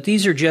episode, that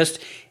these are just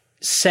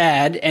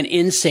sad and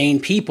insane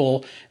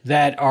people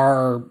that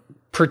are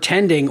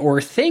pretending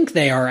or think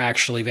they are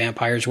actually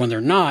vampires when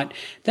they're not,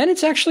 then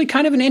it's actually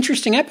kind of an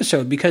interesting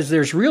episode, because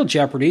there's real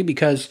jeopardy,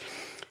 because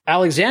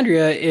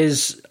Alexandria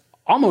is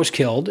almost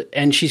killed,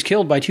 and she's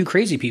killed by two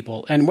crazy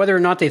people. And whether or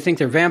not they think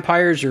they're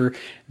vampires, or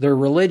they're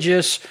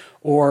religious,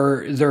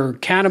 or they're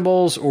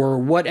cannibals, or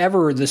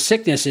whatever the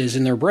sickness is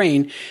in their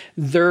brain,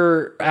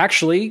 they're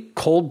actually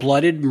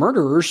cold-blooded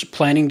murderers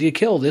planning to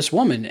kill this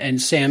woman,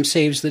 and Sam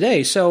saves the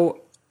day.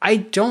 So I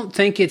don't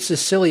think it's a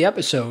silly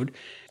episode,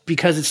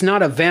 because it's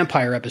not a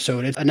vampire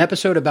episode. It's an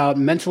episode about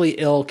mentally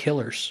ill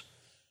killers.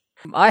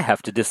 I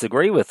have to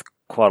disagree with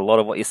quite a lot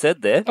of what you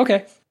said there.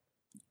 Okay.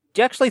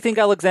 Do you actually think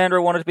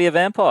Alexandria wanted to be a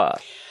vampire?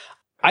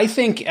 I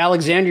think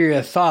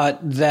Alexandria thought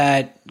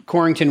that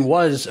Corrington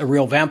was a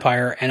real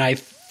vampire, and I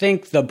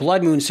think the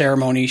Blood Moon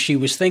ceremony, she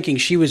was thinking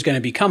she was going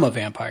to become a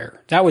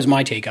vampire. That was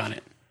my take on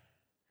it.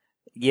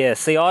 Yeah,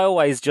 see, I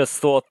always just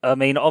thought, I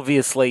mean,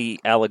 obviously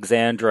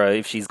Alexandra,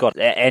 if she's got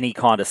any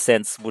kind of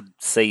sense, would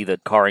see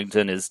that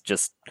Corrington is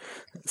just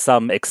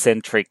some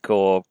eccentric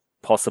or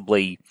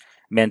possibly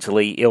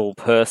mentally ill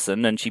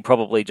person, and she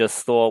probably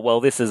just thought,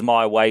 well, this is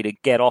my way to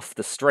get off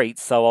the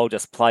streets, so I'll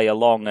just play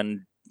along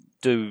and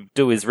do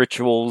his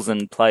rituals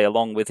and play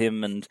along with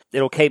him, and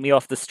it'll keep me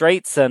off the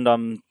streets, and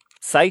I'm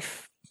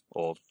safe,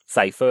 or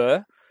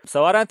safer.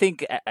 So I don't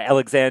think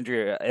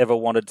Alexandria ever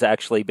wanted to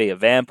actually be a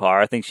vampire.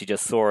 I think she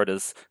just saw it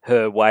as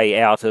her way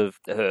out of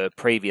her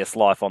previous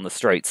life on the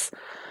streets.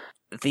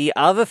 The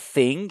other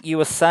thing, you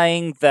were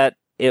saying that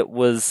it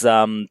was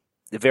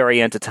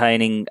very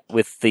entertaining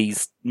with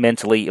these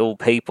mentally ill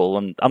people,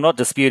 and I'm not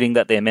disputing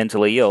that they're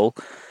mentally ill,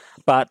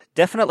 but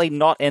definitely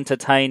not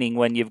entertaining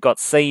when you've got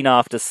scene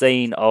after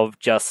scene of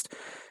just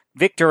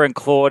Victor and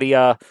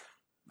Claudia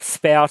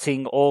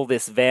spouting all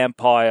this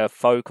vampire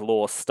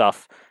folklore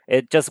stuff.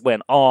 It just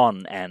went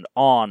on and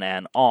on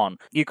and on.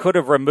 You could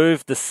have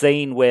removed the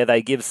scene where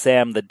they give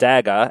Sam the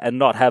dagger and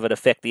not have it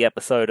affect the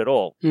episode at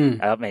all.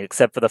 I mean,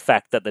 except for the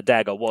fact that the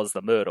dagger was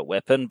the murder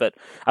weapon. But,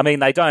 I mean,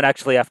 they don't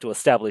actually have to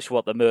establish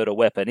what the murder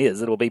weapon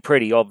is. It'll be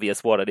pretty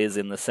obvious what it is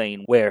in the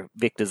scene where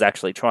Victor's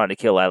actually trying to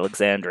kill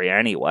Alexandria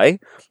anyway.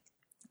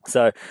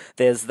 So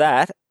there's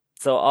that.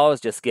 So I was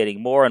just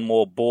getting more and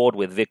more bored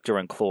with Victor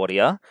and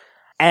Claudia.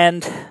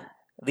 And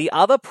the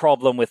other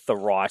problem with the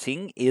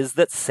writing is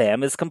that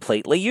Sam is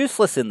completely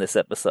useless in this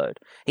episode.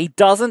 He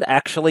doesn't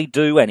actually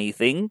do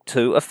anything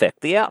to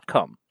affect the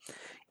outcome.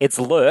 It's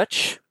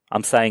Lurch.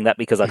 I'm saying that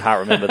because I can't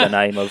remember the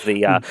name of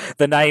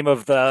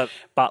the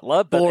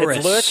butler, but Boris.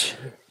 It's Lurch.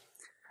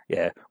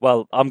 Yeah,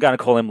 well, I'm going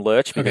to call him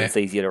Lurch because it's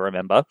easier to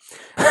remember.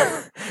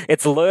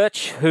 It's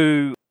Lurch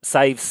who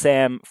saves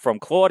Sam from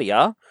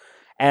Claudia,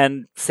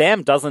 and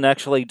Sam doesn't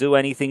actually do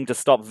anything to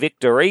stop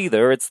Victor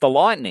either. It's the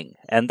lightning,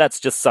 and that's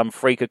just some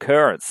freak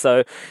occurrence.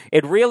 So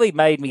it really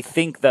made me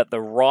think that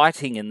the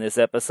writing in this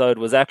episode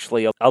was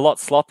actually a lot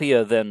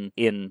sloppier than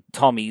in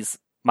Tommy's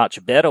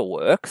much better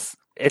works.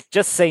 It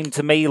just seemed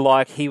to me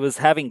like he was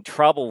having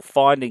trouble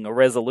finding a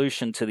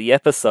resolution to the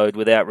episode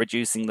without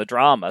reducing the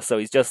drama. So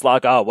he's just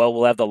like, oh, well,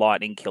 we'll have the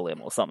lightning kill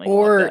him or something like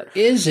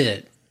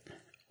that.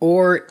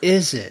 Or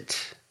is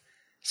it?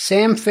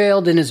 Sam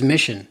failed in his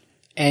mission,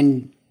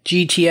 and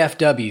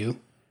GTFW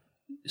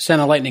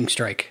sent a lightning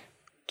strike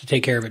to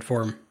take care of it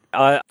for him.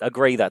 I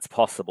agree that's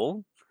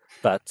possible,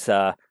 but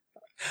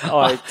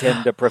I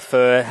tend to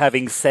prefer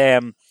having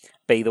Sam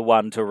be the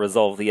one to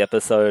resolve the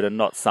episode and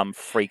not some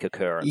freak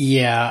occurrence.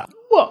 Yeah.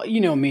 Well,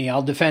 you know me.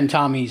 I'll defend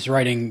Tommy's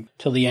writing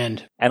till the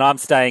end. And I'm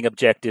staying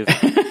objective.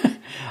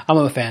 I'm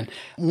a fan.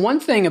 One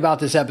thing about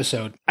this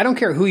episode, I don't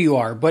care who you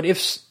are, but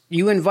if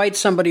you invite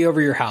somebody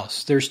over your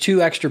house, there's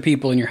 2 extra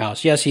people in your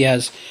house. Yes, he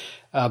has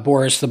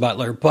Boris the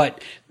butler,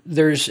 but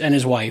and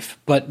his wife,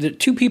 but the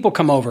 2 people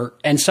come over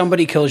and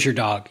somebody kills your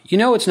dog. You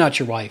know it's not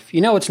your wife.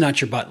 You know it's not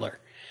your butler.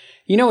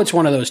 You know it's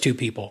one of those 2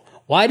 people.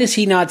 Why does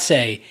he not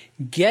say,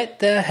 get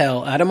the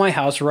hell out of my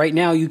house right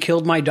now, you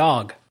killed my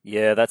dog?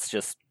 Yeah, that's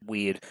just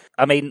weird.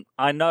 I mean,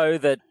 I know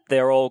that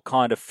they're all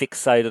kind of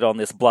fixated on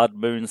this blood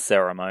moon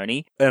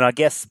ceremony, and I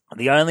guess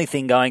the only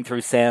thing going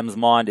through Sam's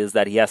mind is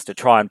that he has to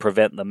try and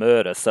prevent the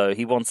murder, so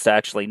he wants to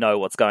actually know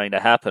what's going to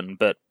happen,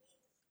 but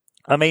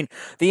I mean,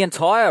 the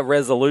entire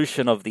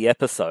resolution of the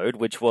episode,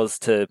 which was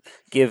to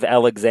give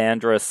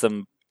Alexandra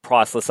some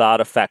priceless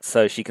artifacts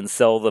so she can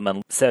sell them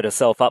and set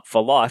herself up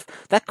for life,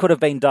 that could have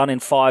been done in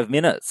 5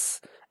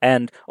 minutes.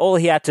 And all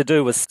he had to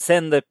do was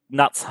send the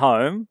nuts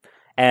home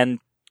and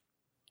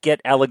get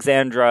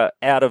Alexandra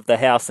out of the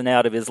house and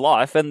out of his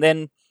life, and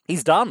then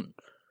he's done.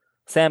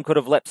 Sam could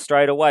have leapt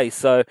straight away.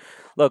 So,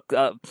 look,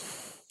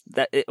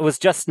 that it was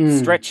just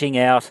stretching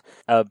out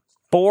a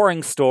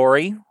boring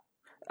story,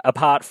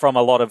 apart from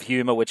a lot of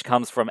humour which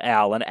comes from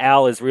Al, and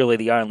Al is really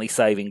the only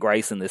saving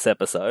grace in this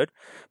episode.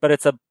 But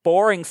it's a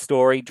boring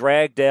story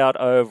dragged out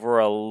over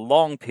a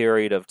long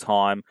period of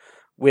time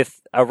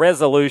with a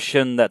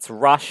resolution that's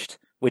rushed,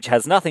 which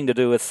has nothing to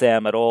do with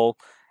Sam at all,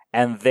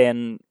 and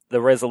then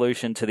the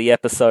resolution to the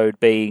episode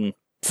being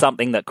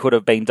something that could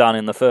have been done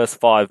in the first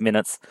 5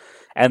 minutes,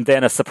 and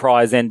then a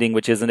surprise ending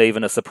which isn't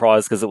even a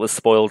surprise because it was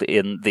spoiled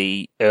in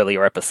the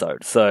earlier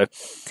episode. So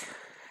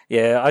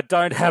yeah, I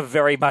don't have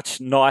very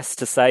much nice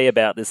to say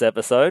about this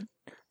episode.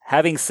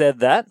 Having said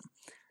that,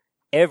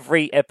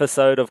 every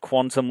episode of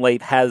Quantum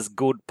Leap has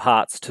good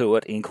parts to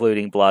it,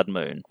 including Blood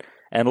Moon.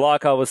 And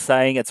like I was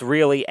saying, it's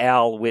really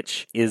Al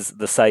which is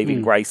the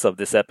saving grace of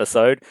this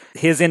episode.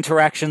 His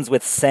interactions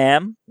with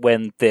Sam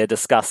when they're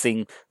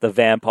discussing the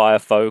vampire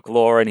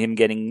folklore and him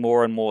getting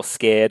more and more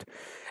scared,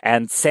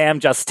 and Sam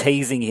just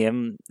teasing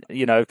him,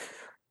 you know,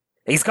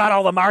 he's got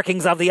all the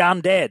markings of the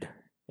undead,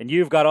 and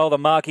you've got all the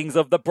markings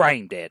of the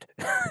brain dead.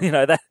 You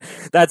know,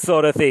 that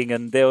sort of thing.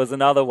 And there was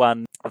another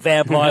one,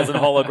 vampires and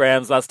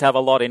holograms must have a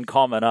lot in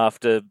common,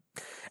 after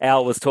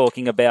Al was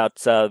talking about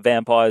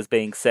vampires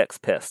being sex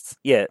pests.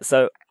 Yeah,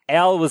 so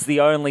Al was the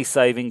only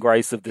saving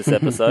grace of this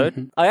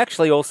episode. I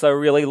actually also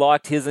really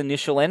liked his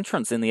initial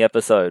entrance in the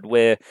episode,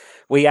 where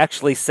we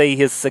actually see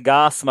his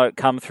cigar smoke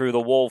come through the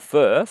wall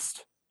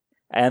first,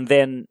 And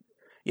then,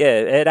 yeah,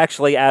 it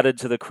actually added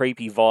to the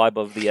creepy vibe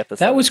of the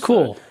episode. That was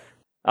cool. So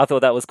I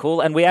thought that was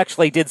cool. And we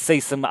actually did see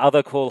some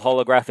other cool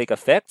holographic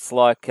effects,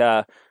 like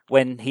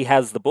when he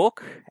has the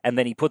book and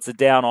then he puts it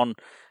down on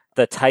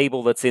the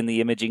table that's in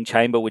the imaging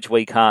chamber, which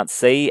we can't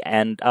see,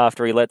 and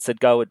after he lets it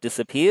go, it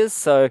disappears.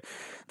 So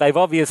they've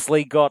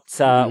obviously got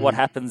what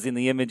happens in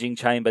the imaging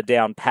chamber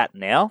down pat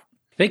now.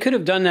 They could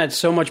have done that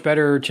so much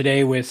better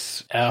today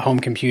with a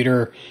home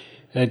computer.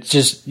 It's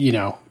just,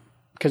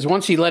 because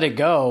once he let it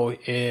go,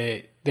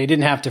 they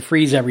didn't have to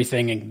freeze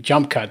everything and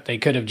jump cut. They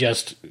could have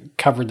just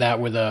covered that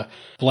with a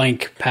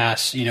blank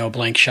pass,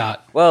 blank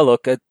shot. Well,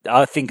 look,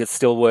 I think it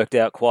still worked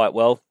out quite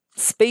well.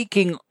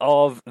 Speaking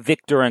of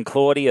Victor and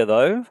Claudia,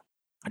 though,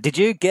 did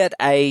you get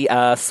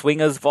a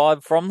swingers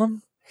vibe from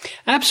them?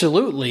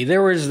 Absolutely.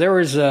 There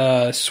was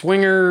a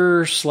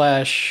swinger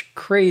 /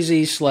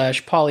 crazy /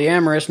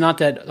 polyamorous. Not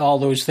that all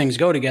those things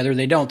go together.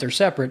 They don't. They're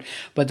separate.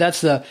 But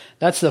that's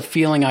the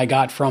feeling I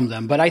got from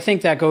them. But I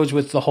think that goes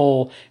with the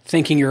whole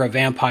thinking you're a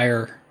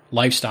vampire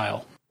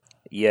lifestyle.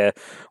 Yeah.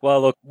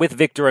 Well, look, with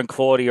Victor and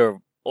Claudia,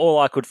 all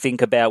I could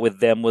think about with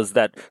them was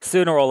that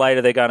sooner or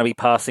later they're going to be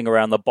passing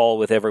around the bowl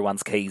with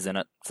everyone's keys in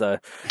it. So,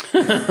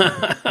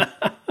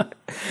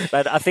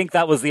 but I think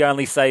that was the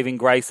only saving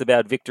grace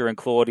about Victor and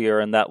Claudia,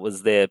 and that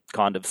was their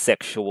kind of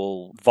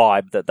sexual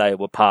vibe that they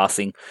were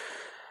passing.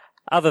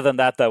 Other than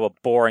that, they were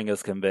boring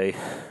as can be.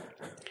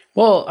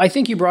 Well, I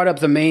think you brought up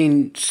the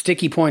main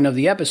sticky point of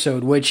the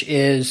episode, which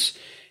is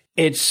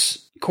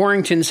it's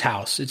Corrington's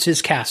house. It's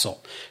his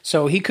castle.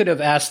 So he could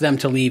have asked them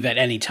to leave at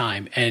any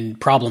time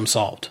and problem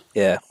solved.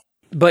 Yeah.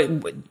 But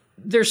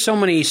there's so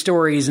many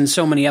stories and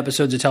so many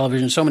episodes of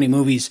television, so many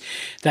movies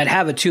that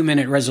have a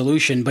 2-minute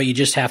resolution, but you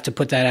just have to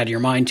put that out of your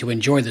mind to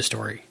enjoy the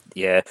story.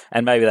 Yeah,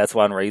 and maybe that's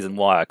one reason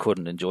why I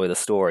couldn't enjoy the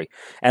story.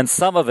 And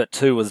some of it,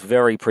 too, was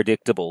very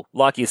predictable.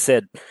 Like you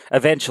said,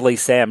 eventually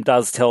Sam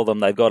does tell them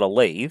they've got to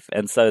leave,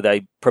 and so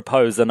they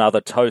propose another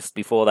toast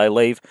before they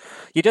leave.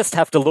 You just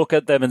have to look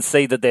at them and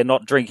see that they're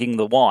not drinking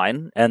the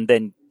wine, and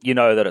then you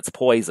know that it's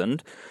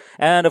poisoned.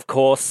 And, of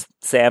course,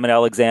 Sam and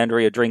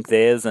Alexandria drink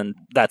theirs, and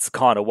that's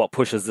kind of what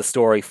pushes the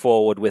story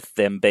forward with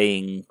them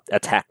being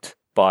attacked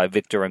by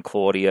Victor and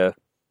Claudia.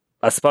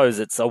 I suppose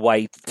it's a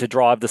way to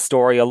drive the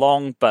story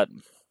along, but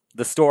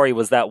the story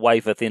was that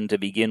wafer thin to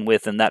begin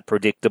with and that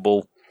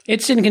predictable.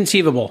 It's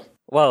inconceivable.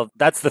 Well,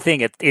 that's the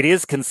thing. It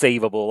is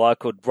conceivable. I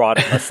could write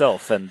it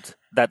myself, and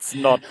that's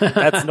not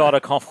a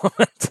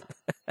compliment.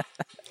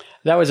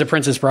 That was a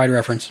Princess Bride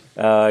reference.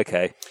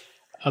 Okay.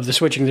 Of the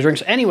switching the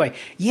drinks. Anyway,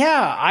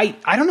 yeah,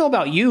 I don't know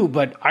about you,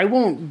 but I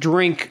won't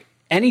drink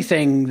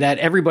anything that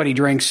everybody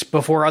drinks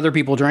before other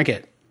people drink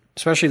it,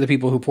 especially the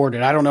people who poured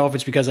it. I don't know if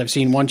it's because I've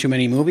seen one too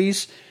many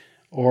movies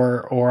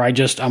or I'm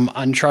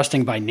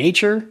untrusting by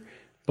nature.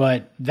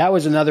 But that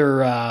was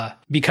another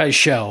because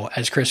show,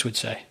 as Chris would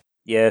say.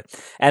 Yeah,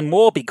 and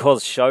more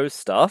because show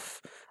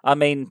stuff. I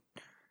mean,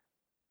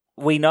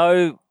 we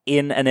know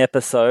in an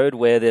episode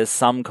where there's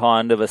some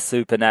kind of a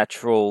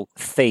supernatural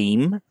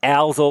theme,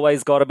 Al's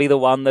always got to be the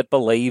one that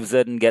believes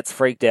it and gets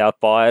freaked out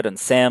by it, and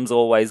Sam's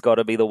always got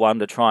to be the one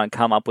to try and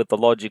come up with the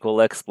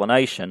logical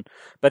explanation.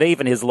 But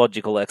even his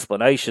logical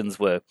explanations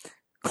were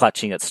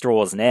clutching at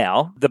straws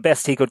now. The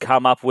best he could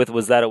come up with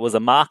was that it was a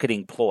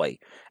marketing ploy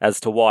as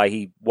to why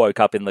he woke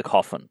up in the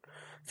coffin,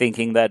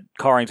 thinking that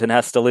Corrington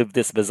has to live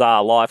this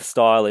bizarre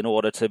lifestyle in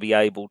order to be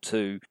able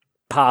to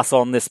pass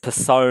on this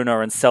persona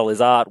and sell his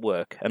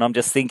artwork. And I'm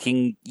just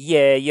thinking,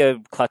 yeah, you're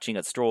clutching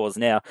at straws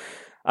now.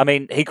 I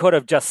mean, he could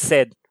have just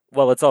said,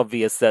 well, it's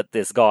obvious that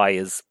this guy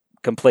is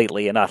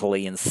completely and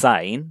utterly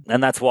insane,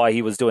 and that's why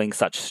he was doing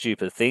such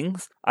stupid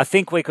things. I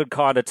think we could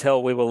kind of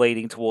tell we were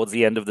leading towards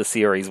the end of the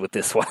series with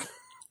this one.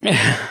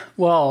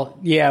 Well,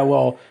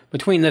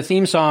 between the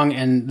theme song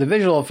and the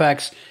visual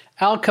effects,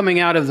 Al coming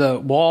out of the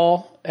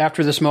wall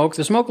after the smoke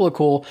looked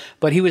cool,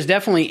 but he was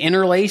definitely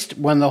interlaced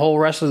when the whole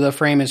rest of the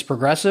frame is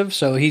progressive,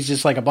 so he's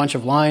just like a bunch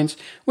of lines,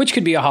 which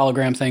could be a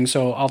hologram thing,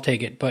 so I'll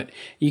take it. But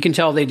you can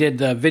tell they did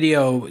the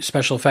video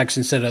special effects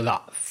instead of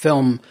the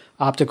film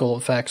optical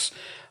effects.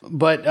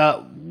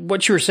 But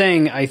what you were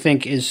saying, I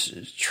think,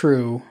 is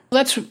true.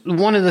 That's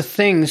one of the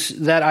things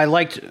that I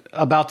liked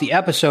about the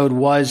episode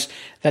was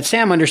that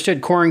Sam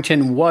understood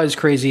Corrington was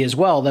crazy as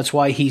well. That's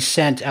why he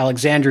sent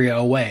Alexandria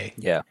away.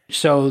 Yeah.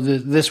 So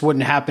this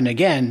wouldn't happen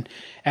again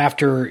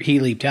after he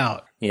leaped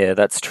out. Yeah,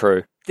 that's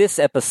true. This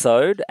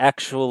episode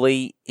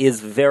actually is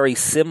very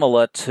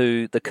similar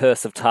to The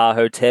Curse of Ptah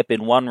Hotep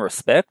in one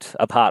respect,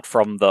 apart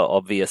from the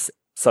obvious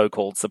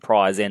so-called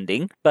surprise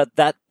ending, but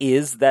that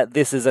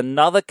this is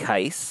another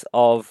case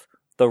of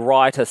the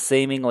writer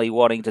seemingly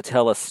wanting to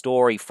tell a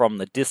story from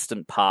the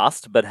distant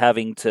past, but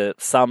having to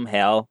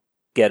somehow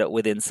get it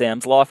within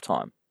Sam's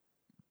lifetime.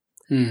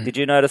 Did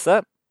you notice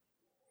that?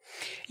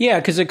 Yeah,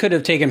 because it could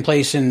have taken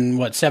place in,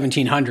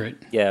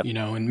 1700? Yeah.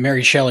 And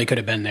Mary Shelley could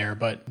have been there,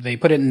 but they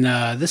put it in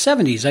the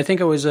 70s. I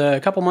think it was a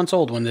couple months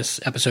old when this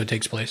episode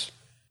takes place.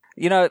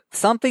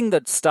 Something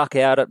that stuck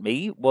out at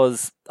me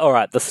was, all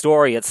right, the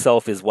story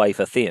itself is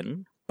wafer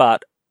thin,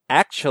 but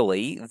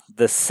actually,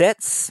 the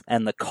sets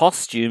and the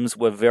costumes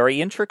were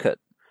very intricate.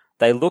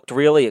 They looked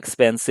really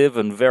expensive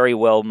and very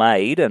well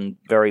made and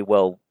very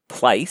well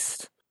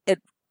placed. It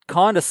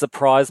kind of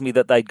surprised me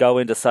that they'd go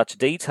into such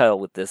detail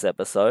with this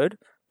episode,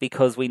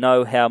 because we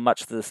know how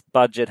much this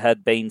budget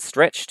had been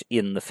stretched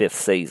in the 5th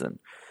season.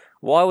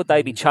 Why would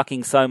they be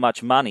chucking so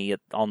much money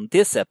on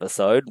this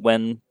episode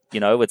when,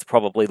 it's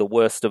probably the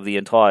worst of the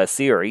entire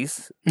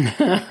series?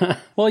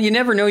 Well, you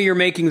never know you're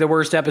making the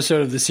worst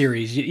episode of the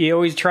series. You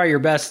always try your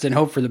best and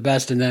hope for the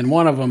best, and then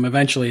one of them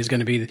eventually is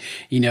going to be,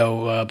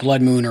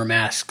 Blood Moon or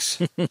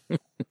Masks.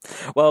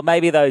 Well,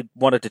 maybe they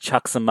wanted to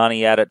chuck some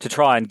money at it to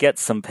try and get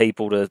some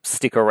people to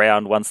stick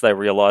around once they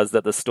realized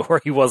that the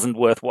story wasn't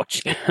worth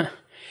watching.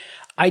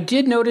 I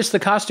did notice the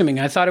costuming.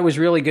 I thought it was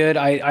really good.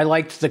 I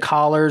liked the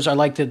collars. I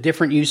liked the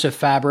different use of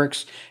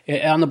fabrics.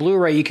 On the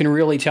Blu-ray, you can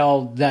really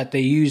tell that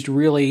they used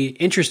really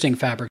interesting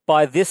fabric.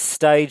 By this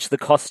stage, the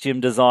costume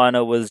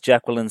designer was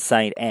Jacqueline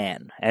St.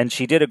 Anne, and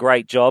she did a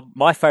great job.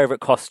 My favourite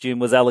costume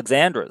was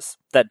Alexandra's.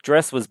 That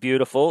dress was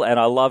beautiful, and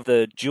I loved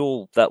the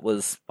jewel that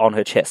was on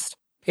her chest.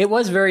 It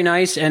was very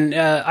nice, and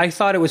I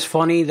thought it was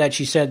funny that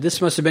she said,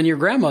 "This must have been your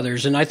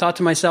grandmother's." And I thought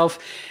to myself,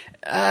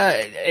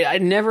 I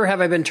never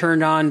have I been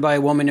turned on by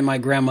a woman in my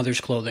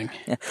grandmother's clothing.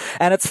 Yeah.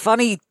 And it's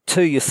funny,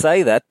 too, you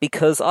say that,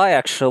 because I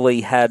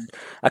actually had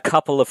a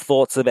couple of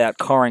thoughts about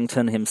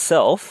Corrington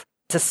himself.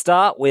 To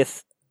start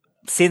with,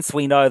 since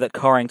we know that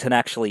Corrington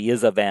actually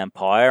is a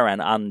vampire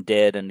and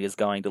undead and is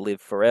going to live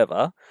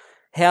forever,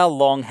 how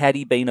long had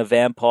he been a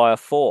vampire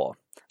for?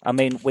 I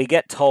mean, we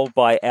get told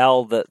by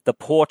Al that the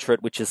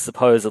portrait, which is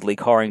supposedly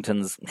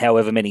Corrington's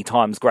however many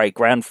times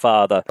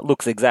great-grandfather,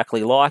 looks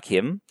exactly like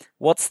him.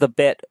 What's the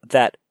bet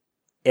that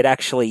it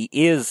actually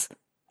is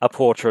a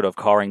portrait of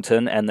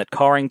Corrington and that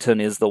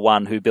Corrington is the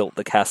one who built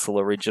the castle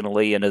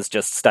originally and has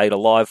just stayed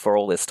alive for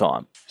all this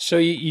time? So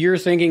you're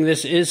thinking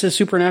this is a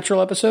supernatural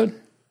episode?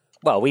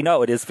 Well, we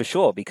know it is for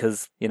sure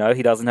because, he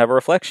doesn't have a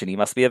reflection. He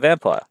must be a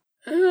vampire.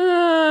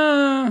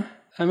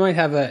 I might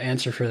have an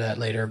answer for that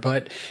later,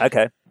 but...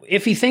 Okay.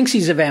 If he thinks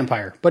he's a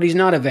vampire, but he's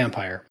not a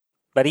vampire.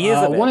 But he is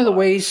a vampire. One of the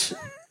ways...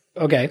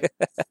 Okay.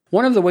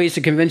 One of the ways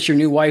to convince your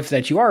new wife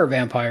that you are a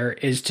vampire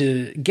is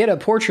to get a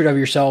portrait of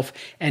yourself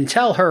and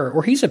tell her,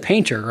 or he's a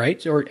painter,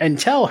 right? And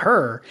tell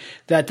her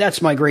that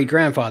that's my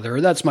great-grandfather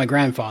or that's my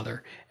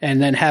grandfather.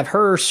 And then have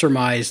her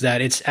surmise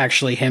that it's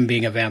actually him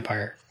being a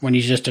vampire when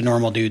he's just a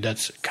normal dude.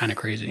 That's kind of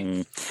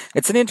crazy.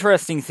 It's an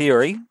interesting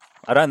theory.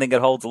 I don't think it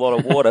holds a lot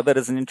of water, but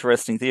it's an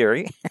interesting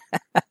theory.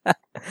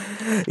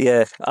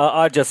 Yeah,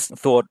 I just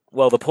thought,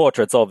 well, the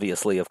portrait's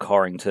obviously of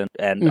Corrington,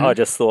 and I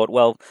just thought,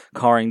 well,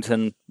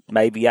 Corrington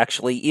maybe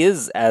actually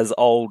is as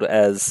old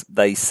as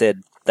they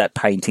said that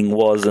painting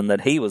was, and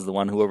that he was the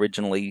one who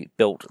originally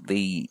built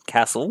the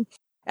castle.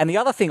 And the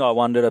other thing I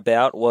wondered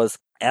about was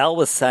Al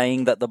was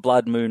saying that the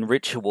Blood Moon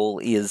ritual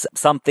is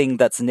something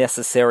that's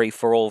necessary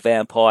for all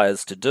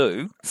vampires to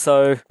do.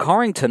 So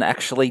Corrington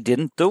actually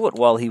didn't do it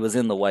while he was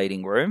in the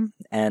waiting room,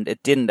 and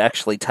it didn't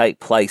actually take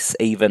place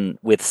even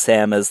with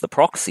Sam as the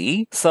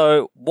proxy.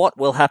 So what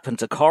will happen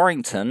to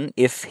Corrington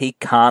if he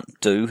can't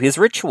do his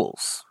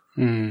rituals?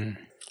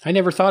 I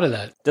never thought of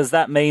that. Does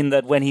that mean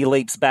that when he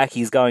leaps back,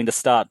 he's going to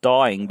start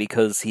dying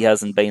because he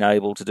hasn't been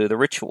able to do the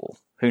ritual?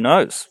 Who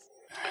knows?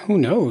 Who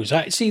knows?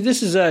 See,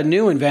 this is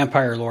new in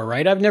vampire lore,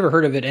 right? I've never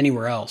heard of it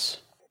anywhere else.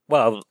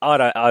 Well,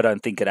 I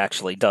don't think it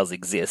actually does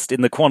exist.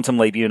 In the Quantum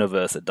Leap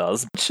universe, it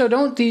does. So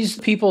don't these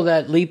people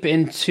that leap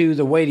into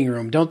the waiting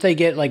room, don't they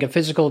get like a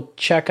physical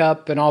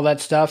checkup and all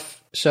that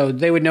stuff? So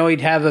they would know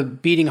he'd have a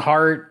beating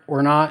heart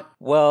or not?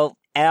 Well,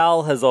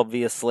 Al has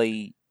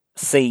obviously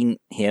seen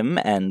him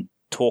and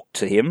talked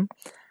to him,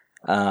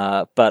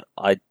 but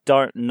I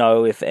don't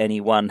know if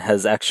anyone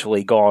has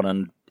actually gone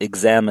and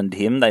examined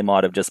him. They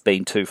might have just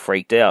been too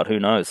freaked out. Who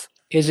knows?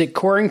 Is it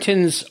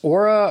Corrington's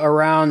aura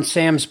around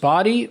Sam's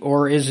body,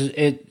 or is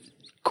it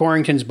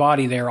Corrington's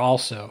body there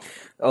also?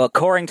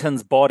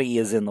 Corrington's body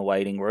is in the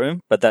waiting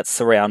room, but that's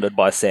surrounded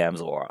by Sam's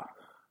aura.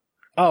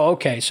 Oh,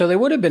 okay. So they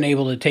would have been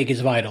able to take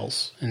his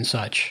vitals and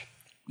such.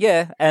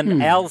 Yeah,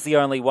 and Al's the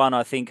only one,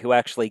 I think, who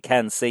actually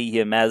can see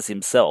him as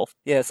himself.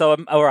 Yeah, so,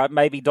 all right,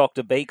 maybe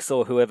Dr. Beeks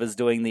or whoever's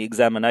doing the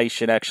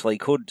examination actually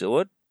could do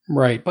it.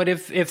 Right. But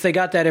if they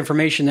got that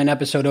information, then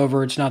episode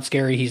over, it's not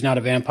scary, he's not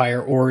a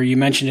vampire, or you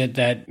mentioned it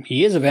that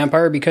he is a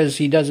vampire because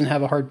he doesn't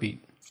have a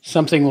heartbeat.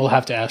 Something we'll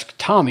have to ask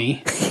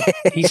Tommy.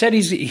 He said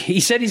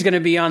he's going to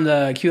be on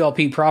the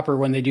QLP proper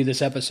when they do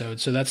this episode,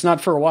 so that's not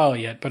for a while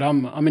yet, but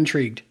I'm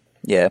intrigued.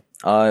 Yeah,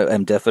 I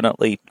am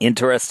definitely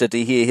interested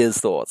to hear his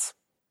thoughts.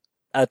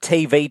 A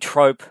TV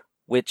trope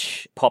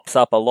which pops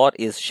up a lot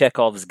is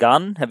Chekhov's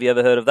gun. Have you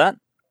ever heard of that?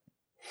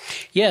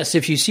 Yes,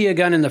 if you see a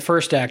gun in the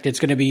first act, it's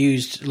going to be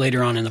used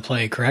later on in the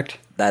play, correct?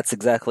 That's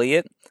exactly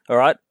it. All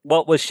right.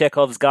 What was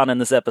Chekhov's gun in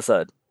this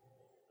episode?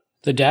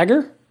 The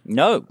dagger?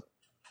 No.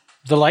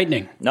 The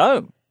lightning?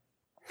 No.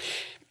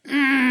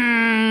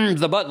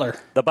 The butler?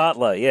 The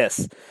butler,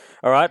 yes.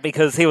 All right,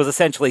 because he was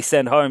essentially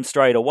sent home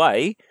straight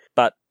away,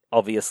 but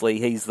obviously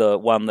he's the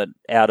one that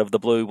out of the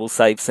blue will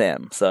save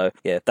Sam. So,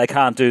 yeah, they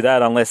can't do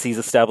that unless he's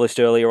established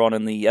earlier on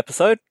in the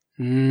episode.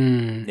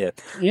 Yeah.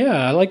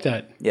 Yeah, I like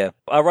that. Yeah.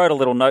 I wrote a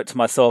little note to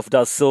myself,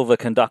 does silver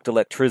conduct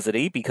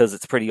electricity? Because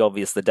it's pretty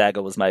obvious the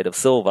dagger was made of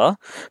silver.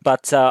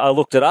 But I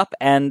looked it up,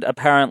 and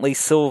apparently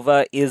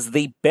silver is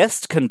the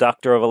best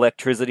conductor of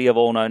electricity of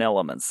all known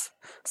elements.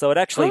 So it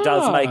actually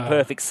does make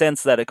perfect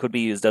sense that it could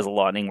be used as a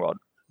lightning rod.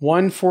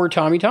 One for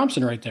Tommy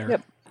Thompson right there.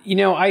 Yep. You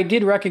know, I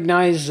did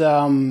recognize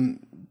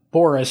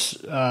Boris,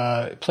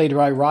 played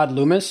by Rod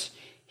Loomis.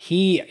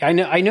 I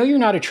know you're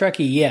not a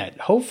Trekkie yet.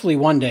 Hopefully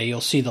one day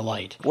you'll see the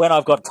light. When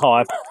I've got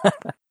time.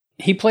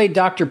 He played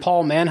Dr.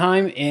 Paul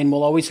Mannheim in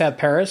We'll Always Have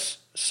Paris.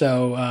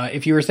 So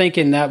if you were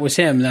thinking that was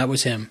him, that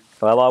was him.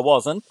 Well, I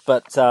wasn't,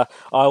 but I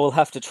will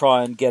have to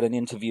try and get an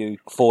interview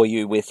for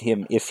you with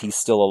him if he's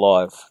still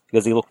alive,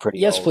 because he looked pretty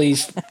old. Yes,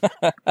 please.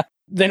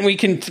 Then we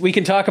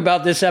can talk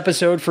about this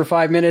episode for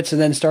 5 minutes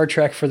and then Star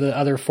Trek for the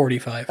other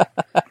 45.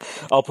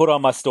 I'll put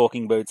on my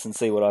stalking boots and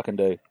see what I can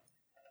do.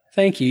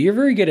 Thank you. You're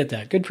very good at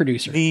that. Good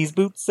producer. These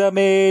boots are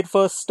made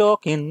for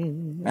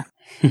stalking.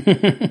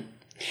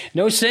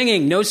 No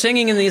singing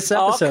in this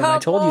episode. I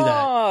told you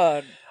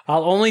that.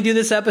 I'll only do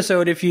this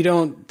episode if you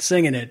don't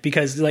sing in it,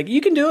 because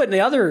you can do it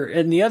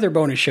in the other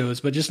bonus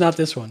shows, but just not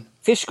this one.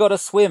 Fish gotta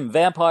swim,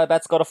 vampire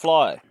bats gotta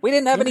fly. We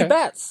didn't have any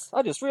bats.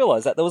 I just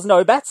realised that there was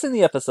no bats in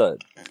the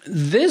episode.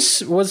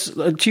 This was,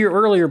 to your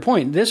earlier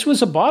point, this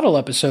was a bottle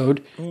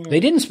episode. They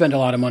didn't spend a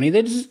lot of money.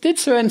 They did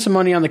spend some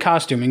money on the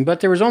costuming, but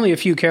there was only a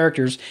few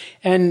characters,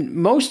 and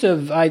most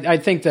of, I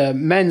think the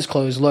men's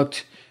clothes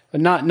looked,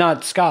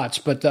 not Scott's,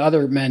 but the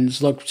other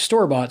men's looked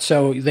store-bought,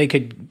 so they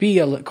could be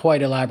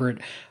quite elaborate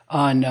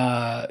on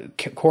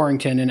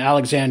Quarrington and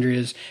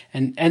Alexandria's.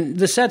 And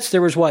the sets,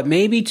 there was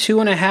maybe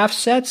 2.5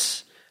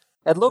 sets?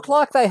 It looked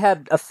like they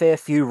had a fair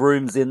few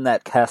rooms in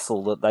that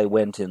castle that they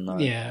went in, though.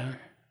 Yeah.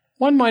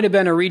 One might have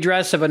been a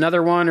redress of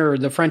another one, or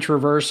the French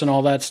reverse and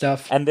all that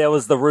stuff. And there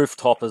was the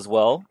rooftop as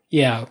well.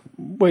 Yeah,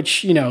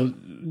 which,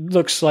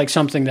 looks like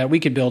something that we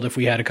could build if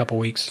we had a couple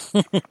weeks.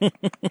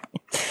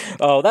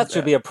 Oh, that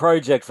should be a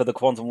project for the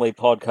Quantum Leap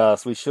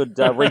podcast. We should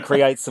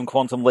recreate some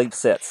Quantum Leap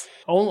sets.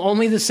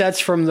 Only the sets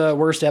from the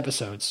worst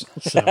episodes.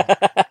 So.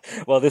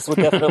 Well, this would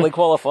definitely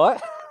qualify.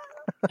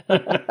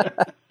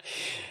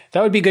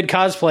 That would be good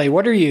cosplay.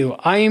 What are you?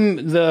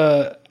 I'm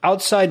the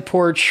outside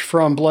porch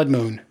from Blood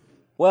Moon.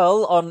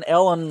 Well, on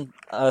Ellen,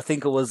 I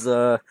think it was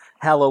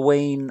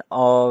Halloween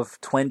of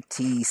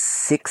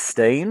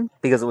 2016,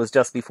 because it was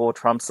just before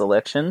Trump's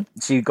election.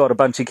 She got a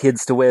bunch of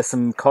kids to wear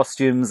some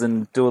costumes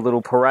and do a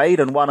little parade,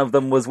 and one of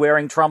them was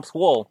wearing Trump's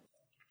wall.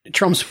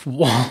 Trump's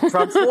wall?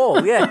 Trump's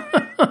wall, yeah.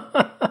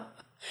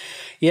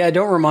 Yeah,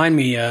 don't remind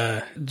me.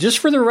 Just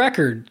for the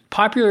record,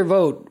 popular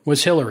vote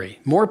was Hillary.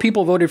 More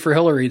people voted for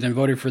Hillary than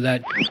voted for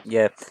that.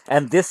 Yeah,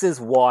 and this is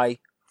why,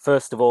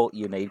 first of all,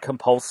 you need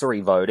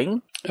compulsory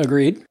voting.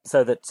 Agreed.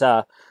 So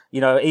that,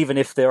 even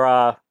if there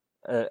are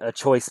a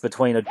choice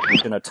between a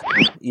and a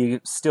you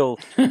still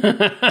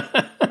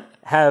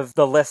have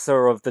the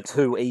lesser of the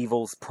two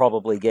evils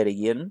probably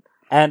getting in.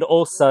 And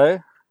also,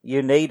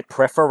 you need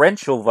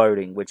preferential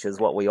voting, which is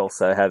what we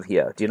also have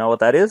here. Do you know what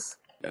that is?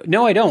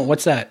 No, I don't.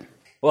 What's that?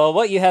 Well,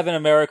 what you have in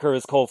America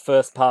is called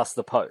first past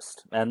the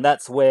post, and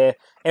that's where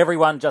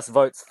everyone just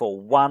votes for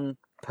one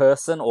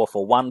person or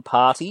for one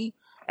party,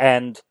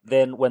 and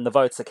then when the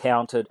votes are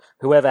counted,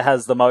 whoever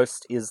has the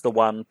most is the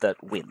one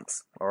that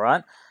wins, all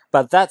right?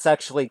 But that's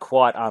actually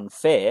quite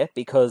unfair,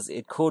 because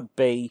it could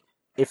be,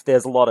 if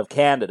there's a lot of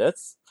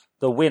candidates,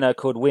 the winner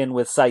could win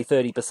with, say,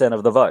 30%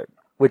 of the vote,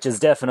 which is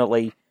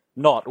definitely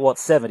not what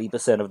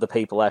 70% of the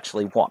people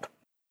actually want.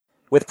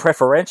 With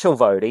preferential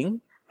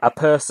voting, a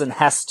person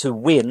has to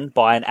win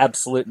by an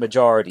absolute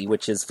majority,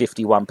 which is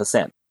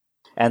 51%.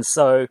 And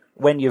so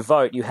when you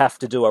vote, you have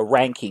to do a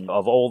ranking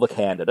of all the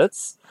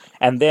candidates.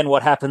 And then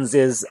what happens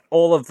is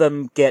all of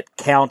them get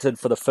counted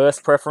for the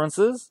first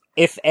preferences.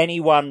 If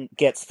anyone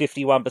gets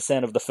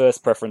 51% of the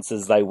first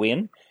preferences, they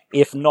win.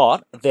 If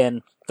not,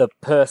 then the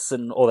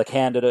person or the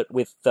candidate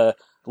with the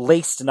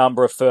least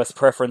number of first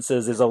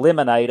preferences is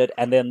eliminated,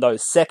 and then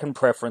those second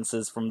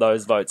preferences from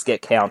those votes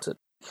get counted.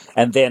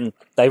 And then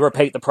they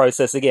repeat the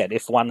process again.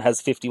 If one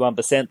has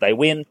 51%, they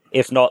win.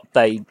 If not,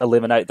 they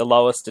eliminate the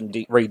lowest and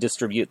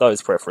redistribute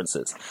those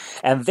preferences.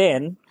 And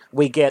then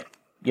we get,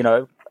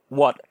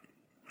 what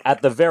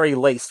at the very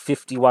least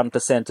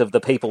 51% of the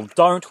people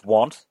don't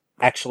want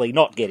actually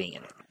not getting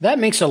in. That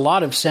makes a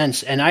lot of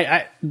sense. And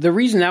the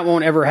reason that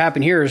won't ever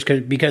happen here is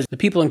because the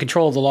people in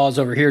control of the laws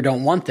over here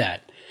don't want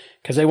that.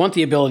 Because they want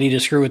the ability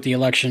to screw with the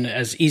election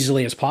as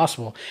easily as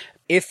possible.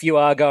 If you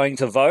are going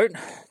to vote,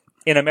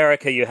 in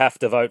America, you have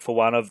to vote for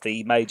one of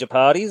the major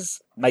parties.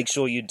 Make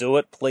sure you do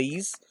it,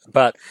 please.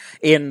 But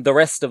in the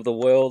rest of the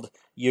world,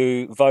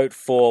 you vote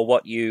for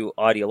what you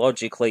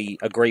ideologically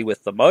agree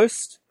with the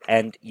most,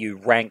 and you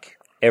rank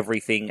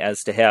everything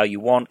as to how you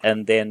want,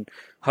 and then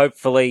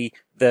hopefully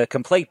the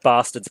complete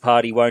bastards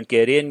party won't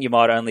get in. You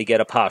might only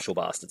get a partial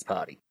bastards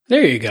party.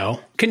 There you go.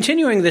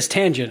 Continuing this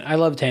tangent. I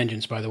love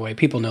tangents, by the way.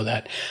 People know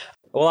that.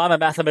 Well, I'm a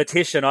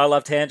mathematician. I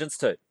love tangents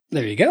too.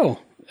 There you go.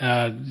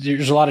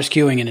 There's a lot of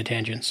skewing into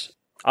tangents.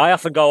 I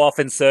often go off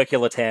in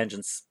circular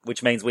tangents,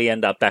 which means we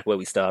end up back where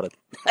we started.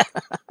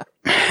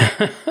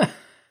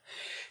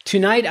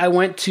 Tonight, I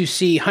went to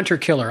see Hunter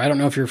Killer. I don't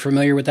know if you're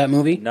familiar with that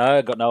movie. No,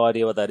 I've got no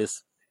idea what that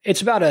is.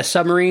 It's about a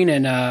submarine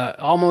and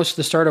almost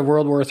the start of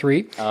World War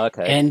III. Oh,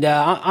 okay. And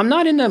I'm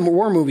not into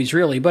war movies,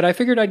 really, but I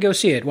figured I'd go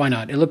see it. Why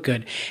not? It looked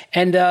good.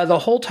 And the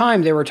whole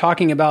time they were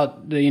talking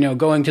about,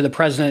 going to the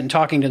president and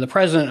talking to the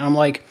president. I'm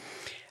like,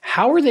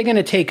 how are they going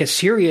to take a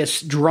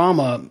serious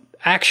drama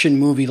action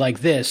movie like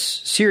this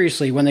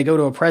seriously when they go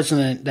to a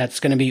president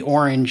that's going to be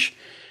orange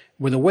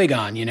with a wig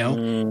on,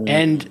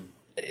 And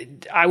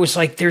I was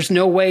like, there's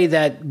no way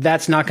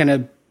that's not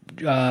going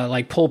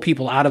to pull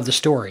people out of the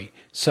story.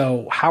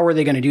 So how are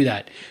they going to do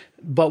that?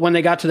 But when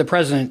they got to the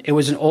president, it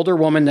was an older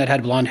woman that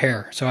had blonde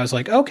hair. So I was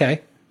like,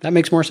 okay, that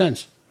makes more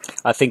sense.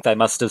 I think they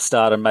must have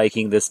started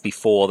making this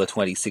before the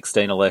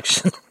 2016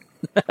 election.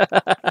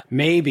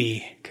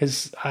 Maybe,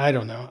 because I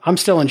don't know. I'm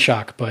still in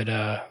shock, but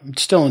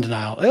still in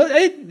denial.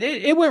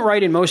 It went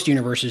right in most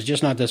universes,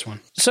 just not this one.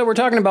 So we're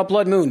talking about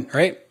Blood Moon,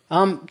 right?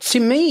 To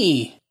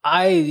me,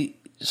 I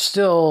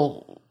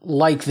still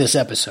like this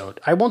episode.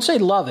 I won't say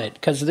love it,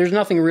 because there's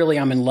nothing really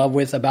I'm in love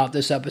with about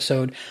this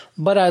episode,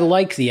 but I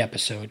like the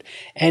episode.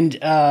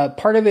 And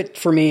part of it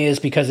for me is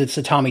because it's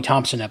a Tommy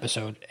Thompson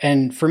episode.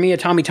 And for me, a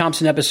Tommy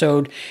Thompson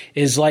episode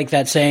is like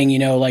that saying,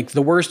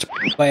 the worst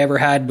I ever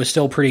had was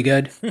still pretty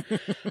good.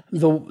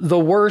 The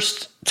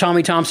worst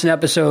Tommy Thompson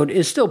episode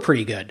is still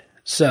pretty good.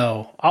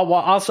 So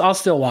I'll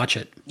still watch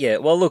it. Yeah,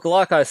 well, look,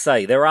 like I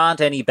say, there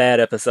aren't any bad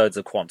episodes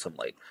of Quantum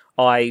Leap.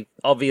 I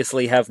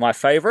obviously have my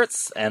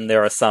favourites, and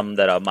there are some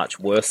that are much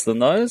worse than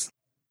those,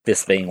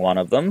 this being one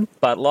of them.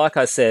 But like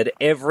I said,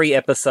 every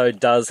episode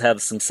does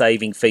have some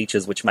saving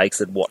features which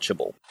makes it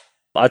watchable.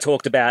 I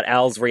talked about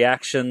Al's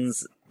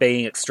reactions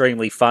being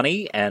extremely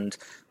funny, and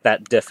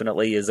that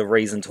definitely is a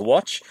reason to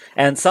watch.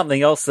 And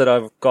something else that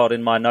I've got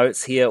in my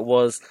notes here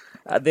was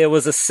there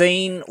was a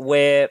scene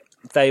where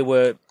they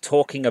were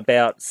talking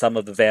about some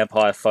of the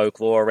vampire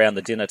folklore around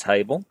the dinner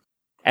table.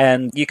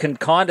 And you can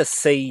kind of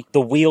see the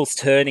wheels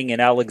turning in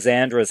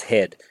Alexandra's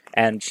head.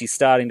 And she's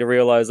starting to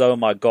realise, oh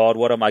my God,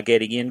 what am I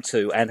getting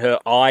into? And her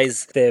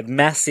eyes, they're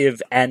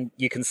massive, and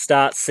you can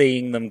start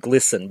seeing them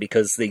glisten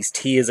because these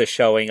tears are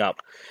showing up.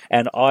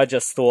 And I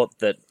just thought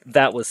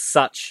that was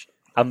such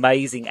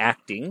amazing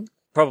acting.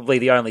 Probably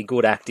the only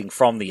good acting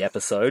from the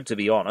episode, to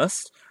be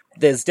honest.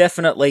 There's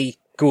definitely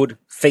good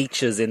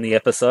features in the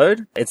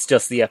episode. It's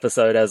just the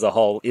episode as a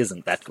whole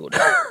isn't that good.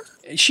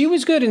 She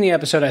was good in the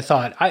episode, I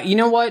thought. You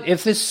know what?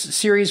 If this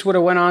series would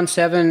have went on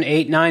 7,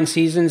 8, 9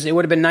 seasons, it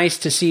would have been nice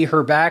to see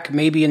her back,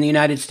 maybe in the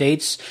United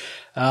States.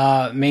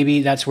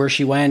 Maybe that's where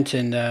she went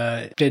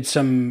and did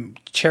some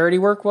charity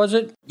work, was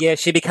it? Yeah,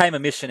 she became a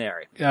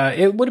missionary.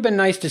 It would have been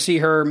nice to see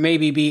her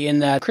maybe be in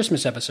that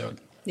Christmas episode.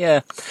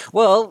 Yeah.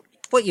 Well,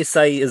 what you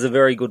say is a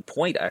very good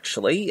point,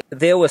 actually.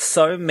 There were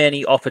so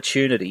many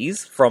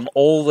opportunities from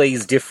all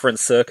these different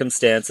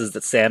circumstances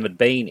that Sam had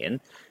been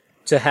in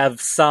to have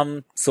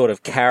some sort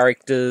of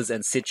characters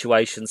and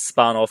situations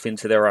spun off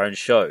into their own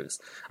shows.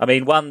 I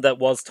mean, one that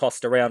was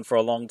tossed around for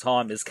a long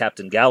time is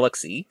Captain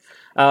Galaxy.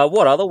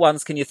 What other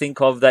ones can you think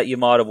of that you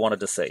might have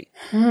wanted to see?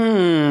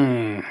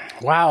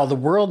 Wow, the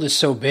world is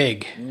so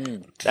big.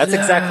 That's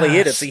exactly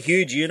it. It's a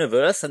huge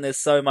universe and there's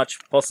so much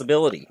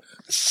possibility.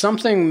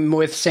 Something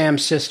with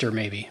Sam's sister,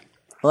 maybe.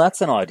 Well,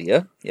 that's an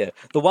idea, yeah.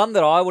 The one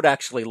that I would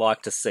actually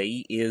like to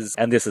see is,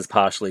 and this is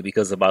partially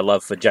because of my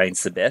love for Jane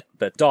Sabet,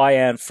 but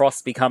Diane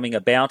Frost becoming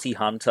a bounty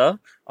hunter.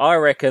 I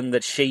reckon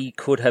that she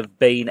could have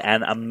been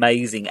an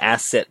amazing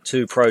asset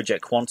to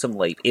Project Quantum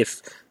Leap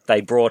if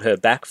they brought her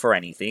back for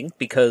anything,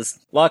 because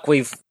like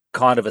we've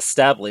kind of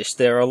established,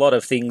 there are a lot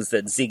of things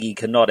that Ziggy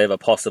cannot ever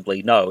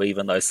possibly know,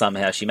 even though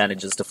somehow she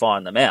manages to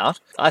find them out.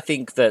 I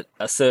think that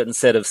a certain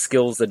set of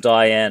skills that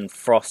Diane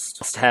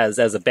Frost has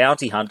as a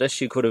bounty hunter,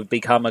 she could have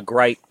become a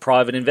great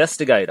private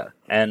investigator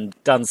and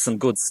done some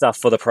good stuff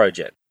for the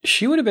project.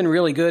 She would have been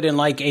really good in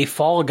like a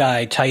Fall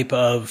Guy type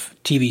of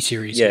TV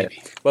series,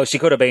 maybe. Well, she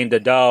could have been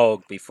the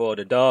dog before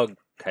the dog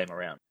came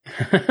around.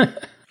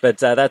 But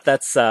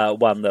that's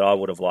one that I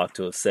would have liked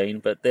to have seen.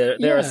 But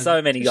there are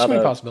so many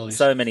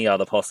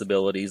other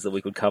possibilities that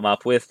we could come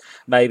up with.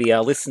 Maybe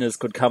our listeners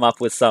could come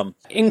up with some.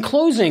 In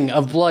closing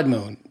of Blood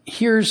Moon,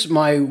 here's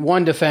my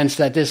one defense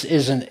that this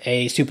isn't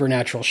a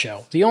supernatural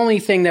show. The only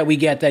thing that we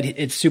get that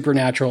it's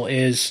supernatural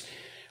is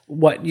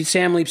what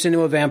Sam leaps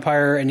into a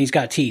vampire and he's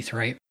got teeth,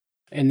 right?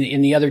 In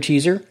the other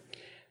teaser,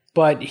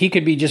 but he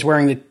could be just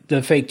wearing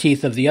the fake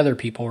teeth of the other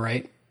people,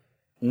 right?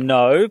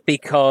 No,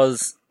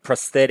 because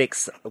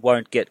prosthetics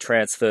won't get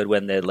transferred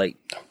when they're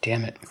leaked. Oh,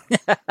 damn it.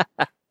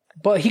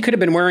 But he could have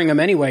been wearing them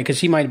anyway,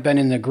 because he might have been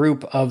in the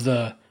group of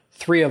the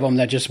 3 of them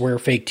that just wear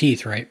fake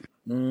teeth, right?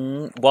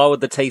 Why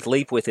would the teeth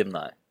leap with him,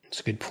 though?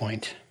 That's a good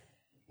point.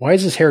 Why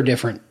is his hair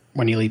different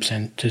when he leaps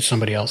into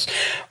somebody else?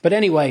 But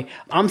anyway,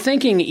 I'm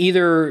thinking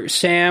either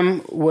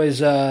Sam was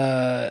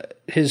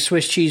his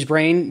Swiss cheese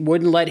brain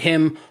wouldn't let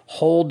him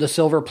hold the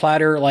silver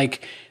platter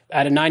like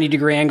at a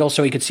 90-degree angle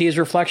so he could see his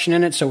reflection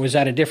in it, so it was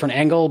at a different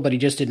angle, but he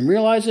just didn't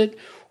realize it.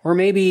 Or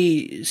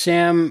maybe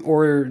Sam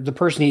or the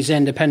person he's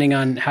in, depending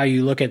on how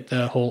you look at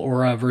the whole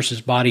aura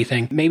versus body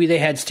thing, maybe they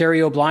had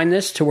stereo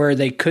blindness to where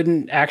they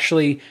couldn't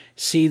actually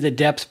see the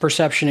depth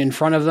perception in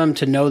front of them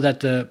to know that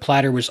the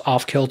platter was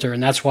off kilter,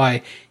 and that's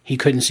why he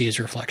couldn't see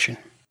his reflection.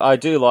 I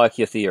do like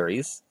your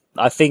theories.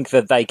 I think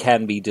that they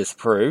can be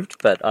disproved,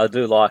 but I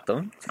do like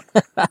them.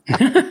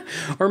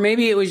 Or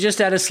maybe it was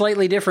just at a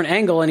slightly different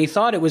angle and he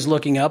thought it was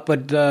looking up,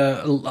 but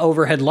the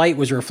overhead light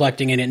was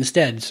reflecting in it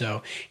instead.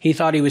 So he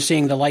thought he was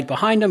seeing the light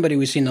behind him, but he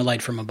was seeing the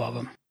light from above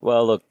him.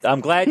 Well, look,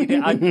 I'm glad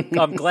you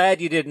I'm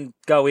glad you didn't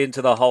go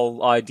into the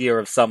whole idea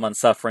of someone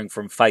suffering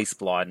from face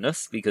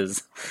blindness,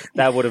 because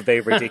that would have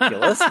been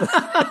ridiculous.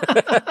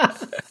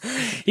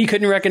 He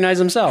couldn't recognize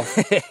himself.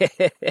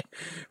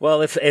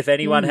 Well, if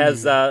anyone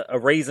has a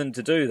reason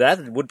to do that,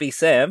 it would be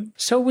Sam.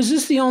 So was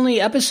this the only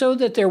episode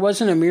that there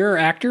wasn't a mirror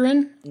actor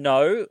in?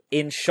 No,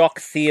 in Shock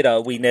Theatre,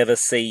 we never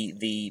see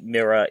the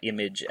mirror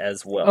image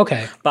as well.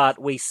 Okay.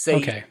 But we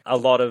see a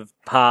lot of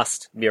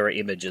past mirror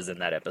images in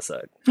that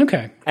episode.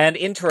 Okay. And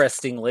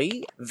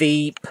interestingly,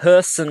 the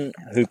person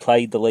who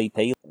played the Lee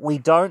P, we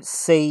don't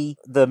see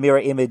the mirror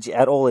image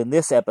at all in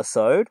this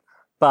episode,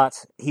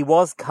 but he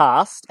was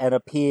cast and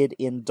appeared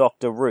in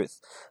Dr.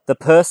 Ruth. The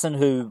person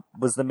who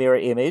was the mirror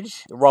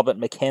image, Robert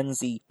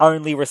Mackenzie,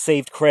 only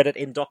received credit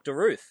in Dr.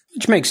 Ruth.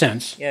 Which makes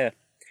sense. Yeah.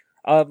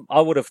 I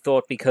would have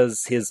thought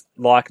because his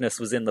likeness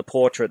was in the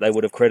portrait, they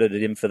would have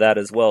credited him for that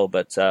as well,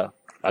 but I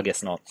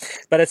guess not.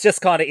 But it's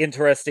just kind of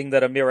interesting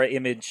that a mirror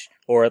image,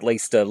 or at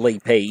least a Lee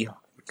P,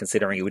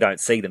 considering we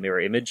don't see the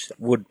mirror image,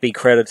 would be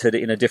credited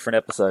in a different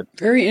episode.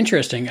 Very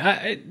interesting.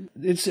 I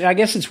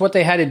guess it's what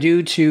they had to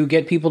do to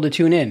get people to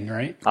tune in,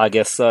 right? I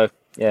guess so,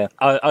 yeah.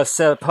 I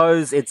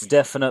suppose it's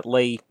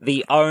definitely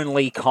the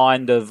only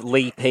kind of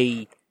Lee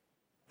P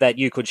that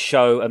you could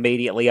show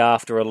immediately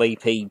after a Lee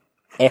P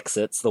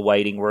exits the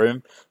waiting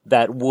room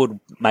that would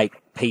make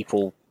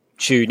people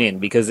tune in,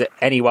 because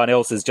anyone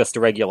else is just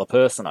a regular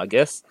person, I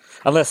guess.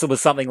 Unless it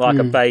was something like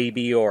a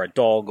baby or a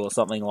dog or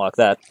something like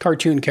that.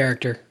 Cartoon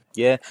character.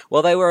 Yeah.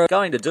 Well, they were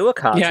going to do a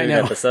cartoon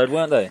episode,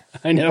 weren't they?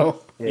 I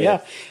know.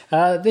 Yeah.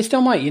 They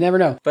still might. You never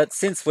know. But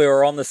since we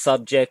were on the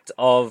subject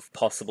of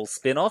possible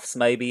spin-offs,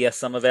 maybe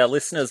some of our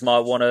listeners might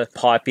want to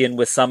pipe in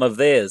with some of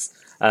theirs.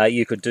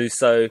 You could do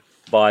so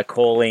by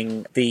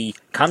calling the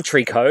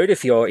country code,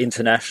 if you're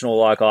international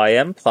like I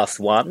am,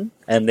 +1,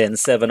 and then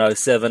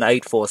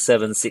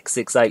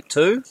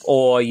 707-847-6682.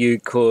 Or you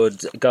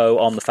could go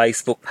on the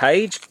Facebook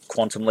page,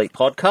 Quantum Leap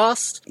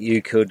Podcast.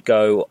 You could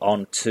go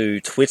onto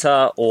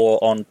Twitter or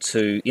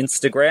onto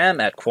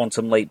Instagram at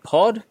Quantum Leap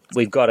Pod.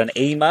 We've got an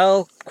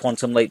email,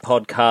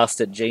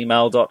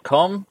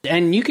 quantumleappodcast@gmail.com.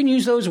 And you can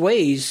use those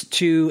ways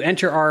to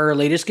enter our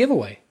latest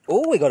giveaway.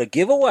 Oh, we got a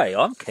giveaway.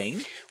 I'm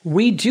keen.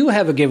 We do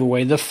have a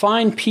giveaway. The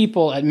fine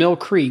people at Mill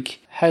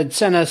Creek had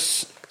sent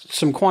us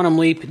some Quantum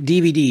Leap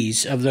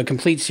DVDs of the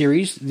complete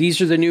series.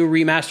 These are the new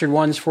remastered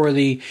ones for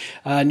the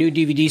new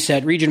DVD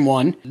set, Region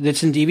 1,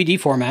 that's in DVD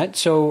format.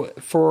 So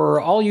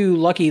for all you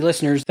lucky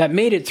listeners that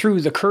made it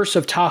through The Curse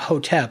of Ptah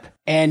Hotep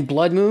and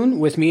Blood Moon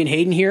with me and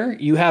Hayden here,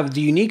 you have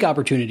the unique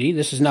opportunity,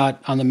 this is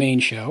not on the main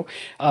show,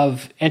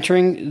 of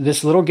entering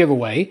this little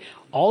giveaway.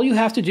 All you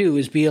have to do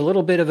is be a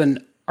little bit of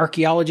an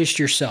archaeologist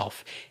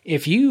yourself.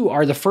 If you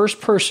are the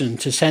first person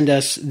to send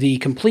us the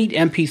complete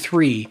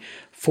MP3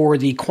 for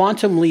the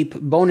Quantum Leap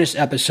bonus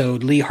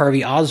episode, Lee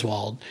Harvey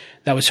Oswald,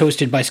 that was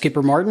hosted by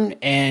Skipper Martin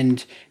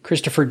and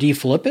Christopher D.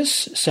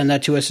 Philippus, send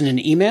that to us in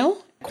an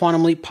email,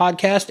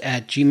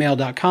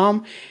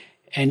 quantumleappodcast@gmail.com.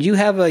 And you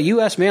have a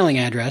U.S. mailing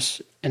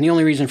address, and the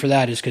only reason for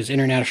that is because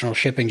international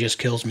shipping just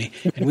kills me,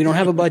 and we don't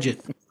have a budget.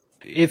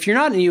 If you're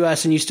not in the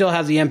U.S. and you still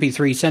have the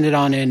MP3, send it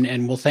on in,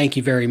 and we'll thank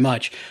you very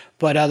much.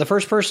 But the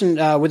first person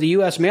with a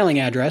U.S. mailing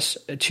address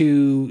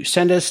to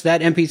send us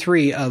that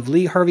MP3 of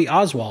Lee Harvey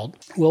Oswald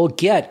will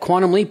get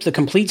Quantum Leap, the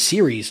complete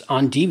series,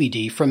 on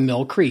DVD from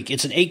Mill Creek.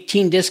 It's an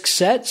 18-disc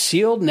set,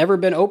 sealed, never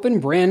been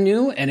opened, brand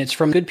new, and it's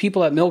from good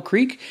people at Mill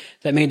Creek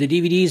that made the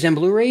DVDs and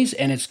Blu-rays,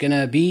 and it's going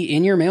to be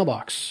in your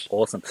mailbox.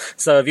 Awesome.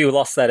 So have you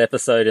lost that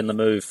episode in the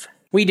move?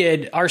 We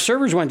did. Our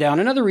servers went down.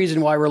 Another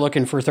reason why we're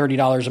looking for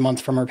 $30 a month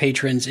from our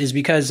patrons is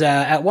because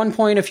at one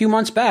point a few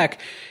months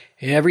back,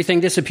 everything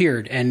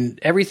disappeared. And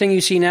everything you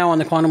see now on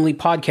the Quantum Leap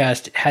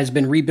podcast has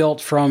been rebuilt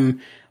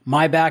from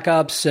my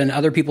backups and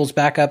other people's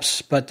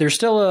backups. But there's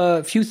still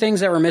a few things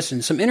that were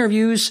missing. Some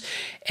interviews,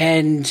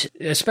 and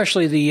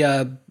especially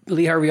the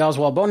Lee Harvey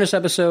Oswald bonus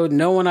episode.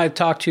 No one I've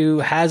talked to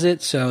has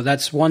it, so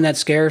that's one that's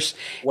scarce.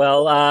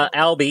 Well,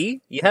 Albie,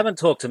 you haven't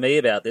talked to me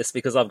about this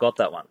because I've got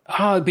that one.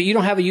 Oh, but you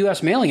don't have a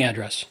U.S. mailing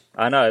address.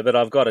 I know, but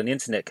I've got an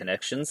internet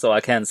connection, so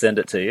I can send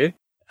it to you.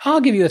 I'll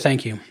give you a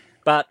thank you.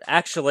 But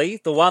actually,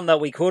 the one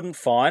that we couldn't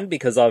find,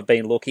 because I've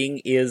been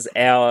looking, is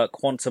our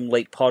Quantum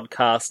Leap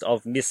podcast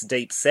of Miss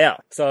Deep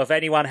South. So if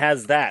anyone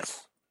has that...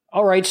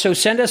 All right, so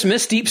send us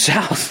Miss Deep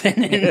South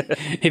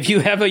if you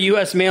have a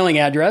U.S. mailing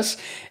address,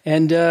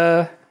 and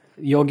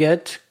you'll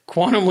get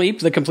Quantum Leap,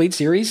 the complete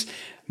series,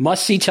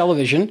 must-see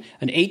television,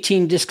 an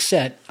 18-disc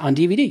set on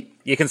DVD.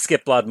 You can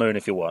skip Blood Moon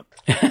if you want.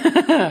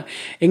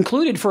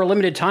 Included for a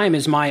limited time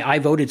is my I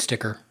voted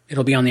sticker.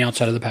 It'll be on the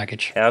outside of the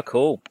package. How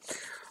cool.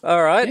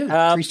 All right.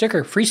 Yeah,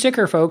 free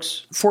sticker,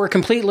 folks. For a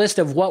complete list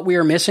of what we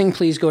are missing,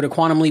 please go to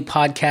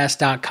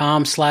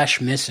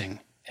quantumleappodcast.com/missing.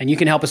 And you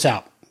can help us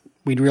out.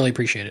 We'd really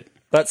appreciate it.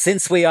 But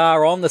since we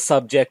are on the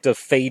subject of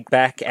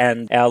feedback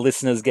and our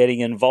listeners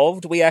getting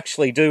involved, we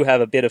actually do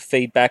have a bit of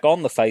feedback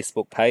on the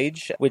Facebook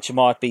page, which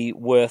might be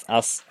worth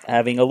us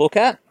having a look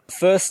at.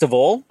 First of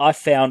all, I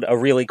found a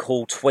really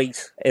cool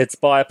tweet. It's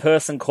by a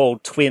person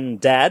called Twin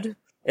Dad.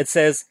 It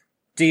says,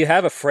 "Do you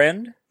have a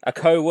friend, a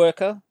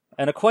co-worker,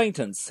 an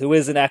acquaintance who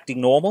isn't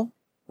acting normal?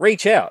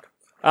 Reach out.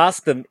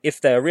 Ask them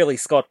if they're really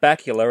Scott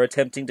Bakula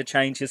attempting to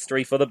change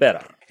history for the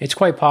better." It's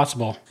quite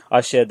possible. I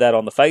shared that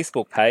on the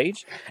Facebook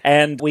page,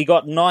 and we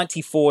got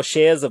 94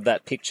 shares of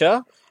that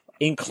picture,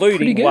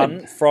 including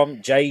one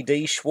from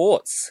J.D.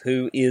 Schwartz,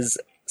 who is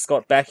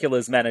Scott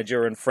Bakula's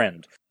manager and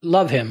friend.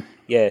 Love him.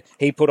 Yeah,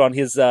 he put on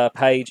his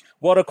page,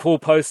 "What a cool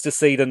post to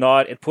see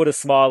tonight. It put a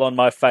smile on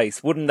my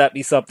face. Wouldn't that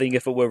be something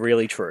if it were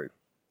really true?"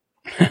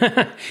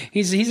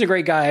 He's a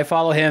great guy. I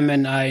follow him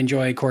and I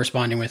enjoy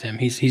corresponding with him.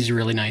 He's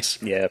really nice.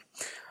 Yeah.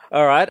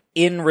 All right.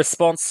 In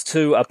response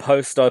to a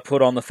post I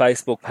put on the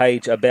Facebook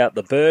page about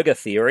the burger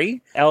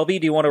theory,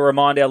 Albie, do you want to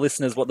remind our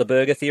listeners what the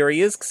burger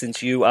theory is,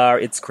 since you are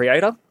its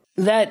creator?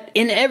 That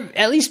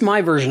at least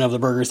my version of the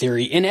burger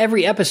theory, in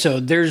every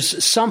episode,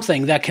 there's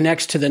something that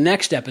connects to the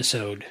next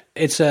episode.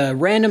 It's a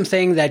random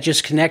thing that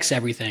just connects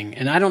everything.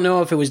 And I don't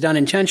know if it was done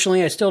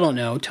intentionally. I still don't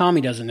know.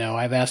 Tommy doesn't know.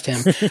 I've asked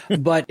him.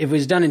 But if it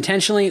was done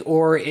intentionally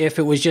or if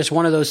it was just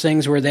one of those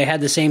things where they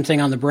had the same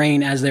thing on the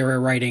brain as they were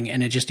writing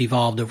and it just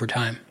evolved over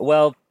time.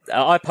 Well,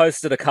 I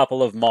posted a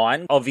couple of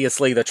mine.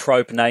 Obviously, the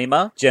trope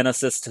namer,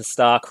 Genesis to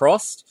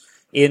Star-Crossed.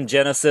 In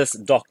Genesis,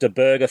 Dr.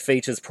 Burger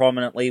features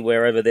prominently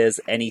wherever there's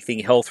anything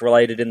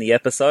health-related in the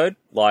episode,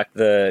 like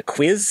the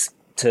quiz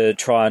to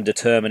try and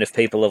determine if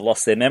people have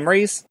lost their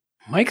memories.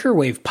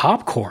 Microwave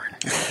popcorn.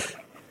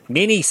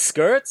 Mini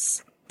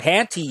skirts,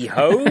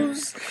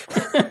 pantyhose.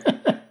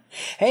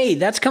 Hey,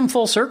 that's come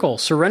full circle.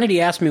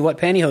 Serenity asked me what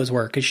pantyhose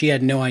were because she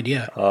had no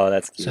idea. Oh,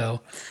 that's cute.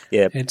 So,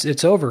 yeah,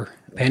 it's over.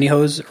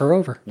 Pantyhose are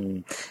over.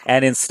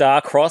 And in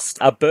Star-Crossed,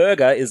 a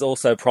burger is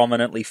also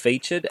prominently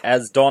featured,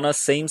 as Donna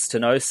seems to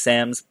know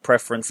Sam's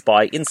preference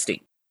by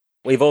instinct.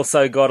 We've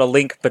also got a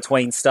link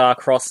between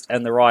Star-Crossed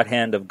and the Right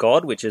Hand of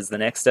God, which is the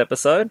next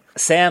episode.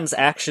 Sam's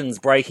actions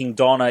breaking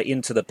Donna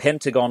into the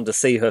Pentagon to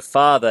see her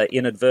father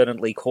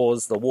inadvertently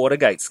caused the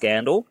Watergate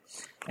scandal.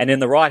 And in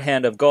the Right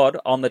Hand of God,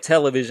 on the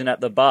television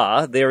at the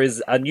bar, there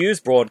is a news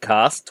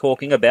broadcast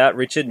talking about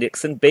Richard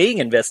Nixon being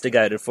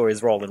investigated for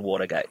his role in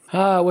Watergate.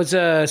 It was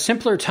a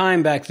simpler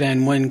time back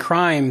then when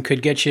crime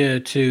could get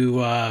you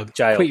to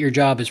jail. Quit your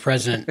job as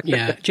president.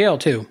 Yeah, jail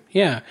too.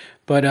 Yeah,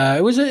 but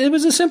it was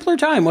a simpler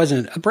time,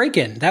 wasn't it? A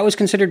break-in. That was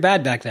considered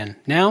bad back then.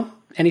 Now,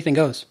 anything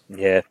goes.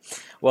 Yeah.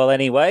 Well,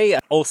 anyway,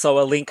 also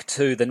a link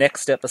to the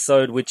next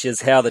episode, which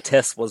is how the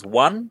test was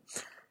won.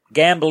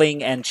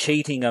 Gambling and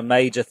cheating are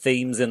major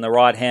themes in the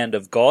Right Hand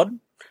of God.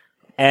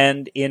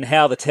 And in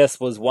How the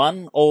Test Was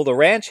Won, all the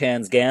ranch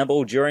hands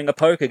gamble during a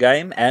poker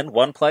game and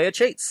one player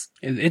cheats.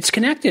 It's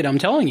connected, I'm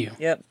telling you.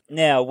 Yep.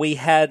 Now, we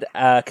had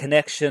a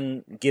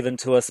connection given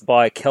to us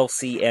by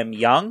Kelsey M.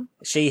 Young.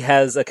 She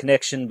has a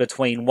connection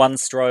between One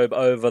Strobe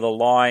Over the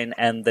Line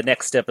and the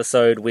next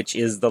episode, which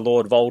is the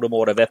Lord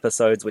Voldemort of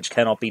episodes which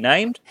cannot be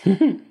named.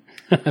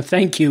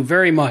 Thank you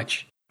very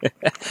much.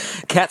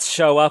 Cats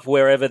show up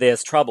wherever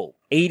there's trouble.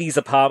 Edie's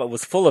apartment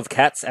was full of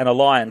cats and a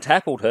lion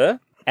tackled her.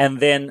 And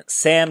then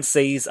Sam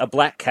sees a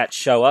black cat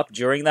show up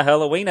during the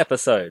Halloween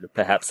episode.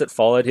 Perhaps it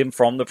followed him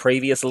from the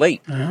previous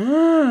leap.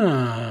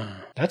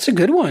 Ah, that's a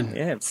good one.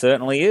 Yeah, it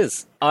certainly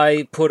is.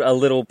 I put a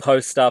little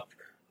post up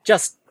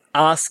just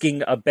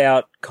asking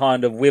about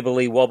kind of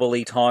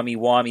wibbly-wobbly,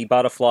 timey-wimey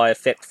butterfly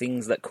effect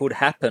things that could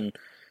happen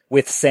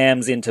with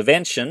Sam's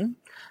intervention.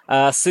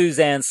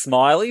 Suzanne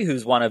Smiley,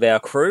 who's one of our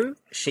crew,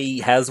 she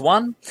has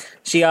one.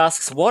 She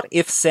asks, what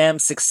if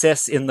Sam's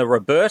success in the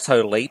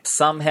Roberto leap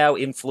somehow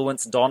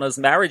influenced Donna's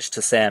marriage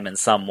to Sam in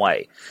some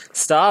way?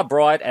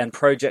 Starbright and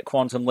Project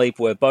Quantum Leap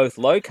were both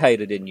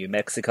located in New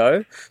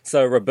Mexico,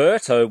 so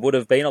Roberto would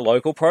have been a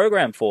local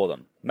program for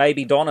them.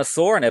 Maybe Donna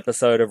saw an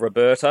episode of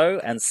Roberto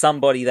and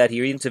somebody that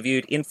he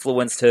interviewed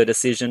influenced her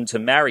decision to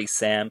marry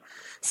Sam,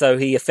 so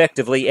he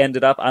effectively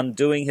ended up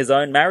undoing his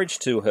own marriage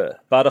to her.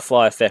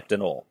 Butterfly effect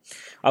and all.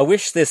 I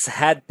wish this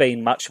had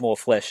been much more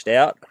fleshed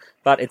out,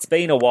 but it's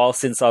been a while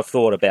since I've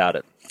thought about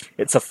it.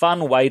 It's a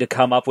fun way to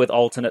come up with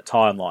alternate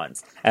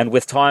timelines, and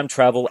with time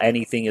travel,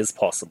 anything is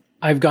possible.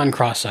 I've gone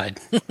cross-eyed.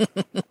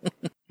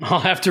 I'll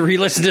have to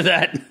re-listen to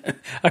that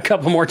a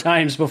couple more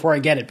times before I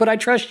get it, but I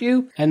trust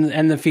you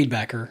and the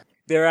feedbacker.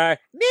 There are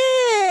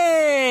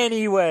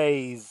many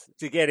ways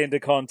to get into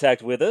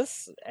contact with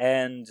us,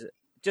 and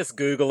just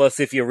Google us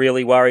if you're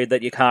really worried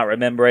that you can't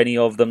remember any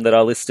of them that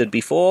I listed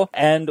before,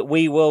 and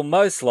we will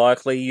most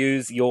likely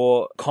use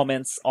your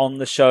comments on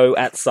the show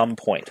at some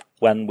point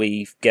when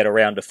we get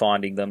around to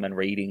finding them and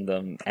reading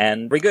them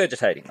and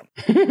regurgitating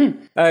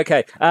them.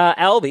 Okay,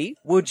 Albie,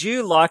 would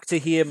you like to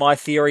hear my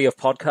theory of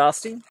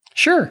podcasting?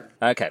 Sure.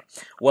 Okay,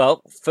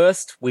 well,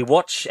 first we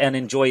watch and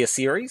enjoy a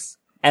series,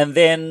 and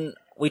then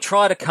we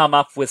try to come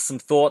up with some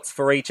thoughts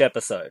for each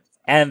episode,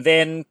 and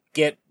then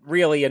get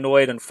really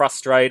annoyed and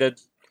frustrated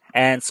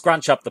and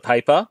scrunch up the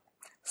paper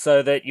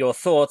so that your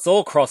thoughts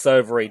all cross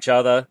over each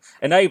other,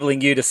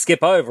 enabling you to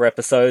skip over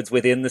episodes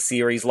within the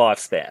series'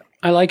 lifespan.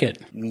 I like it.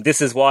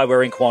 This is why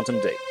we're in Quantum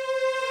D.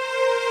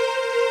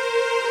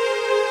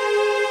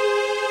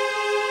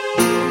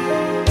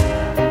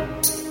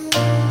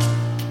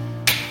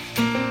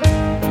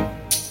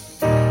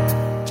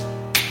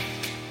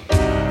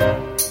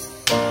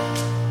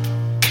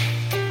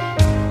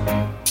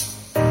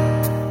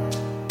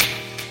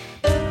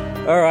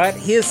 Alright,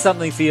 here's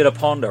something for you to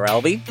ponder,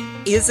 Albie.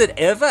 Is it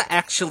ever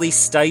actually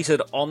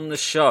stated on the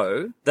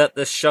show that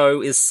the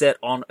show is set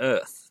on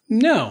Earth?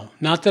 No,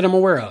 not that I'm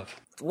aware of.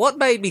 What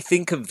made me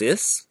think of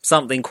this,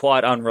 something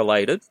quite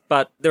unrelated,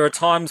 but there are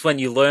times when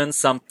you learn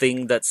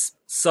something that's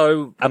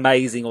so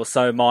amazing or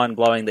so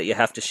mind-blowing that you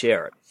have to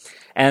share it.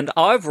 And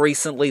I've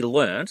recently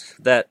learnt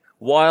that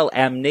while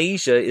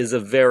amnesia is a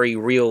very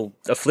real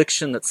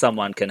affliction that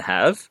someone can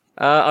have,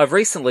 I've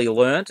recently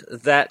learnt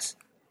that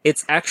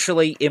it's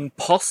actually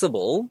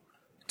impossible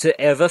to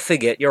ever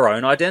forget your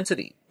own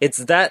identity. It's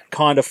that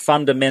kind of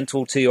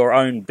fundamental to your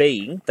own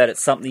being that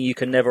it's something you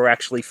can never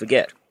actually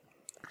forget.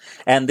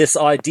 And this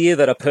idea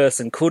that a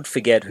person could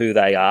forget who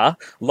they are,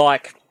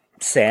 like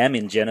Sam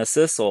in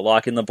Genesis, or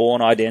like in The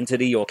Bourne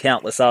Identity, or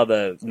countless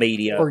other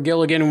media. Or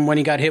Gilligan when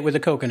he got hit with a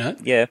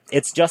coconut. Yeah,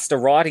 it's just a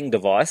writing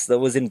device that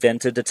was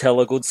invented to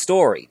tell a good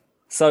story.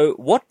 So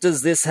what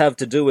does this have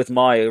to do with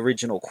my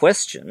original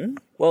question?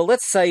 Well,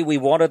 let's say we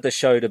wanted the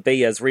show to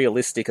be as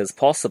realistic as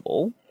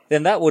possible,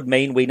 then that would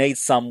mean we need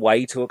some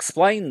way to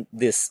explain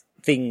this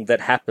thing that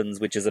happens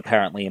which is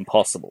apparently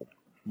impossible.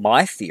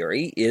 My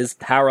theory is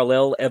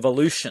parallel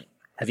evolution.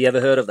 Have you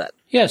ever heard of that?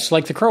 Yes,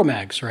 like the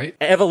Cro-Mags, right?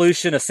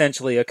 Evolution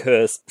essentially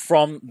occurs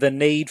from the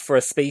need for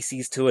a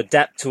species to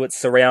adapt to its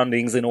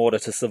surroundings in order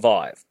to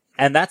survive.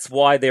 And that's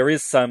why there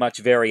is so much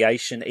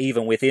variation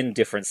even within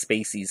different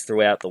species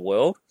throughout the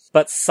world.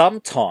 But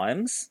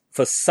sometimes,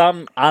 for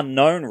some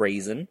unknown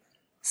reason,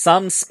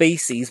 some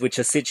species which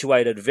are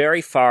situated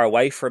very far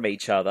away from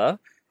each other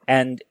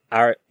and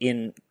are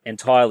in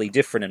entirely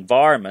different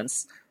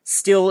environments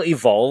still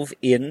evolve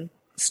in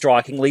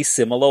strikingly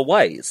similar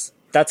ways.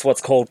 That's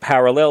what's called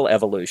parallel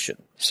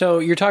evolution. So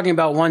you're talking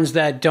about ones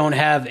that don't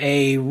have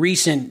a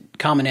recent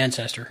common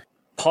ancestor?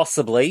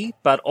 Possibly,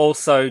 but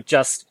also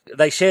just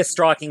they share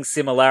striking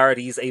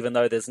similarities even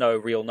though there's no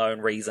real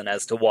known reason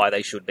as to why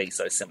they should be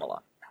so similar.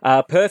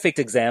 A perfect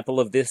example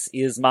of this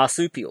is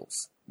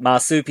marsupials.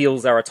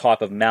 Marsupials are a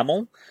type of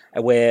mammal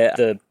where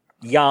the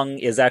young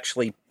is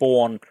actually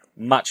born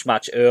much,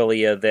 much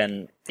earlier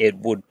than it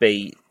would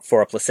be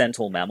for a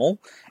placental mammal,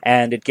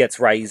 and it gets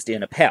raised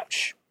in a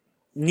pouch.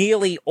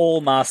 Nearly all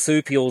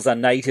marsupials are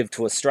native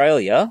to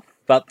Australia,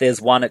 but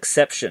there's one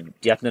exception.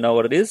 Do you happen to know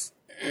what it is?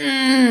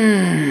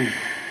 I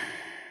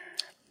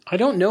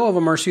don't know of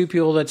a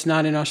marsupial that's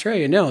not in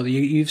Australia. No,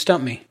 you've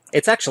stumped me.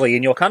 It's actually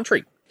in your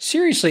country.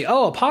 Seriously?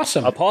 Oh, a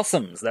possum.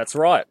 Opossums, that's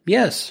right.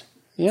 Yes.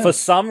 Yeah. For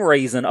some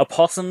reason,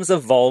 opossums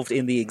evolved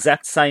in the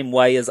exact same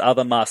way as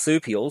other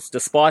marsupials,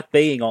 despite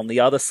being on the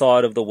other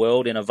side of the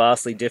world in a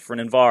vastly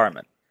different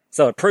environment.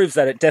 So it proves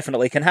that it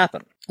definitely can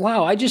happen.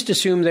 Wow, I just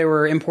assumed they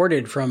were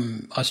imported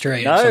from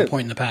Australia at some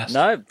point in the past.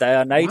 No, they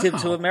are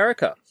native to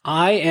America.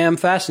 I am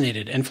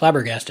fascinated and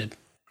flabbergasted.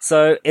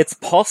 So it's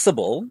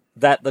possible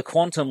that the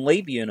Quantum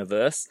Leap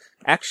universe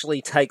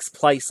actually takes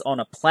place on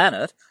a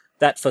planet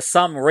that for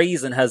some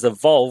reason has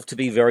evolved to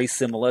be very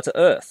similar to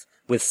Earth,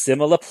 with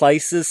similar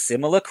places,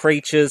 similar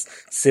creatures,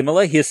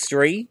 similar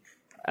history,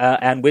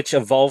 and which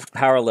evolved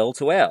parallel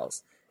to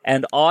ours.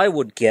 And I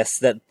would guess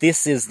that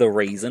this is the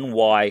reason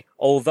why,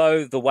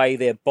 although the way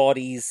their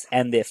bodies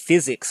and their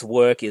physics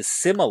work is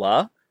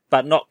similar,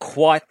 but not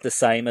quite the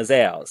same as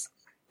ours.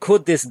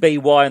 Could this be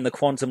why in the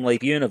Quantum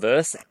Leap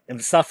universe,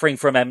 suffering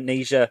from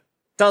amnesia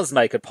does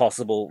make it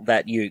possible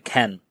that you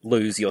can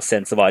lose your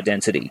sense of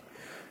identity?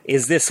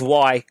 Is this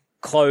why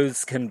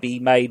clothes can be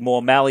made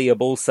more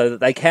malleable so that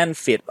they can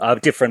fit a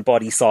different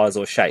body size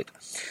or shape?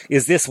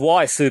 Is this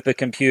why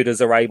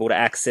supercomputers are able to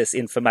access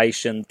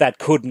information that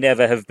could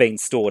never have been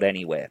stored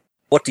anywhere?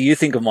 What do you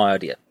think of my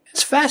idea?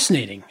 It's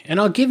fascinating,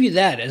 and I'll give you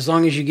that as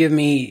long as you give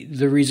me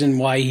the reason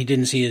why he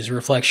didn't see his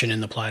reflection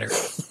in the platter.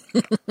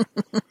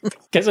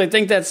 Because I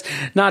think that's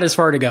not as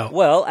far to go.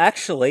 Well,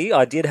 actually,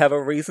 I did have a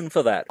reason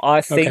for that.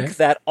 I think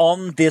that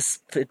on this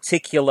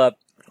particular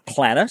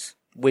planet,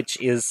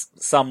 which is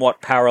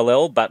somewhat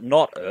parallel but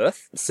not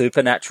Earth,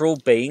 supernatural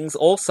beings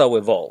also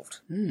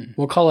evolved.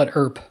 We'll call it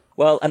ERP.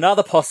 Well,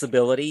 another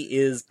possibility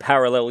is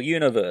parallel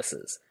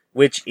universes,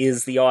 which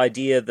is the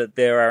idea that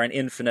there are an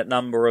infinite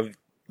number of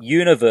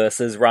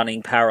universes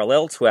running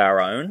parallel to our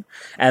own,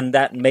 and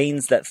that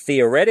means that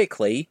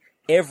theoretically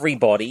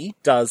everybody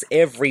does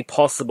every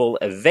possible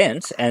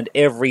event and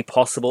every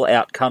possible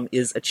outcome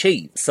is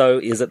achieved. So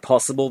is it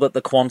possible that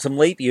the Quantum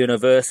Leap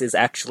universe is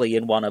actually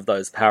in one of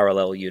those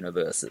parallel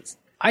universes?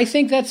 I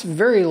think that's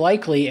very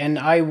likely, and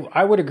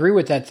I would agree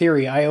with that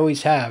theory. I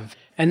always have.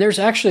 And there's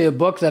actually a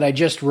book that I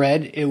just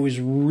read. It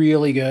was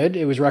really good.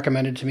 It was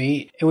recommended to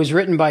me. It was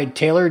written by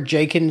Taylor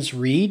Jenkins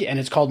Reid, and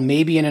it's called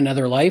Maybe in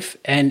Another Life.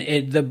 And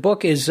the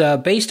book is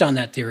based on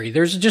that theory.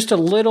 There's just a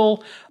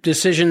little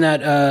decision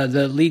that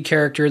the lead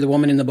character, the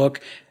woman in the book,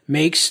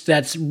 makes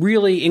that's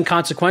really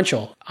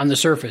inconsequential on the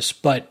surface,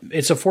 but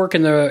it's a fork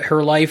in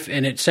her life,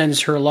 and it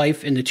sends her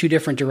life into two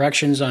different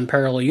directions on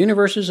parallel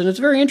universes, and it's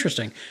very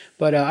interesting.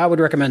 But I would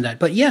recommend that.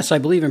 But yes, I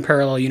believe in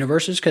parallel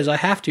universes because I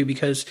have to,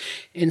 because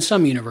in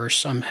some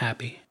universe I'm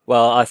happy.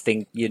 Well, I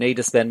think you need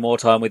to spend more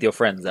time with your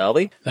friends,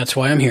 Albie. That's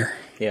why I'm here.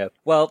 Yeah.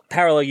 Well,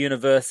 parallel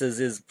universes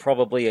is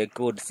probably a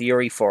good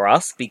theory for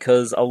us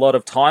because a lot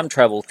of time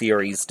travel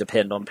theories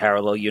depend on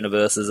parallel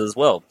universes as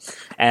well.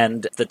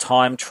 And the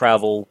time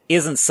travel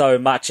isn't so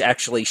much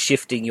actually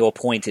shifting your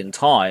point in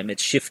time,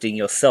 it's shifting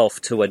yourself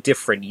to a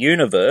different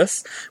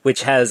universe,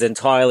 which has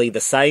entirely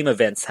the same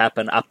events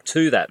happen up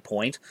to that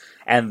point,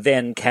 and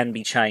then can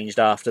be changed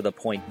after the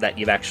point that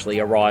you've actually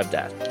arrived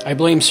at. I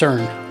blame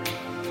CERN.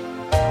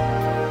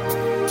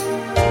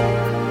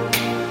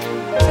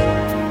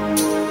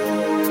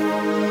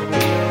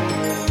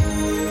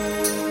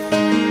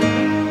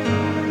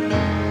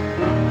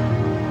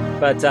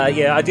 But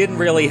yeah, I didn't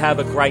really have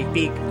a great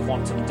big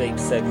Quantum Deep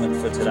segment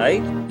for today.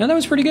 No, that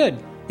was pretty good.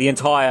 The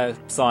entire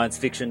science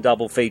fiction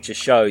double feature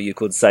show, you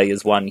could say,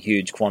 is one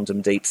huge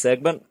Quantum Deep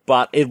segment,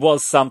 but it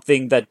was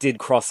something that did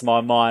cross my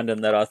mind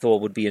and that I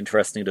thought would be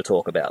interesting to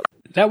talk about.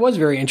 That was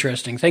very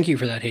interesting. Thank you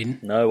for that, Hayden.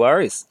 No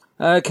worries.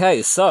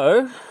 Okay,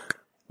 so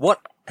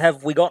what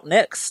have we got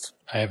next?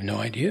 I have no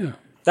idea.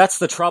 That's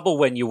the trouble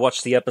when you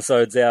watch the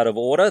episodes out of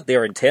order.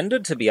 They're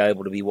intended to be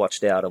able to be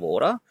watched out of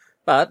order,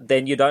 but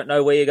then you don't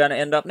know where you're going to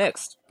end up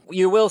next.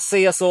 You will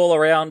see us all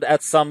around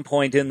at some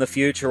point in the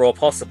future or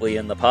possibly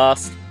in the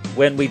past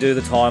when we do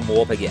the time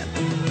warp again.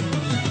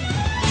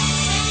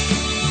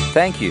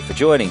 Thank you for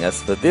joining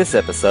us for this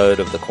episode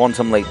of the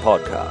Quantum Leap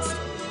Podcast,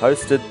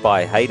 hosted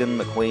by Hayden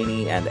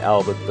McQueenie and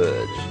Albert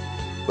Burge,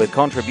 with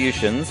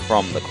contributions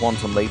from the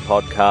Quantum Leap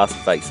Podcast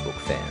Facebook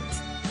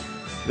fans.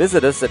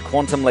 Visit us at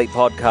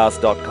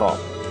quantumleappodcast.com.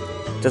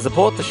 To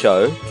support the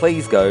show,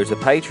 please go to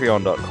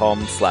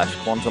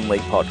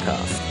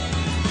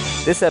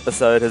patreon.com/quantumleappodcast. This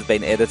episode has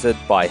been edited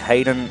by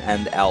Hayden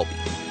and Albie.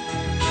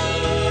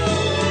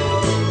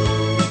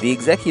 The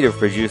executive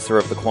producer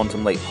of the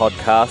Quantum Leap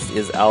Podcast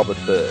is Albert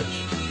Burge.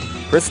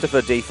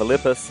 Christopher D.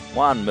 Philippus,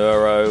 Juan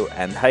Murrow,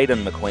 and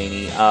Hayden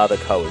McQueenie are the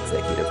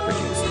co-executive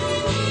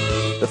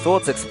producers. The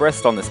thoughts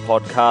expressed on this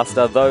podcast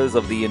are those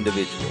of the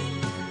individual,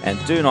 and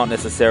do not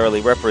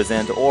necessarily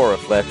represent or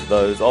reflect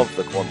those of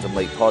the Quantum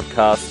Leap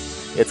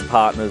Podcast, its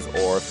partners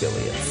or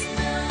affiliates.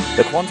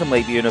 The Quantum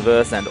Leap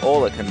universe and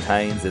all it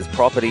contains is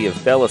property of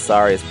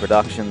Belisarius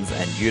Productions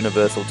and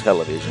Universal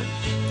Television.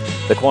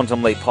 The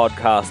Quantum Leap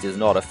Podcast is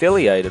not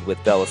affiliated with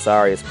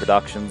Belisarius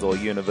Productions or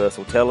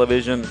Universal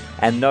Television,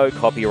 and no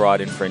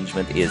copyright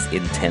infringement is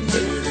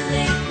intended.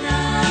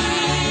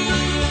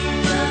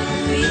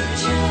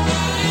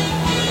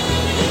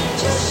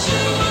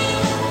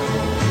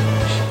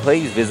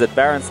 Please visit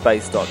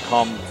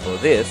barrenspace.com for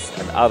this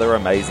and other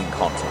amazing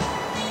content.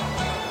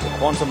 The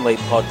Quantum Leap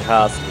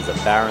Podcast is a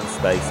Barren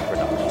Space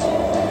production.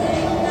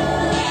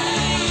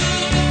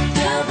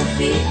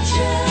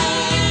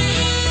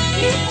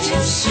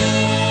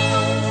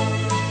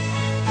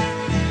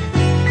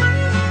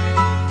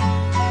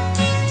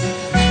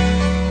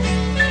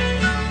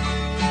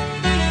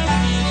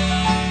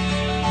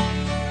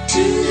 To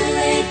the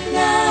late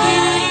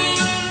night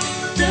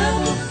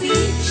double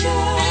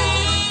feature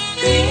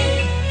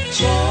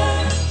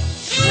show.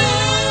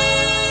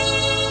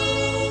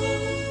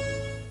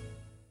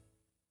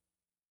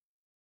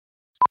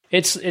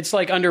 It's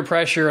like Under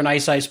Pressure and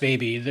Ice Ice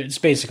Baby. It's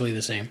basically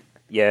the same.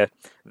 Yeah,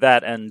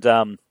 that and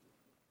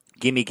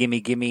Gimme Gimme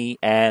Gimme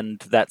and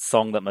that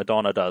song that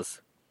Madonna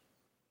does.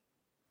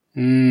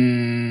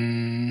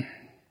 Sooner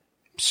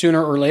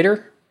or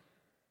Later?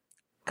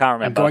 Can't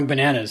remember. I'm going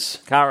bananas.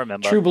 Can't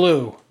remember. True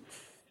Blue.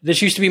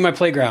 This used to be my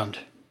playground.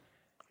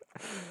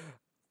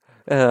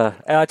 And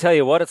I tell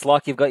you what, it's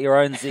like you've got your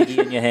own Ziggy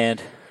in your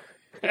hand.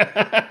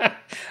 I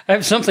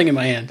have something in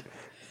my hand.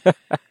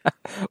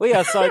 We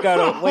are so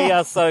going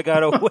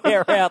to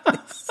wear out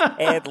this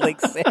handling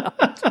sound.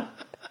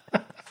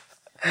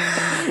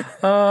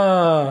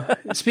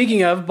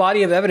 Speaking of,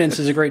 Body of Evidence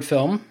is a great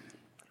film.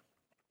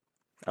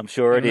 I'm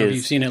sure it I don't know is. if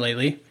you've seen it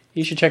lately.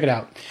 You should check it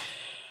out.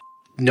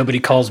 Nobody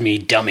calls me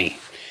dummy.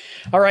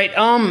 All right,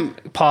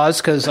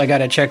 pause because I got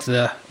to check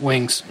the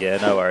wings. Yeah,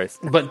 no worries.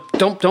 But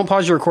don't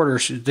pause your recorder.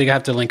 They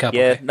have to link up.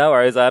 Yeah, okay? no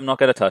worries. I'm not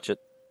going to touch it.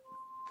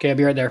 Okay, I'll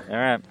be right there. All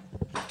right.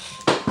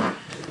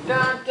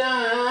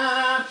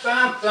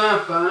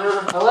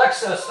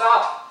 Alexa,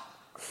 stop.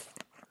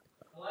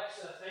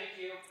 Alexa, thank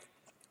you.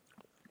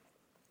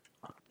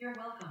 You're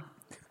welcome.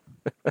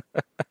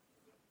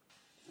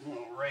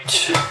 All right.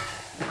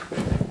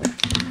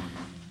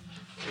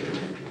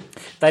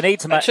 They need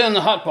to I turn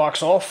the hot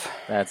box off.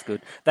 That's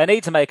good. They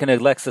need to make an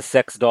Alexa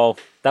sex doll.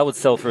 That would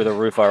sell through the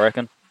roof, I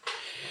reckon.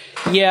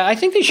 Yeah, I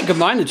think they should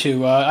combine the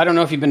two. I don't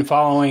know if you've been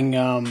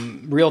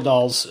following Real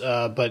Dolls,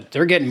 but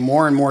they're getting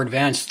more and more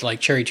advanced,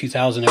 like Cherry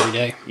 2000 every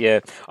day.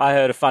 Yeah, I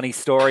heard a funny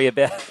story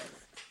about...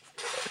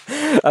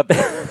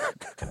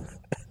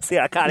 See,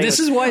 I can't This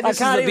is why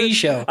this is the B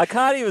show. I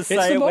can't even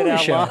say it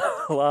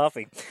without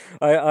laughing.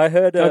 I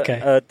heard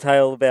a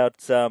tale about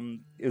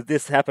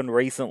this happened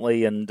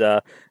recently, and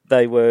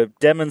they were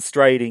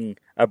demonstrating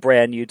a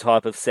brand new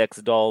type of sex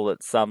doll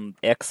at some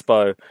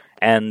expo,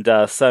 and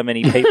so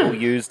many people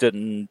used it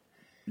and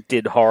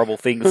did horrible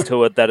things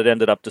to it that it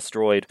ended up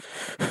destroyed.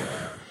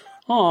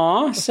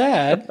 Aw,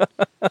 sad.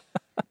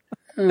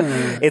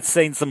 It's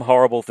seen some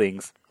horrible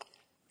things.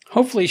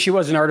 Hopefully she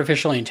wasn't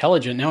artificially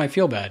intelligent. Now I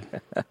feel bad.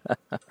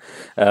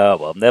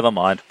 Well, never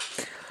mind.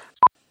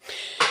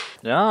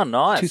 Oh,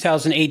 nice.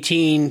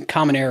 2018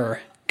 Common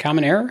Error.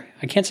 Common Error?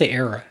 I can't say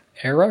error.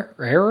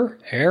 Error.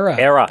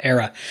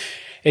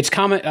 It's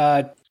common...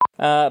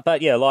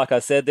 but yeah, like I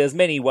said, there's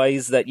many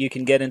ways that you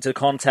can get into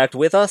contact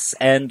with us,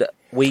 and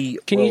we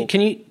Can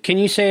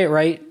you say it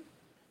right?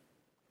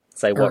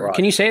 Say what right?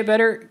 Can you say it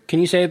better?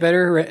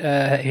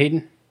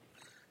 Hayden?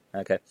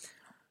 Okay.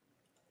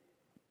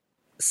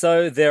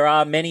 So there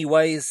are many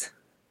ways.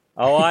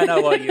 Oh, I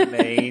know what you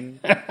mean.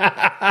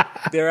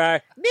 There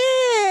are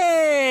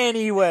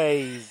many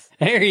ways.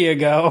 There you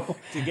go.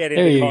 To get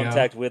into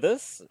contact with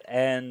us,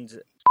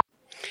 and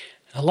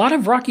a lot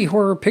of Rocky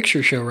Horror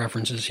Picture Show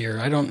references here.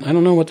 I don't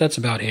know what that's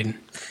about, Hayden.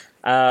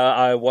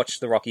 I watched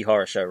the Rocky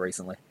Horror Show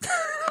recently.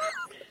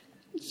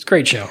 It's a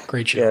great show.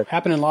 Yeah.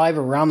 Happening live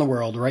around the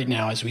world right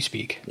now as we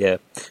speak. Yeah,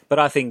 but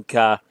I think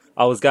I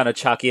was going to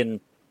chuck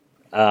in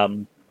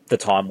the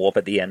time warp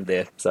at the end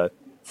there. So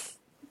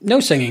no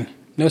singing.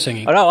 Oh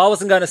no, I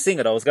wasn't going to sing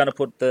it. I was going to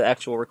put the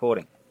actual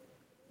recording.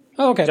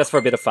 Oh, okay. Just for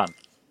a bit of fun.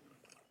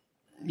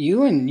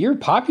 You're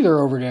popular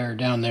over there,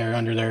 down there,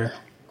 under there.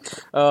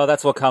 Oh,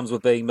 that's what comes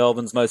with being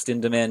Melbourne's most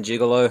in-demand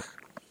gigolo.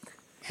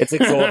 It's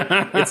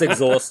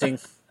exhausting.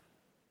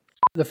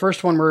 The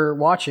first one we're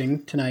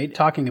watching tonight,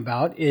 talking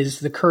about, is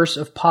The Curse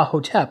of Ptah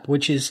Hotep,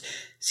 which is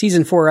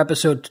Season 4,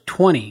 Episode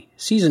 20.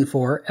 Season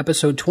 4,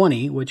 Episode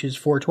 20, which is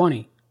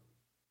 420.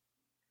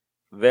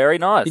 Very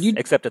nice.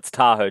 Except it's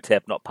Ptah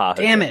Hotep, not Ptah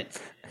Hotep. Damn it.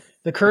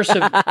 The Curse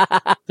of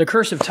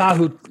Ptah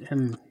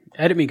Hotep.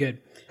 Edit me good.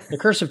 The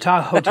Curse of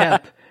Ptah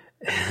Hotep.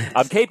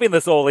 I'm keeping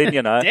this all in,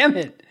 you know. Damn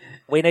it.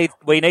 We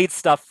need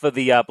stuff for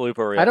the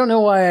blooper reel. I don't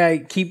know why I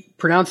keep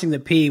pronouncing the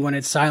P when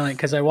it's silent,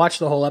 because I watched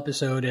the whole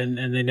episode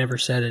and they never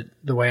said it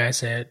the way I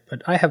say it.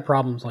 But I have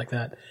problems like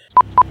that.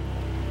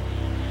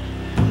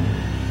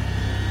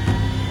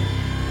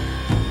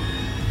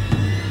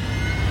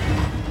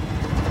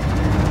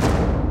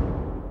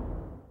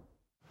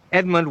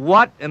 Edmund,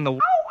 what in the...